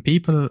same. And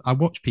I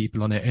watch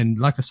people on it. And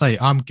like I say,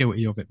 I'm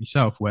guilty of it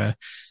myself, where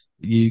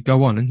you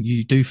go on and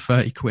you do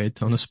 30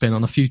 quid on a spin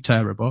on a few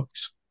Terra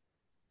box.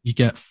 You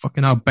get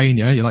fucking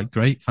Albania. You're like,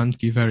 great.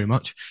 Thank you very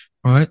much.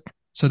 All right.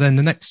 So then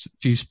the next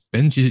few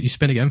spins, you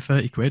spin again,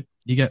 30 quid.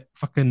 You get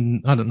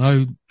fucking, I don't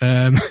know,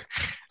 I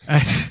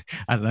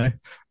don't know,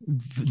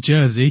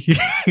 Jersey.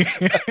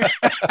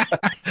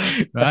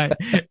 Right.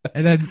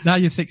 And then now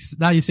you're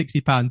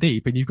 £60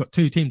 deep, and you've got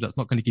two teams that's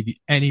not going to give you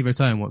any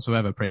return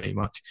whatsoever, pretty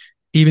much.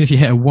 Even if you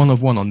hit a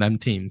 1-of-1 on them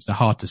teams, they're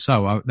hard to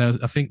sell. I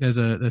think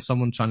there's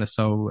someone trying to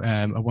sell,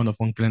 a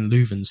 1-of-1 Glenn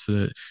Louvens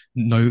for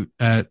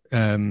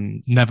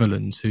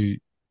Netherlands, who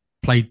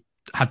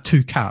had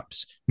 2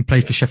 caps and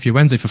played for Sheffield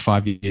Wednesday for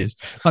 5 years.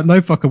 Like,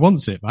 no fucker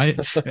wants it, right?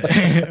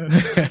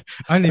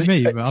 Only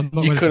me, but I'm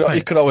not.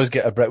 You could always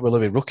get a Brett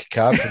Willoughby rookie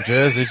card from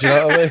Jersey. Do you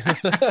know what I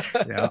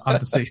mean? Yeah,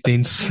 under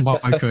 16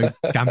 smoker,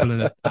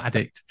 gambling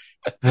addict,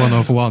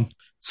 1-of-1,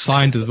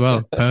 signed as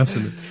well,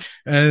 personally.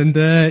 And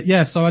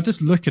so I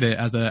just look at it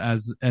as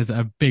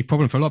a big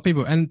problem for a lot of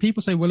people. And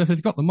people say, well, if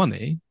they've got the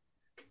money.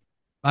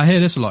 I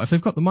hear this a lot. If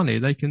they've got the money,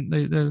 they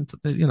then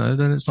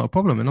it's not a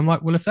problem. And I'm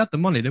like, well, if they had the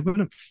money, they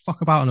wouldn't fuck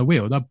about on a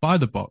wheel. They'd buy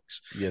the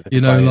box. Yeah,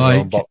 they'd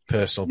buy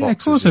personal boxes. Yeah, of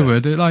course they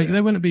would.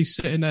 They wouldn't be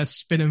sitting there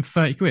spinning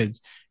 30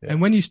 quids. Yeah.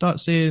 And when you start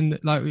seeing,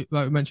 like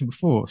we mentioned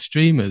before,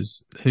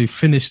 streamers who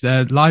finish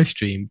their live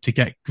stream to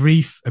get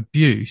grief,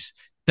 abuse,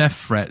 death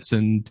threats,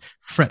 and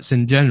threats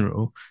in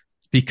general,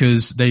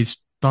 because they're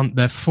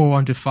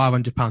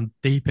 £400-500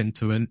 deep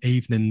into an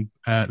evening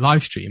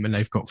live stream, and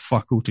they've got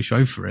fuck all to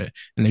show for it,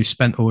 and they've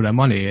spent all their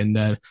money, and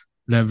their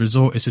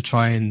resort is to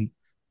try and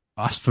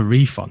ask for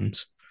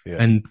refunds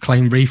and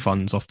claim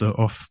refunds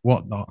off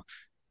whatnot,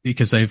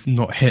 because they've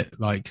not hit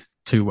like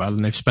too well,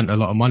 and they've spent a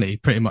lot of money,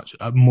 pretty much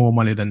more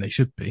money than they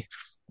should be,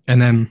 and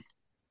then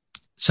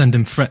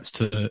sending threats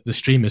to the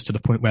streamers to the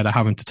point where they're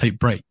having to take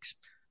breaks.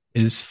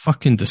 Is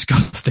fucking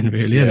disgusting,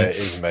 really, isn't it? It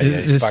is, mate.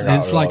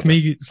 It's like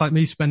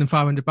me spending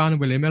 £500 on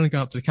William Millen,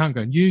 going up to the account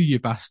going, you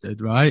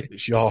bastard, right?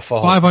 It's your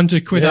fault.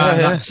 500 quid out of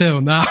that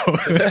till now.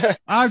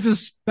 I've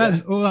just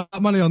spent all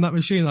that money on that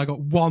machine, and I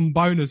got one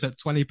bonus at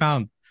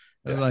 £20.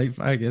 Yeah. Like,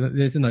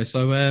 isn't it?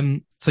 So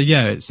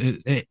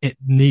it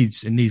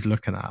needs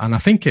looking at, and I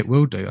think it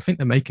will do. I think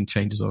they're making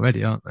changes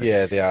already, aren't they?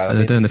 Yeah, they are.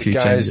 They're doing a few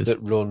changes. The guys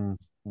that run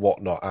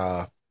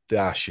Whatnot they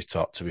are shit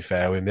up, to be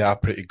fair. I mean, they are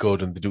pretty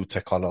good, and they do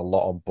take on a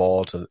lot on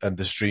board, and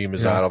the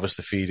streamers are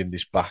obviously feeding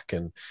this back,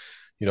 and,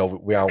 you know,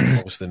 we aren't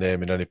obviously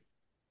naming any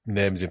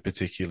names in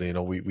particular. You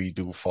know, we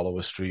do follow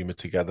a streamer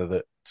together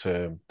that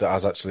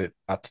has actually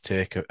had to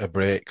take a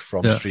break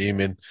from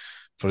streaming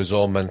for his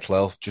own mental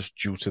health, just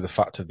due to the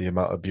fact of the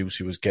amount of abuse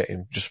he was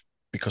getting, just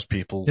because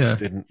people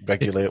didn't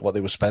regulate what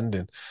they were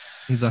spending.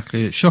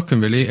 Exactly. It's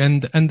shocking, really.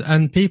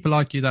 And people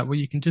argue that, well,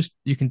 you can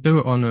do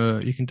it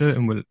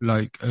on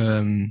like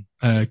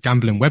a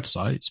gambling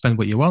website, spend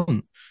what you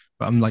want.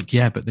 But I'm like,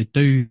 yeah, but they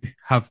do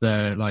have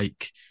their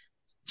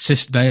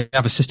they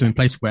have a system in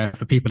place where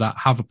for people that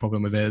have a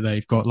problem with it,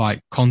 they've got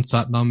like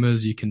contact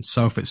numbers. You can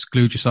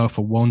self-exclude yourself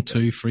for 1,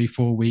 2, 3,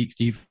 4 weeks,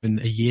 even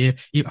a year.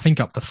 I think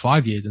up to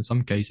 5 years in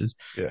some cases.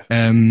 Yeah.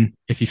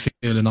 If you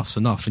feel enough's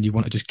enough and you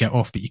want to just get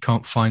off, but you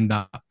can't find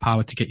that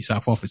power to get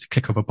yourself off, it's a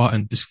click of a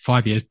button. Just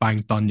 5 years, bang,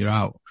 done, you're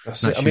out.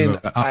 That's it. I mean,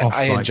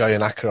 I enjoy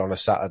an ACCA on a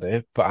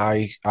Saturday, but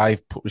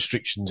I've put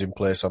restrictions in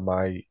place on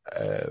my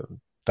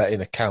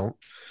betting account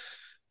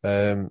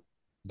that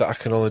I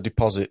can only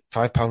deposit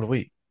 £5 a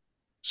week.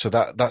 So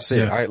that's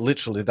it. Yeah. I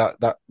literally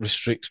that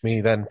restricts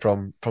me then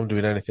from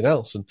doing anything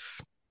else. And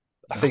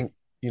I think,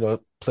 you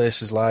know,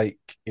 places like,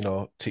 you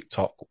know,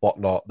 TikTok,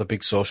 Whatnot, the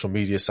big social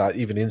media site,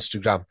 even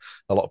Instagram,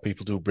 a lot of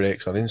people do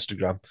breaks on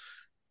Instagram.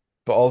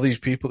 But all these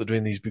people that are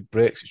doing these big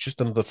breaks, it's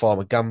just another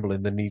form of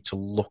gambling. They need to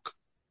look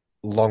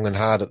long and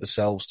hard at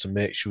themselves to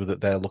make sure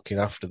that they're looking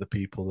after the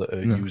people that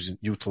are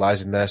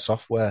utilising their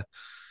software.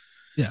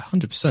 Yeah,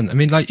 100%. I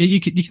mean, like, you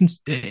can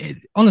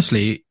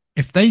honestly,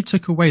 if they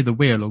took away the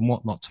wheel and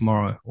Whatnot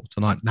tomorrow or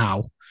tonight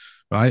now,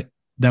 right,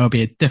 there will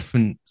be a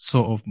different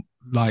sort of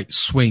like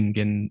swing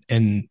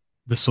in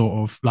the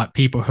sort of like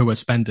people who are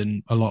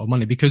spending a lot of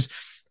money, because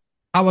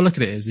how I look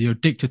at it is you're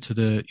addicted to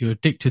the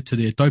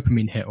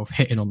dopamine hit of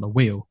hitting on the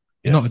wheel.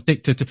 You're not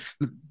addicted to,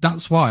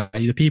 that's why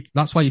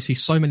you see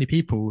so many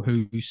people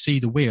who see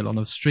the wheel on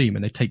a stream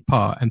and they take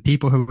part, and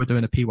people who are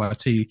doing a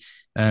PYT,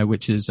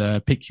 which is,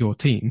 pick your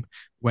team,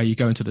 where you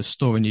go into the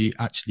store and you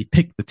actually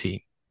pick the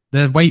team.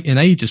 They're waiting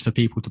ages for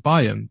people to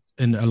buy them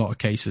in a lot of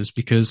cases,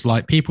 because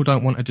like people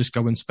don't want to just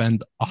go and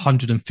spend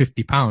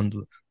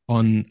 £150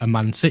 on a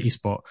Man City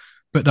spot.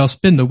 but they'll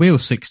spin the wheel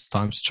 6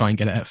 times to try and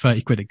get it at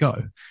 30 quid a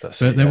go. But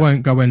they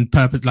won't go and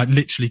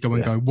literally go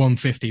and go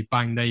 150,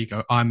 bang, there you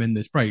go, I'm in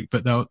this break.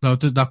 But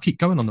they'll keep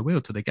going on the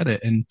wheel till they get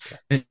it. And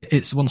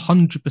it's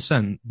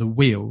 100% the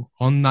wheel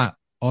on that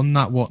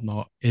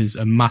whatnot is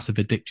a massive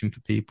addiction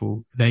for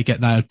people. They get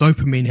their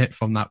dopamine hit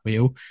from that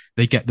wheel.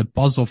 They get the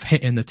buzz of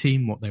hitting the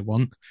team what they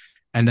want.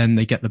 And then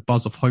they get the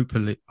buzz of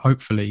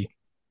hopefully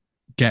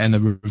getting a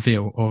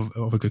reveal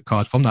of a good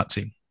card from that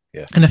team.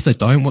 Yeah. And if they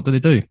don't, what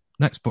do?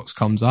 Next box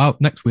comes out,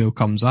 next wheel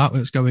comes out,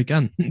 let's go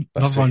again.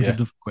 Another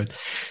 100 quid.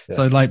 Yeah.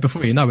 So like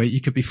before you know it,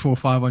 you could be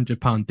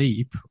 £400-500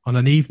 deep on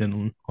an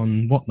evening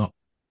on whatnot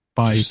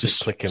by just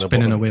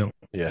spinning a wheel.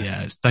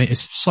 Yeah,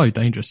 it's so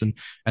dangerous, and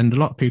a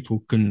lot of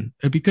people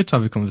it'd be good to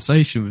have a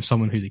conversation with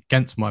someone who's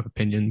against my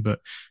opinion,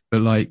 but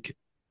like,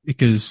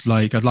 because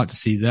like I'd like to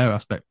see their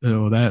aspect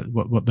or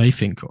what they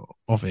think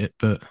of it,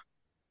 but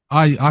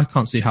I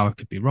can't see how it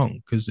could be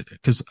wrong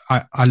because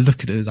I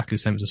look at it exactly the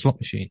same as a slot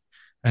machine.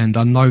 And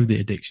I know the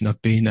addiction.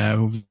 I've been there,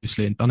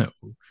 obviously, and done it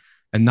all.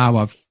 And now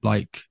I've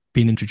like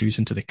been introduced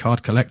into the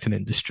card collecting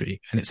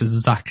industry, and it's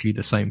exactly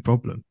the same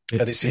problem.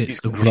 It's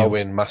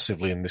growing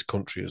massively in this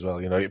country as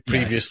well. You know,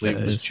 previously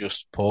it was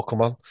just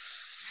Pokemon.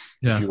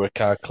 Yeah. If you were a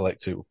card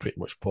collector, it was pretty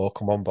much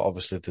Pokemon. But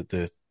obviously,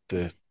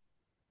 the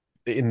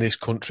in this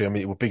country, I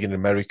mean, it was big in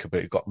America,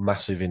 but it got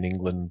massive in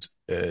England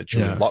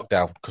during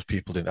lockdown because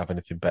people didn't have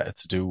anything better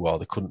to do or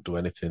they couldn't do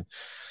anything.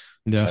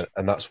 Yeah,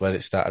 and that's where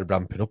it started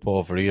ramping up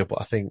over here. But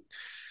I think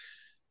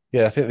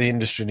the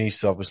industry needs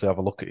to obviously have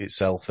a look at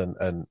itself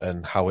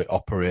and how it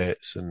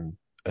operates and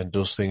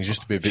does things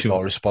just to be a bit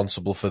more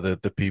responsible for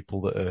the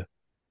people that are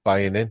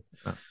buying in.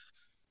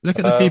 Look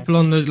at the people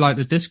on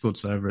the Discord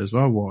server as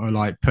well. What are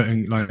like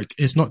putting like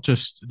it's not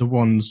just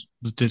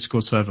the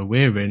Discord server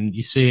we're in.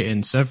 You see it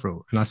in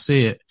several, and I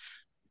see it.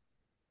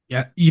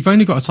 Yeah, you've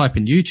only got to type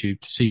in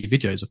YouTube to see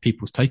videos of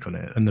people's take on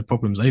it and the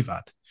problems they've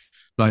had.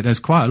 Like, there's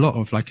quite a lot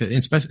of like,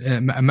 especially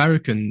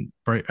American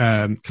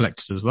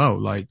collectors as well.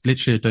 Like,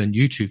 literally doing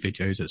YouTube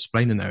videos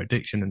explaining their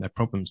addiction and their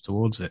problems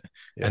towards it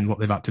and what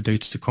they've had to do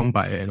to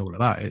combat it and all of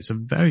that. It's a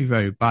very,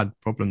 very bad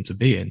problem to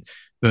be in.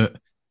 But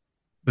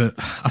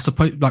I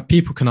suppose like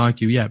people can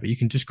argue, but you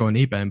can just go on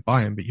eBay and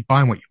buy them. But you're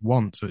buying what you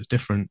want, so it's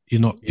different. You're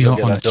not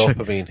on a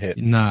dopamine hit.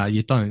 Nah,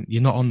 you don't.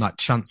 You're not on that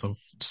chance of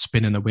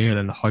spinning a wheel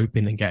and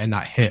hoping and getting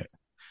that hit,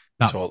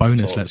 that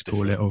bonus, let's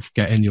call it, of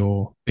getting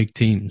your big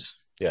teams.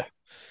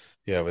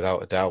 Yeah,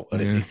 without a doubt.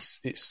 And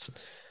it's,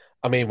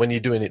 I mean, when you're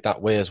doing it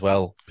that way as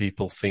well,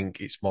 people think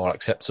it's more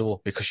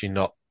acceptable because you're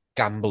not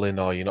gambling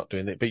or you're not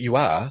doing it, but you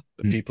are.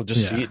 But people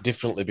just see it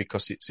differently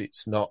because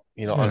it's not,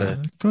 you're not on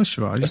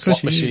a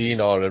slot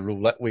machine or a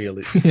roulette wheel.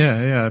 It's,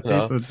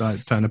 people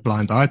like turn a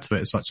blind eye to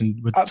it as such,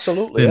 and would,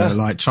 absolutely,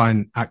 like try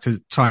and act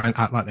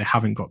like they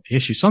haven't got the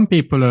issue. Some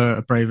people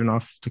are brave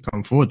enough to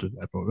come forward with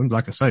their problems.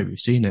 Like I say, we've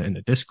seen it in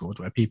the Discord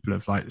where people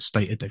have like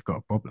stated they've got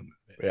a problem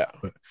with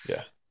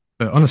it.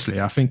 But honestly,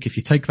 I think if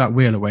you take that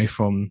wheel away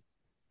from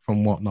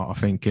whatnot, I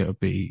think it'll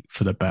be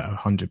for the better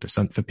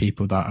 100% for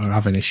people that are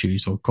having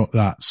issues or got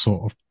that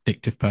sort of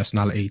addictive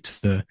personality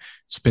to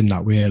spin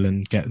that wheel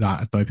and get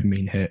that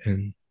dopamine hit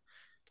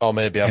or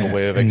maybe have a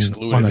way of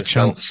excluding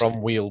themselves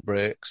from wheel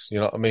breaks, you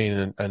know what I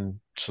mean? And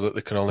so that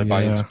they can only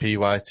buy into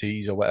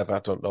PYTs or whatever, I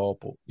don't know.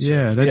 But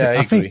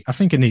I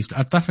think it needs,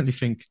 I definitely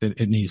think that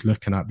it needs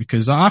looking at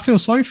because I feel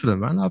sorry for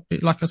them, man.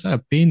 Like I said,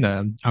 I've been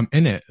there, I'm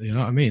in it, you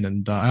know what I mean?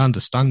 And I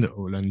understand it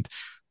all and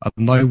I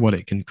know what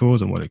it can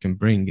cause and what it can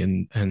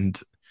bring.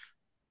 And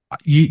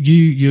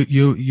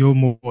you're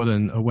more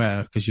than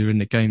aware because you're in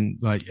the game,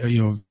 like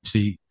you're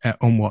obviously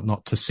on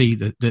whatnot to see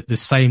the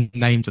same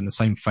names and the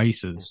same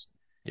faces.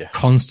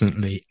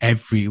 Constantly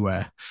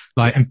everywhere.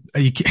 Like, and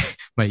you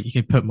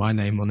can put my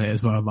name on it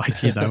as well.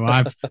 Like, you know,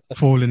 I've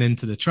fallen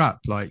into the trap,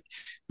 like,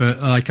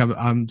 but like,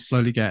 I'm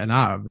slowly getting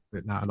out of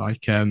it now.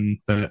 Like,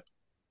 but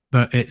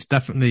it's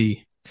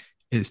definitely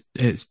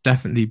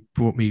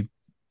brought me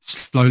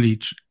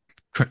slowly,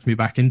 crept me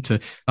back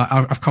into, like,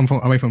 I've come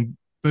away from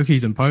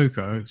bookies and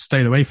poker,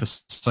 stayed away for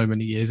so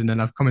many years. And then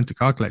I've come into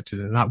card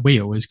collecting and that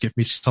wheel has given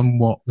me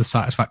somewhat the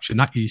satisfaction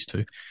that used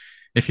to.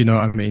 If you know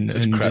what I mean, so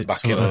and it's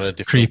back in on a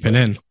creeping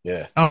in.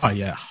 Yeah. Oh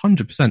yeah,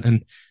 100%.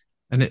 And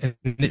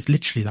it's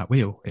literally that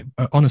wheel. It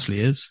honestly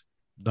is.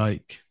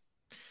 Like,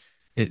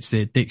 it's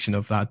the addiction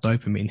of that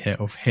dopamine hit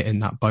of hitting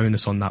that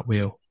bonus on that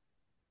wheel,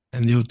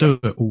 and you'll do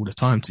it all the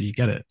time till you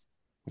get it.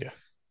 Yeah.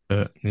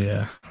 But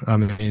yeah, I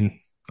mean,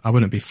 I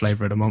wouldn't be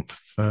flavor of the month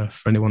for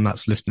anyone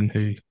that's listening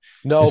who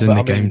is in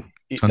the game.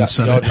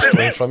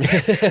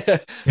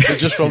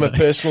 Just from a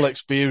personal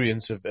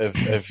experience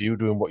of you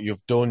doing what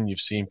you've done,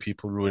 you've seen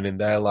people ruining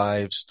their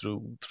lives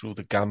through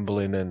the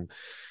gambling and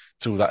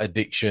through that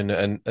addiction,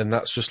 and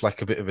that's just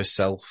like a bit of a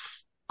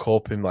self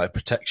coping, like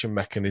protection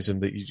mechanism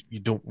that you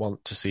don't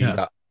want to see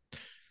that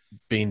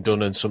being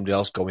done and somebody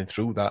else going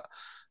through that.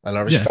 And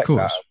I respect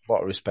that.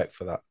 What a respect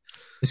for that.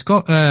 It's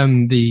got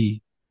the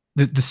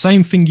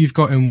same thing you've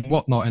got in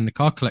whatnot in the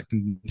card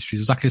collecting industry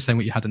is exactly the same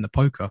what you had in the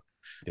poker.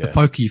 The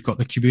poker, you've got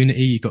the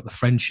community, you've got the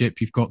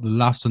friendship, you've got the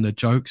laughs and the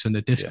jokes and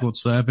the Discord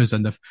servers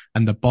and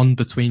the bond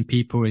between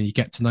people, and you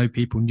get to know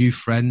people, new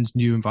friends,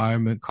 new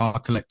environment,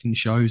 card collecting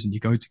shows, and you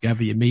go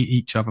together, you meet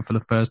each other for the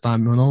first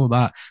time, and all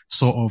that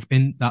sort of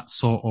in that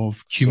sort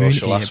of community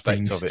social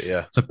aspect of it.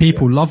 Yeah. So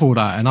people love all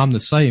that, and I'm the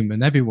same,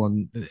 and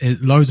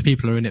loads of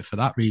people are in it for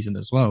that reason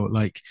as well.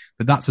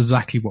 But that's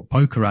exactly what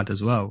poker had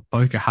as well.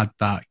 Poker had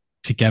that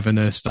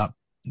togetherness, that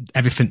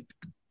everything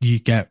you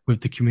get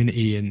with the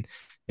community and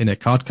in a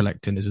card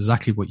collecting is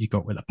exactly what you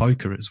got with a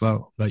poker as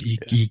well.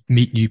 You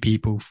meet new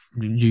people,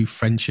 new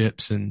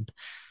friendships, and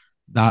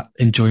that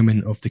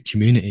enjoyment of the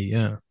community.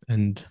 Yeah.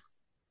 And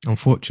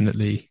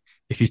unfortunately,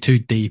 if you're too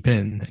deep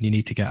in and you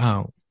need to get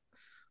out,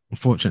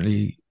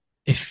 unfortunately,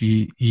 if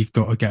you've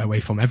got to get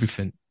away from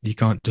everything, you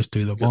can't just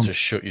do the one. To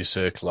shut your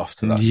circle off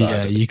to that side.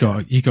 Yeah, you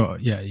got to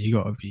literally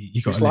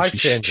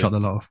shut the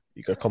lot off.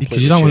 You got completely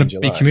because you don't want to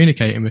be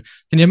communicating with.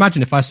 Can you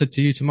imagine if I said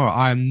to you tomorrow,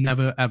 I am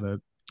never ever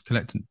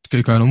collecting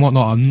going and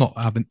whatnot. I'm not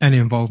having any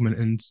involvement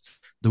in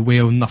the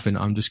wheel, nothing.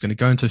 I'm just going to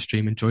go into a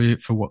stream, enjoy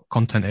it for what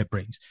content it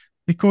brings.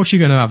 Of course, you're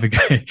going to have a go.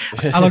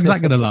 How long is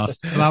that going to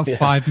last? About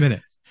 5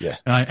 minutes. Yeah.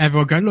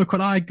 Everyone going, look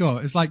what I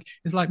got. It's like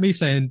me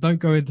saying, don't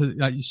go into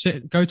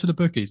go to the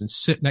bookies and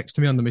sit next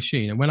to me on the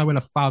machine. And when I win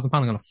 £1,000,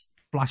 I'm going to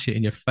flash it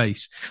in your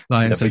face.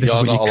 And so this is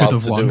what you could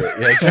have won.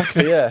 Yeah,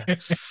 exactly. Yeah.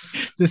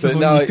 This is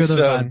what you could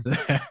have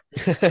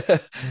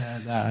had.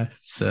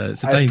 It's a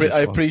dangerous I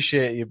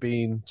appreciate you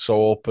being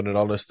so open and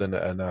honest, and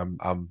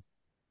I'm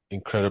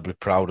incredibly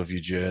proud of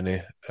your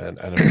journey and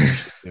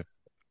appreciative.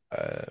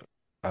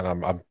 And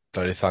I'm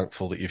very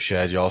thankful that you've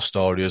shared your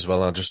story as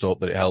well. And I just hope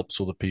that it helps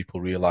other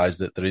people realise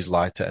that there is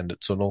light at the end of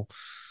the tunnel.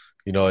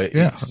 You know,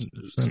 was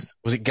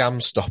it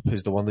GamStop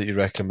is the one that you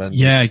recommend?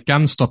 Yeah,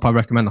 GamStop I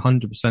recommend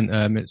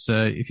 100%. It's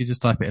if you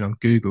just type it in on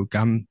Google,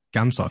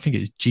 GamStop, I think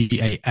it's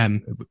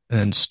GAM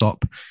and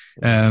stop.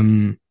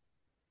 And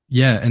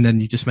then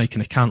you just make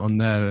an account on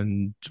there,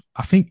 and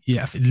I think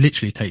it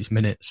literally takes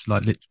minutes.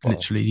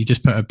 Literally, you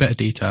just put a bit of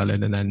detail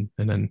in, and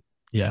then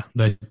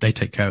they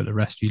take care of the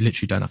rest. You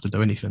literally don't have to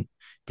do anything.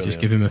 Brilliant.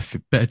 Just give him a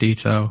bit of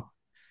detail.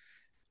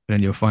 And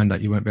then you'll find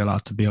that you won't be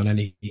allowed to be on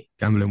any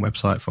gambling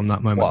website from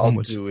that moment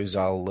onwards. What I'll do is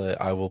I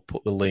will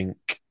put the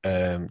link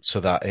to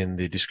that in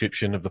the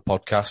description of the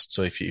podcast.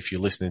 So if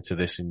you're listening to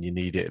this and you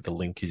need it, the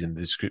link is in the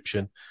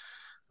description.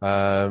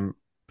 But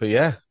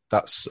yeah,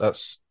 that's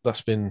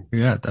been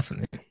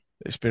definitely.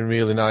 It's been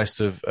really nice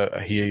to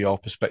hear your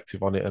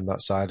perspective on it and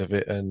that side of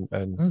it, and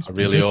I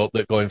really hope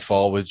that going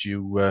forward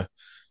you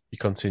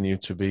continue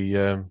to be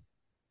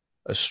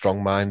as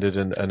strong-minded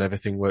and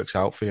everything works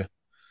out for you.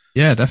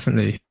 Yeah,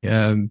 definitely.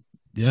 It's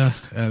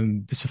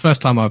the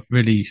first time I've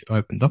really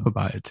opened up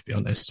about it, to be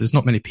honest. There's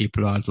not many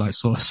people I'd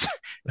sort of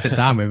sit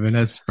down with and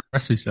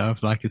express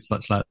yourself as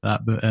such like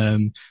that. But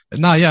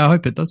no, I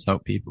hope it does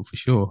help people for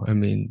sure. I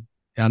mean,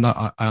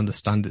 I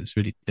understand it's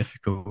really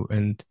difficult,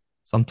 and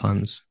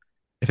sometimes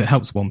if it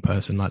helps one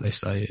person, like they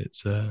say,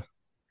 it's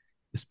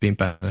been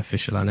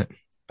beneficial, hasn't it?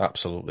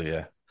 Absolutely,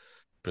 yeah.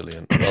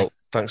 Brilliant. Well,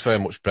 thanks very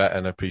much, Brett,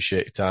 and I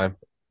appreciate your time.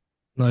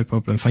 No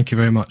problem. Thank you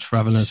very much for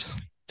having us.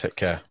 Take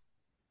care.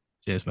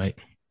 Cheers, mate.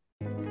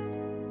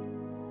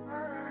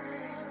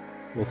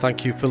 Well,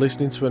 thank you for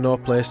listening to A No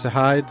Place to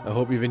Hide. I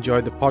hope you've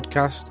enjoyed the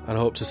podcast, and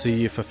I hope to see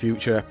you for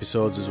future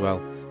episodes as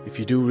well. If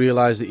you do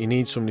realise that you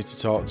need somebody to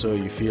talk to, or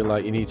you feel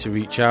like you need to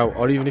reach out,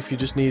 or even if you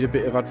just need a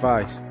bit of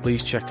advice,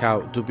 please check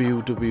out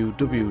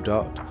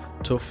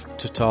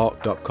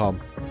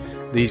www.toughtotalk.com.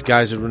 These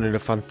guys are running a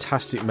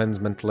fantastic men's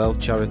mental health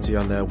charity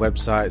on their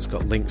website. It's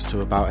got links to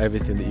about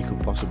everything that you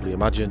could possibly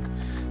imagine.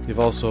 They've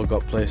also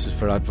got places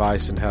for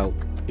advice and help.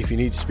 If you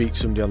need to speak to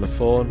somebody on the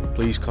phone,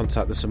 please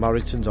contact the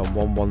Samaritans on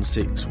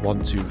 116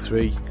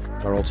 123,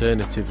 or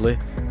alternatively,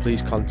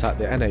 please contact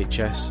the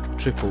NHS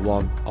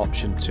 111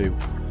 option 2.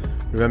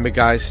 Remember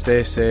guys,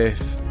 stay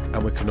safe,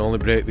 and we can only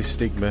break this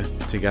stigma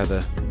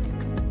together.